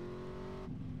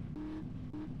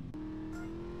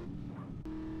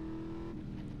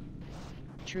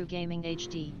 True Gaming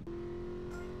HD.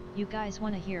 You guys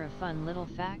wanna hear a fun little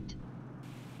fact?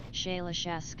 Shayla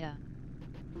Shaska.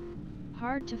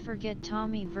 Hard to forget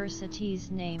Tommy Versity's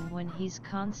name when he's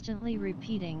constantly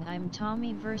repeating "I'm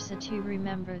Tommy Versity,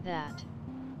 remember that."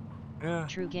 Yeah.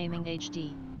 True Gaming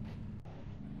HD.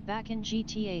 Back in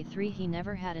GTA 3 he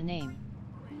never had a name.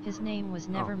 His name was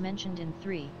never mentioned in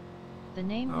 3. The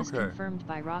name was confirmed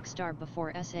by Rockstar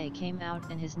before SA came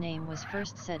out, and his name was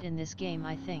first said in this game,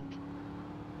 I think.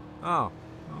 Oh.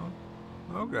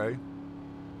 Okay.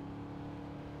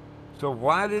 So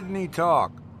why didn't he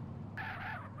talk?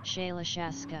 Shayla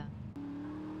Shaska.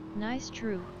 Nice,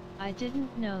 true, I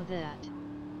didn't know that.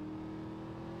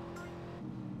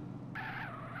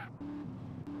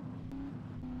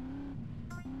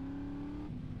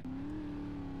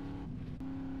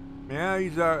 Yeah,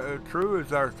 he's True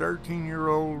is our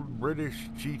 13-year-old British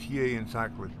GTA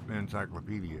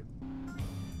encyclopedia.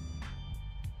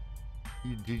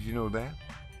 Did you know that?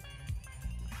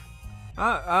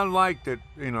 I like that,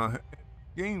 you know,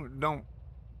 game don't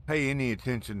pay any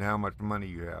attention to how much money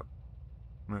you have.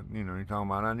 You know, you're talking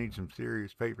about, I need some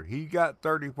serious paper. He got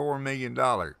 $34 million.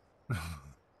 Ooh,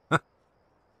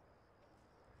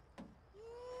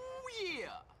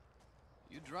 yeah!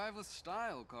 You drive with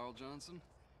style, Carl Johnson.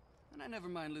 And I never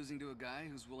mind losing to a guy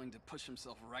who's willing to push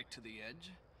himself right to the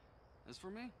edge. As for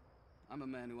me, I'm a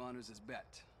man who honors his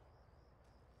bet.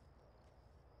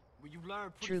 Well, you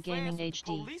learn pretty True Gaming fast with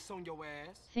the HD. police on your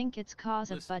ass. Think it's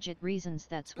cause of budget reasons,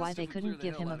 that's why they couldn't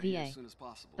give him a VA.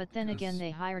 But then again,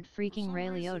 they hired freaking Ray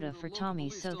Liotta for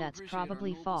Tommy, so that's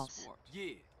probably false.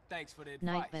 Yeah, thanks for the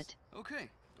advice. Nightbit.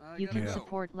 Okay. You can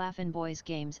support Laughin' Boys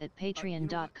games at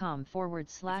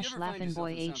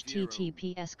patreon.com/Laughin'Boy,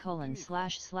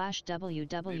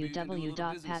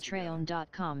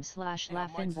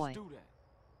 https://www.patreon.com/Laughin'Boy.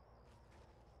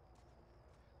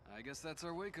 I guess that's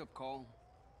our wake-up call.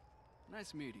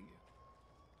 Nice meeting you.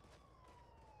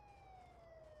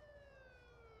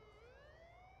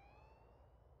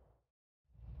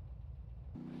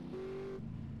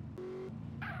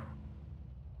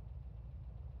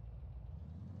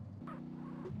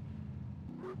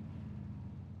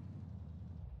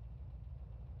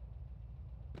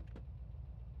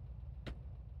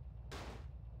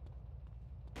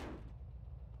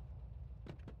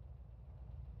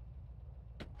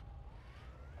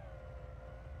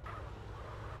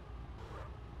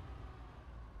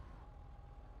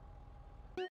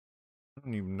 I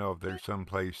don't even know if there's some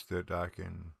place that I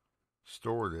can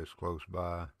store this close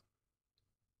by.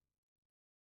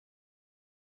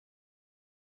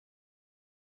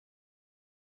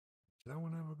 Does that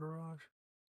one have a garage?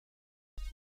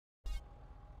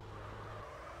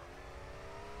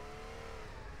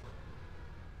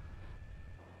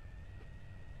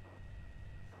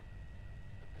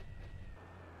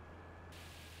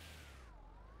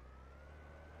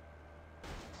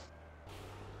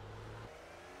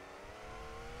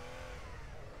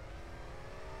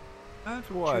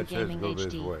 That's why it says go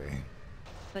this way.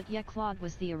 But yeah, Claude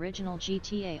was the original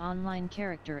GTA Online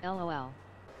character, LOL.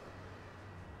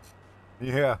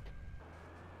 Yeah.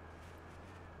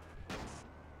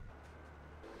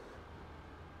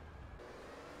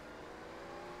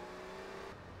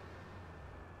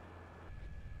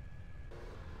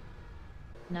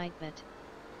 Nightbit.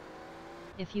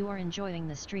 If you are enjoying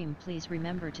the stream, please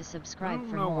remember to subscribe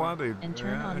for more, and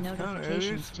turn on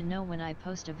notifications to know when I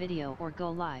post a video or go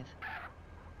live.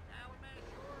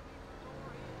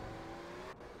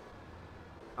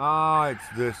 Ah, it's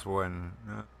this one.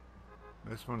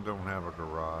 This one don't have a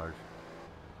garage.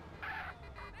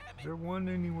 Is there one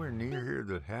anywhere near here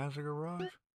that has a garage?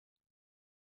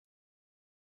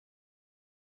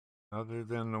 Other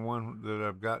than the one that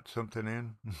I've got something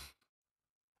in?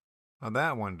 Oh,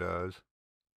 that one does.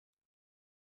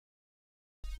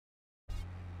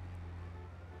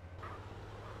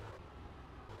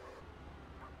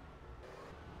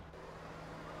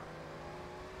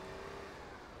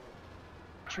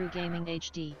 True Gaming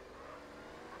HD.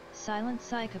 Silent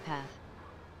psychopath.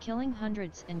 Killing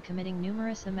hundreds and committing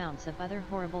numerous amounts of other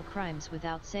horrible crimes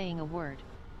without saying a word.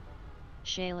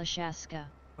 Shayla Shaska.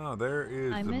 Oh, there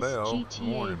is I the miss bell.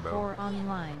 GTA 4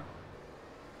 Online.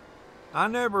 I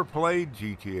never played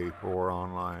GTA 4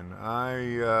 online.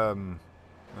 I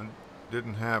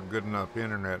didn't have good enough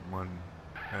internet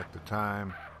at the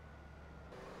time.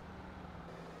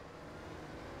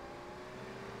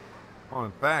 Well,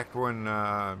 in fact, when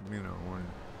when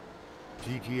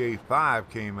GTA 5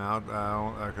 came out,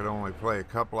 I could only play a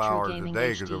couple hours a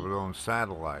day because it was on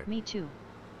satellite. Me too.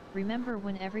 Remember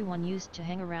when everyone used to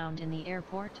hang around in the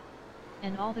airport?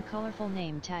 And all the colorful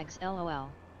name tags LOL.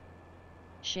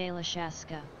 Shayla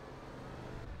Shaska.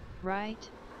 Right?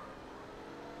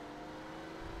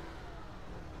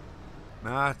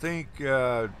 Now, I think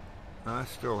I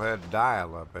still had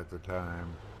dial-up at the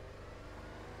time.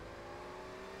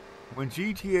 When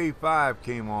GTA 5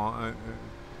 came on,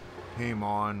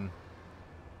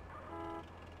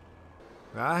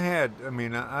 I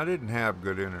didn't have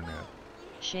good internet.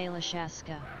 Shayla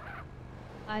Shaska.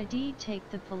 ID take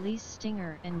the police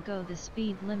stinger and go the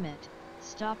speed limit,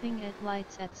 stopping at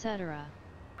lights etc.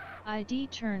 ID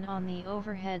turn on the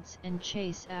overheads and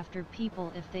chase after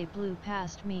people if they blew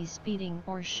past me speeding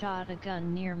or shot a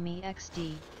gun near me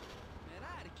XD.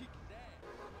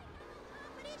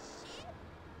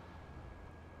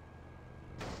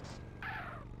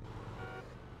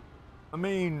 I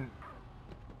mean,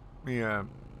 yeah.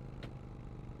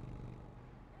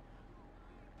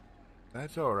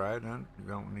 That's alright, I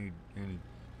don't need any...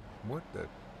 What the...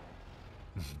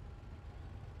 I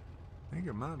think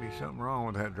there might be something wrong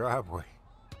with that driveway.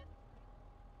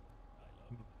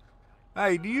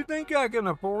 Hey, do you think I can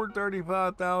afford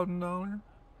 $35,000?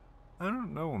 I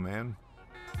don't know, man.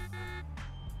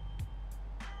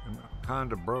 I'm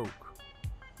kinda broke.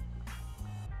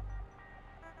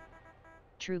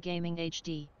 True Gaming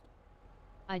HD.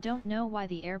 I don't know why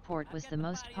the airport was the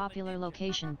most popular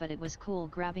location, but it was cool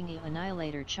grabbing a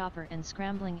annihilator chopper and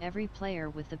scrambling every player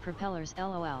with the propellers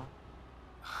LOL.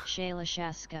 Shayla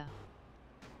Shaska.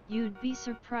 You'd be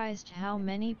surprised how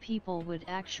many people would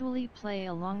actually play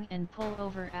along and pull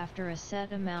over after a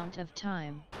set amount of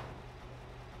time.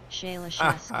 Shayla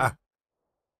Shaska.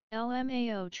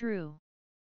 LMAO true.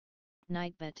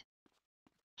 Nightbit.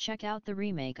 Check out the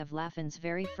remake of Laffin's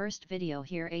very first video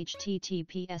here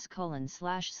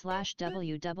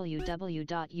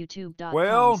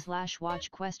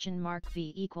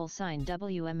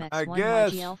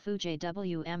https://www.youtube.com/watch?v=VMX1YGL Fujay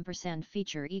W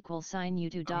feature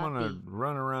 $YouTube.v. I'm gonna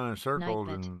run around in circles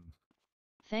and...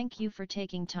 Thank you for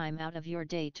taking time out of your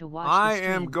day to watch I the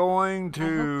stream. am going to... I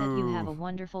hope that you have a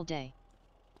wonderful day.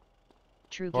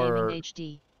 True Gaming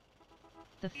HD.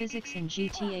 The physics in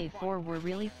GTA 4 were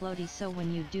really floaty, so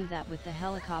when you do that with the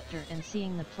helicopter and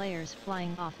seeing the players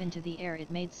flying off into the air, it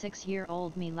made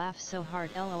 6-year-old me laugh so hard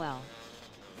LOL.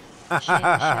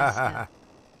 Shayla Shaska.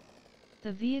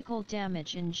 The vehicle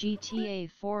damage in GTA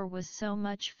 4 was so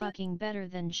much fucking better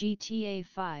than GTA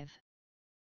 5.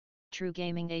 True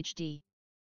Gaming HD.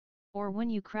 Or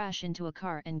when you crash into a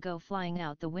car and go flying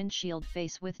out the windshield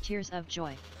face with tears of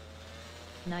joy.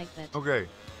 Nightbit. Okay.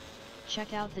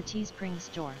 Check out the Teespring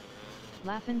store.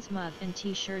 Laffin's mug and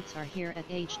t-shirts are here at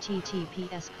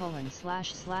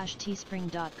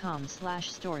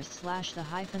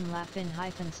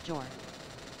https://teespring.com/stores/the-Laffin-store.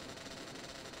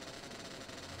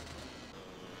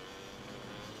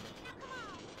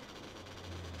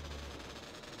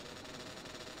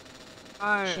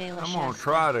 I'm gonna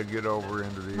try to get over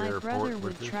into the airport. My brother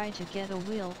would try to get a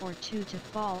wheel or two to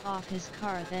fall off his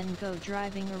car, then go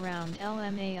driving around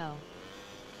LMAO.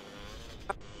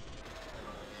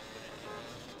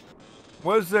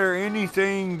 Was there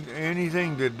anything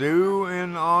to do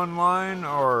in online,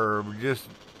 or just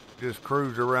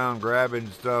cruise around grabbing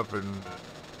stuff and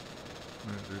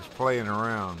just playing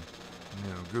around,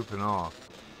 goofing off?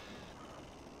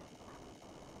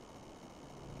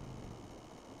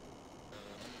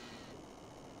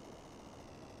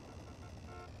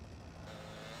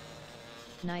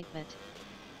 Nightbit.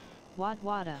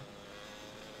 Wada.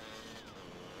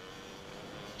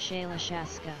 Shayla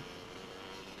Shaska.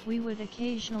 We would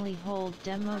occasionally hold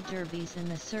demo derbies in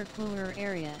the circular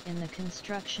area in the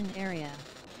construction area.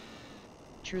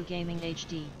 True Gaming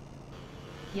HD.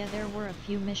 Yeah, there were a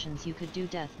few missions you could do,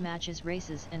 death matches,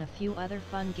 races, and a few other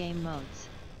fun game modes.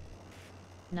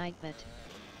 Nightbit.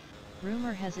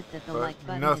 Rumor has it that the like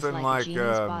button is like a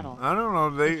genie's bottle. I don't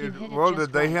know, If you hit it well, just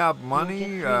did they right, have you'll money?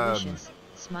 get 3 wishes,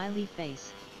 smiley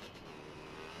face.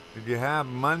 Did you have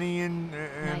money in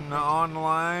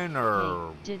online,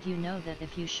 or? Hey, did you know that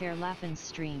if you share Laughlin's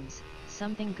streams,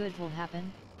 something good will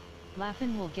happen?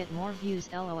 Laughlin will get more views,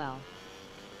 lol.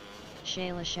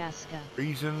 Shayla Shaska.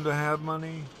 Reason to have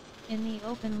money? In the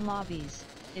open lobbies,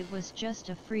 it was just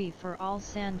a free-for-all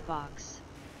sandbox.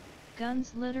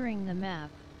 Guns littering the map.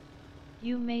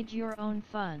 You made your own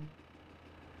fun.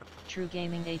 True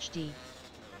Gaming HD.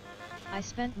 I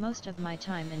spent most of my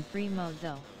time in free mode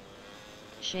though.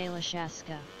 Shayla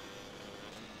Shaska.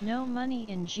 No money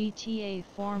in GTA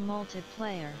 4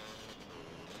 multiplayer.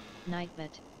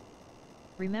 Nightbit.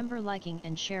 Remember, liking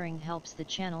and sharing helps the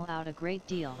channel out a great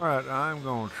deal. Alright, I'm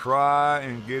going to try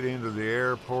and get into the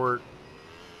airport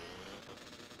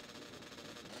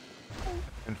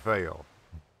and fail.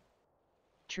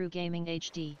 True Gaming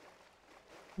HD.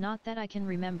 Not that I can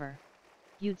remember.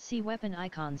 You'd see weapon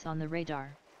icons on the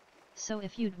radar. So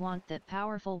if you'd want that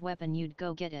powerful weapon, you'd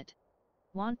go get it.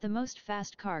 Want the most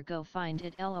fast car, go find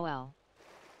it, lol.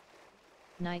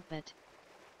 Nightbit.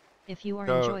 If you are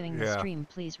enjoying the stream,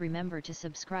 please remember to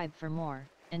subscribe for more,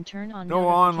 and turn on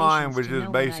notifications online was to just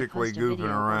know basically when I post a goofing video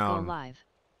around. or go live.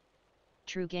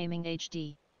 True Gaming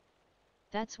HD.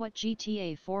 That's what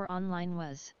GTA 4 Online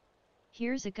was.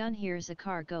 Here's a gun, here's a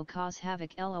car, go cause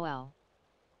havoc, lol.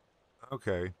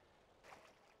 Okay.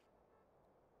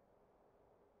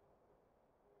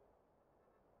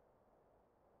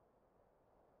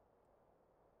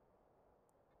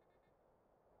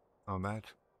 On that.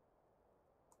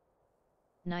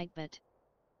 Nightbit.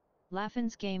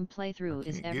 Laughlin's game playthrough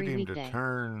is every weekday.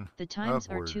 The times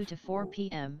are 2 to 4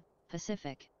 p.m.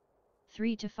 Pacific,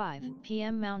 3 to 5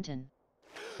 p.m. Mountain,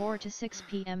 4 to 6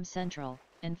 p.m. Central,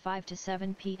 and 5 to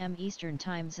 7 p.m. Eastern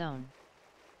Time Zone.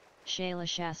 Shayla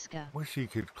Shaska. Wish you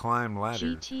could climb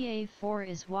ladders. GTA 4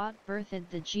 is what birthed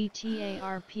the GTA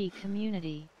RP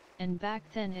community, and back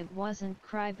then it wasn't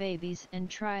crybabies and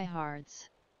tryhards.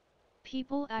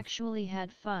 People actually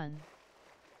had fun.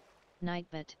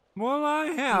 Nightbit. Well, I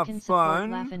have you can support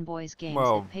fun. Laughin' Boys games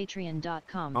Well, at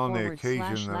patreon.com on the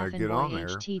occasion that I get on there.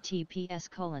 Not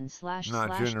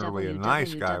generally a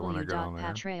nice guy when I get on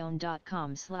there.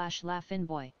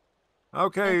 www.patreon.com/laughinboy.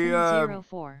 Okay,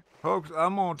 folks,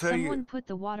 I'm gonna tell you. Someone put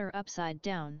the water upside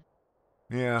down.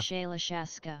 Yeah. Shayla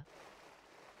Shaska.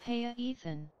 Hey,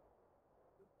 Ethan.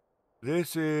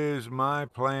 This is my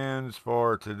plans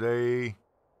for today.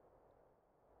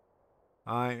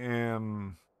 I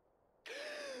am.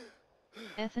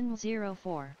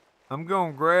 Ethan04. I'm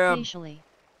gonna grab. Facially.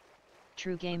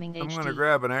 True Gaming HD. I'm gonna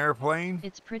grab an airplane.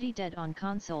 It's pretty dead on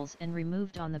consoles and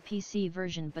removed on the PC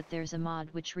version, but there's a mod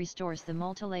which restores the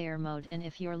multiplayer mode, and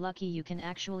if you're lucky you can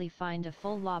actually find a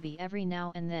full lobby every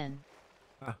now and then.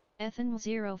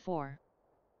 Ethan04.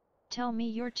 Tell me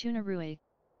your tunarui.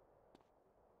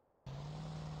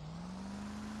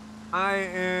 I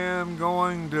am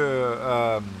going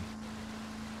to,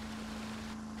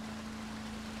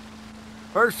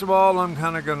 first of all, I'm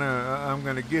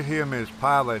gonna get him his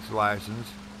pilot's license.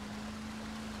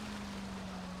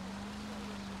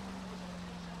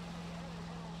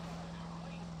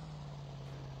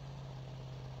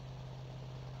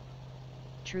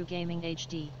 True Gaming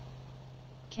HD.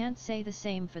 Can't say the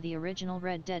same for the original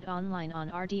Red Dead Online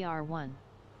on RDR1.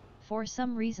 For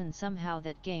some reason, somehow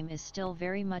that game is still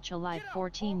very much alive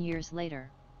 14 years later.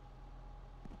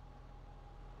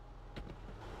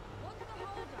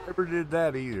 Never did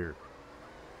that either.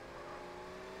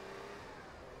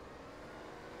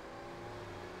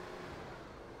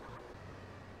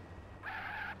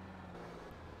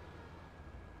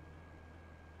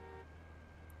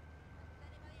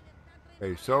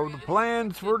 Okay, so the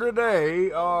plans for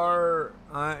today are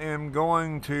I am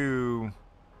going to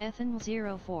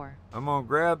Ethan04. I'm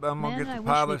gonna get the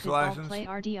pilot's license. All play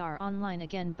RDR online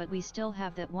again, but we still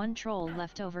have that one troll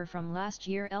left over from last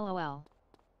year, lol.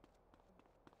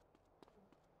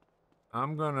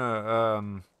 I'm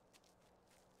gonna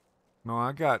no,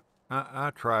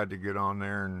 I tried to get on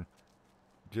there and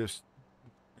just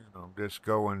just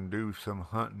go and do some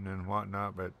hunting and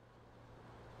whatnot, but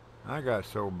I got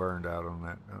so burned out on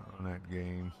that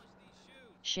game.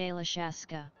 Shayla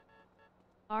Shaska.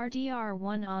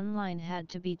 RDR1 Online had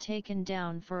to be taken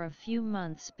down for a few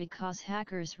months because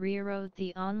hackers rewrote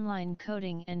the online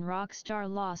coding and Rockstar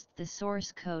lost the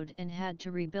source code and had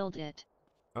to rebuild it.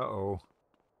 Uh-oh.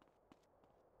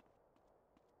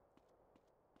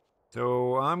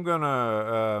 So I'm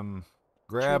gonna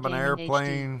grab an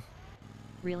airplane. HD.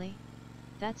 Really?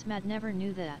 That's mad, never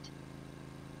knew that.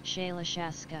 Shayla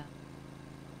Shaska.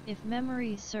 If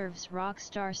memory serves,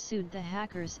 Rockstar sued the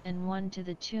hackers and won to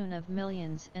the tune of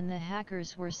millions, and the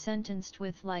hackers were sentenced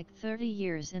with like 30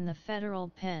 years in the federal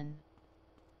pen.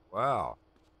 Wow.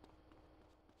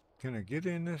 Can I get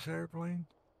in this airplane?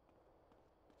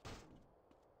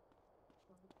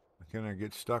 Can I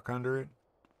get stuck under it?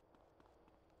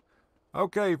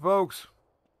 Okay, folks.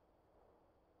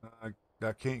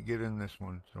 I can't get in this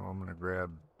one, so I'm going to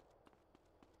grab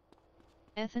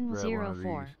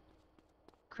Ethan04.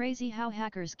 Crazy how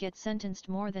hackers get sentenced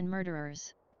more than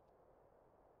murderers.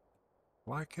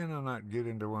 Why can I not get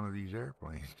into one of these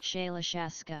airplanes? Shayla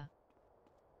Shaska.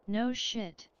 No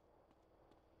shit.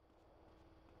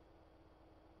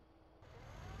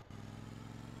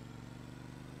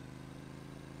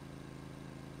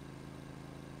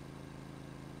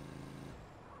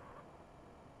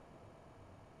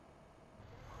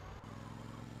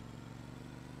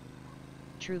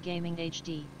 True Gaming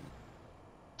HD.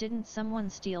 Didn't someone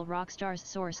steal Rockstar's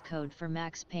source code for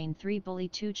Max Payne 3 Bully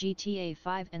 2 GTA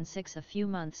 5 and 6 a few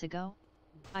months ago?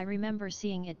 I remember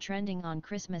seeing it trending on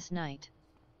Christmas night.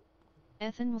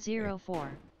 Ethan04.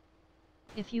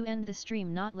 If you end the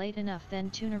stream not late enough, then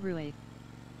Tunaruig.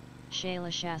 Shayla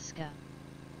Shaska.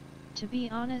 To be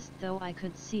honest though, I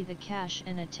could see the cash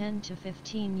in a 10 to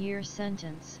 15 year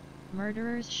sentence.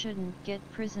 Murderers shouldn't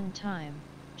get prison time,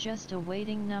 just a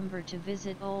waiting number to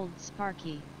visit old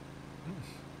Sparky.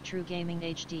 True Gaming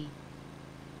HD.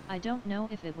 I don't know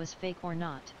if it was fake or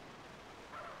not.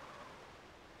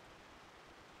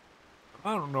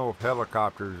 I don't know if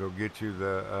helicopters will get you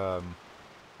the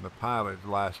pilot's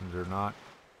license or not.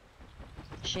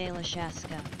 Shayla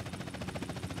Shaska.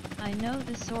 I know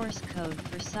the source code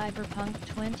for Cyberpunk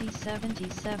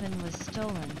 2077 was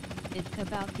stolen, it's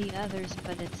about the others,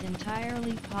 but it's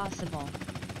entirely possible.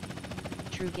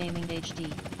 True Gaming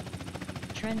HD.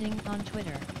 Trending on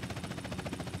Twitter.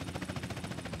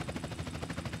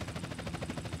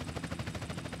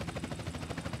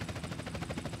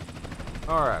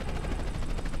 All right.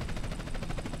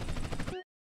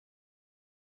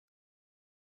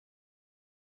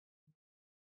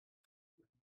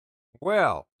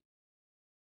 Well,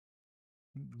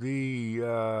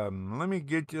 let me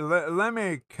get you. Let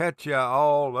me catch you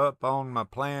all up on my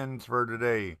plans for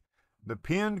today. The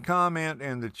pinned comment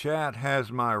in the chat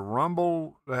has my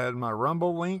Rumble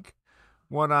link.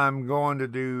 What I'm going to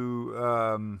do,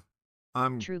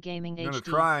 I'm True Gaming going to HD.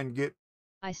 try and get.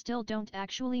 I still don't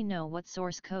actually know what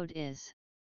source code is.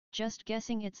 Just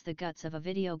guessing it's the guts of a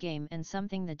video game and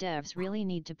something the devs really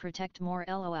need to protect more.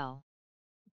 LOL.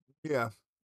 Yeah,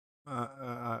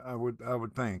 I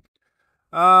would think.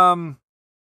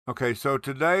 Okay, so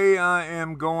today I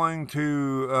am going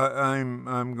to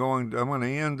I'm going to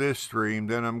end this stream.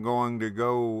 Then I'm going to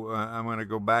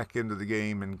go back into the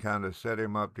game and kind of set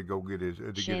him up to go get his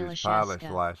pilot's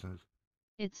license.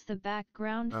 It's the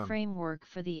background framework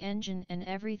for the engine and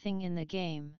everything in the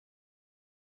game.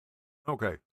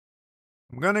 Okay,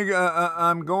 I'm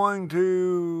going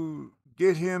to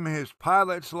get him his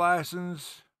pilot's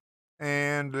license.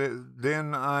 And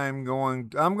then I'm going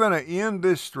to end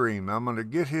this stream. I'm going to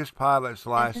get his pilot's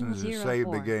license and save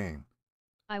the game.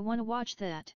 I want to watch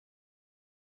that.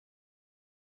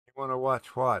 You want to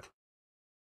watch what?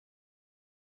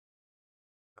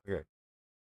 Okay.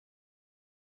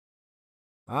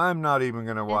 I'm not even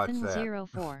going to watch that.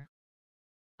 Ethan04.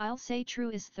 I'll say True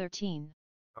is 13.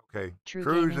 Okay.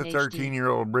 True's a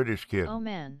 13-year-old British kid. Oh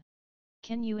man.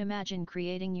 Can you imagine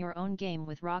creating your own game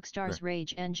with Rockstar's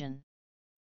Rage engine?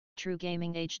 True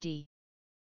Gaming HD.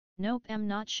 Nope, I'm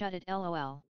not shut it.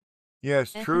 LOL.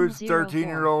 Yes, True is a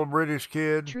 13-year-old British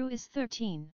kid. True is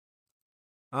 13.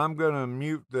 I'm gonna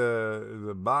mute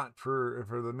the bot for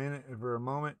a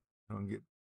moment. I'll get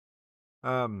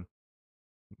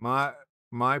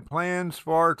my plans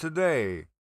for today.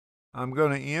 I'm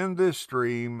gonna end this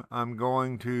stream. I'm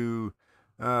going to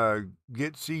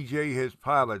get CJ his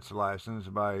pilot's license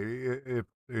by if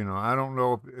I don't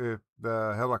know if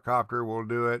the helicopter will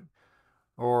do it.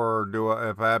 Or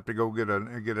if I have to go get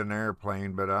an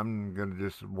airplane, but I'm gonna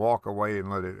just walk away and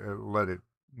let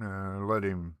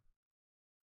him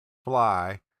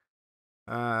fly.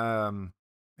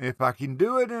 If I can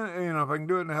do it, if I can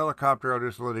do it in a helicopter, I'll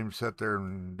just let him sit there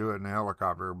and do it in a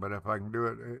helicopter. But if I can do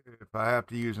it, if I have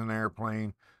to use an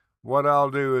airplane, what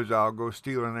I'll do is I'll go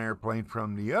steal an airplane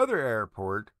from the other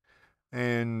airport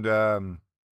and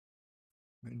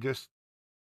just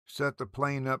set the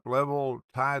plane up level,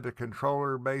 tie the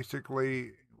controller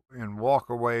basically, and walk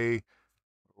away.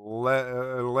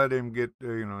 Let him get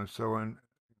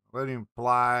let him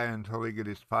fly until he gets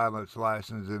his pilot's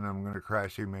license, and I'm going to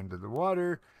crash him into the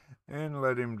water and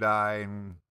let him die.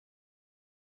 And,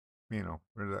 you know,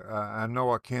 I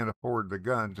know I can't afford the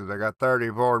guns because I got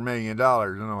 $34 million. I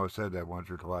know I said that once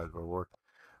or twice before.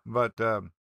 But,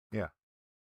 yeah.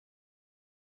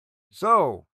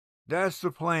 So, that's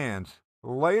the plans.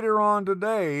 Later on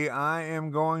today, I am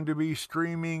going to be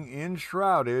streaming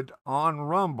Enshrouded on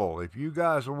Rumble. If you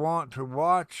guys want to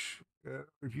watch,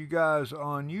 if you guys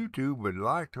on YouTube would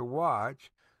like to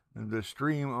watch the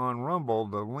stream on Rumble,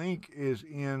 the link is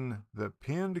in the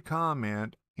pinned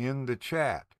comment in the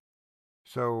chat.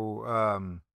 So,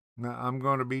 I'm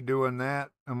going to be doing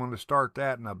that. I'm going to start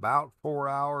that in about 4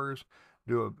 hours.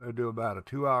 Do about a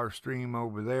 2-hour stream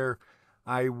over there.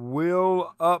 I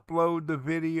will upload the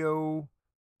video.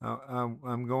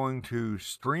 I'm going to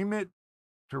stream it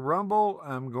to Rumble.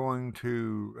 I'm going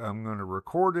to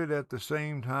record it at the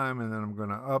same time, and then I'm going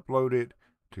to upload it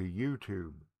to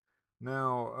YouTube.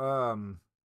 Now,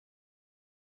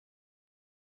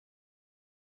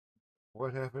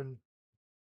 what happened?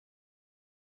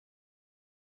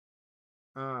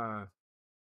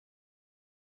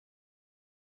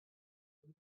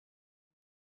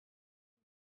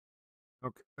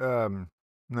 Okay.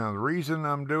 Now the reason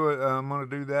I'm going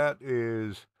to do that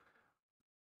is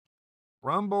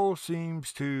Rumble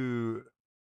seems to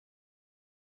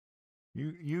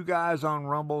you guys on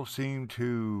Rumble seem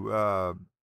to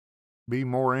be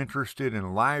more interested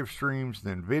in live streams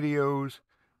than videos.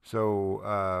 So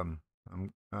I'm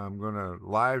going to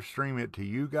live stream it to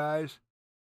you guys.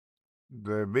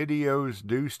 The videos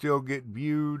do still get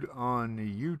viewed on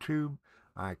YouTube.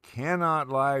 I cannot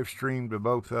live stream to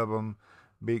both of them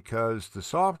because the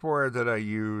software that I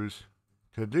use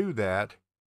to do that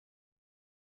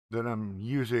I'm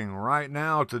using right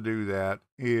now to do that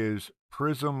is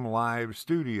Prism Live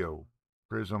Studio.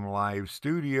 Prism Live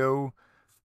Studio,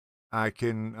 I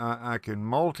can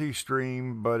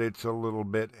multi-stream, but it's a little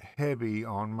bit heavy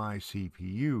on my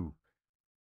CPU.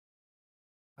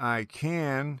 I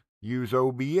can use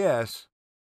OBS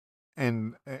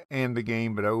and the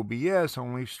game, but OBS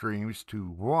only streams to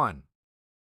 1.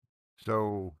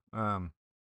 So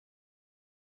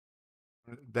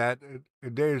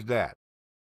there's that.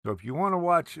 So if you want to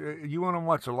watch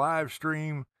a live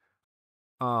stream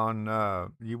on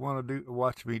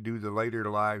watch me do the later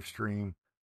live stream,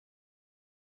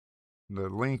 the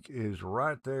link is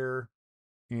right there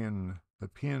in the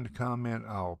pinned comment.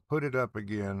 I'll put it up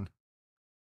again,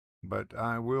 but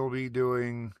I will be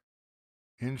doing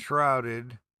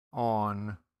Enshrouded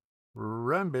on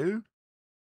Rumble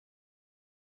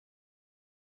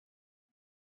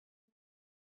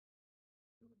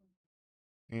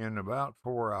in about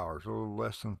 4 hours, a little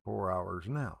less than 4 hours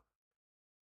now.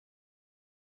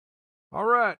 All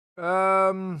right.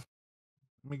 Let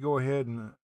me go ahead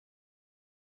and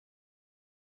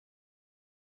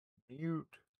mute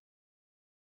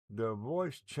the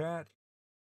voice chat.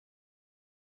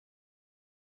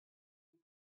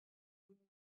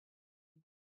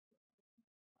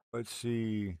 Let's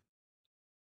see.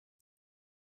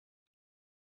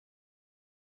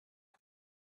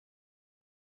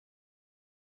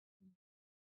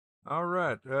 All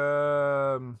right.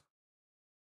 Dropship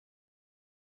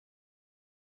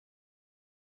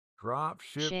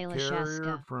Shayla carrier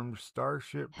Shaska. from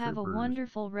Starship Have Troopers. a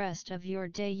wonderful rest of your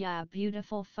day, ya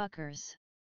beautiful fuckers.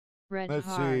 Red Let's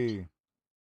Heart. see.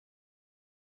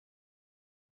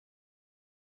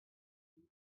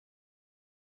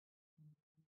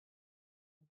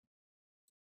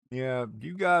 Yeah, if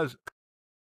you guys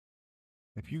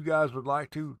would like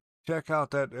to check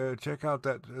out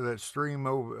that stream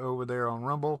over there on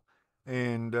Rumble,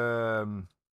 and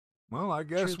well, I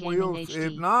guess we'll.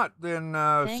 If not, then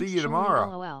see you tomorrow.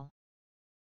 LOL.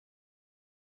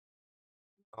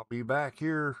 I'll be back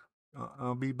here.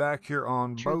 I'll be back here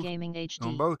on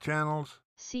both channels.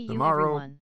 See tomorrow, you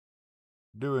everyone.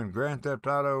 Doing Grand Theft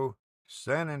Auto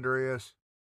San Andreas.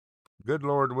 Good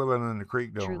Lord willing, and the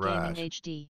creek don't rise. Gaming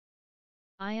HD.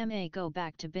 I am a go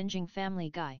back to binging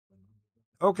Family Guy.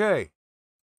 Okay,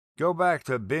 go back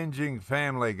to binging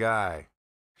Family Guy.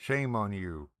 Shame on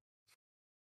you.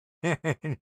 I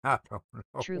don't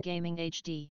know. True Gaming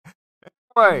HD.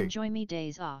 Anyway. Enjoy me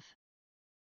days off.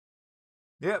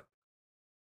 Yep.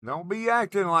 Don't be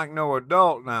acting like no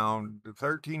adult now. The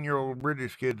 13-year-old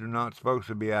British kids are not supposed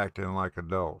to be acting like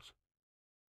adults.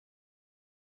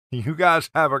 You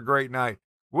guys have a great night.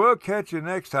 We'll catch you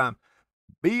next time.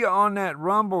 Be on that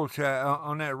Rumble chat,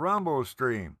 on that Rumble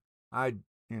stream. I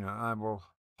will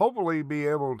hopefully be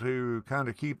able to kind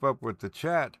of keep up with the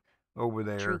chat over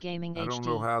there. True Gaming HD. I don't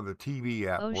know how the TV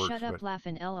app works. Oh, shut up,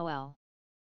 laughing, LOL.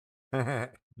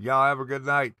 Y'all have a good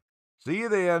night. See you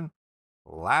then.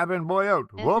 Laughin' boy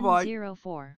out. Bye-bye.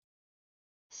 FN04.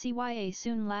 CYA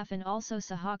soon laughin' also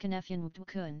sahakan Efyan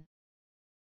Wdukun.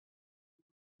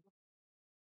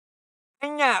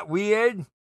 Ain't that weird?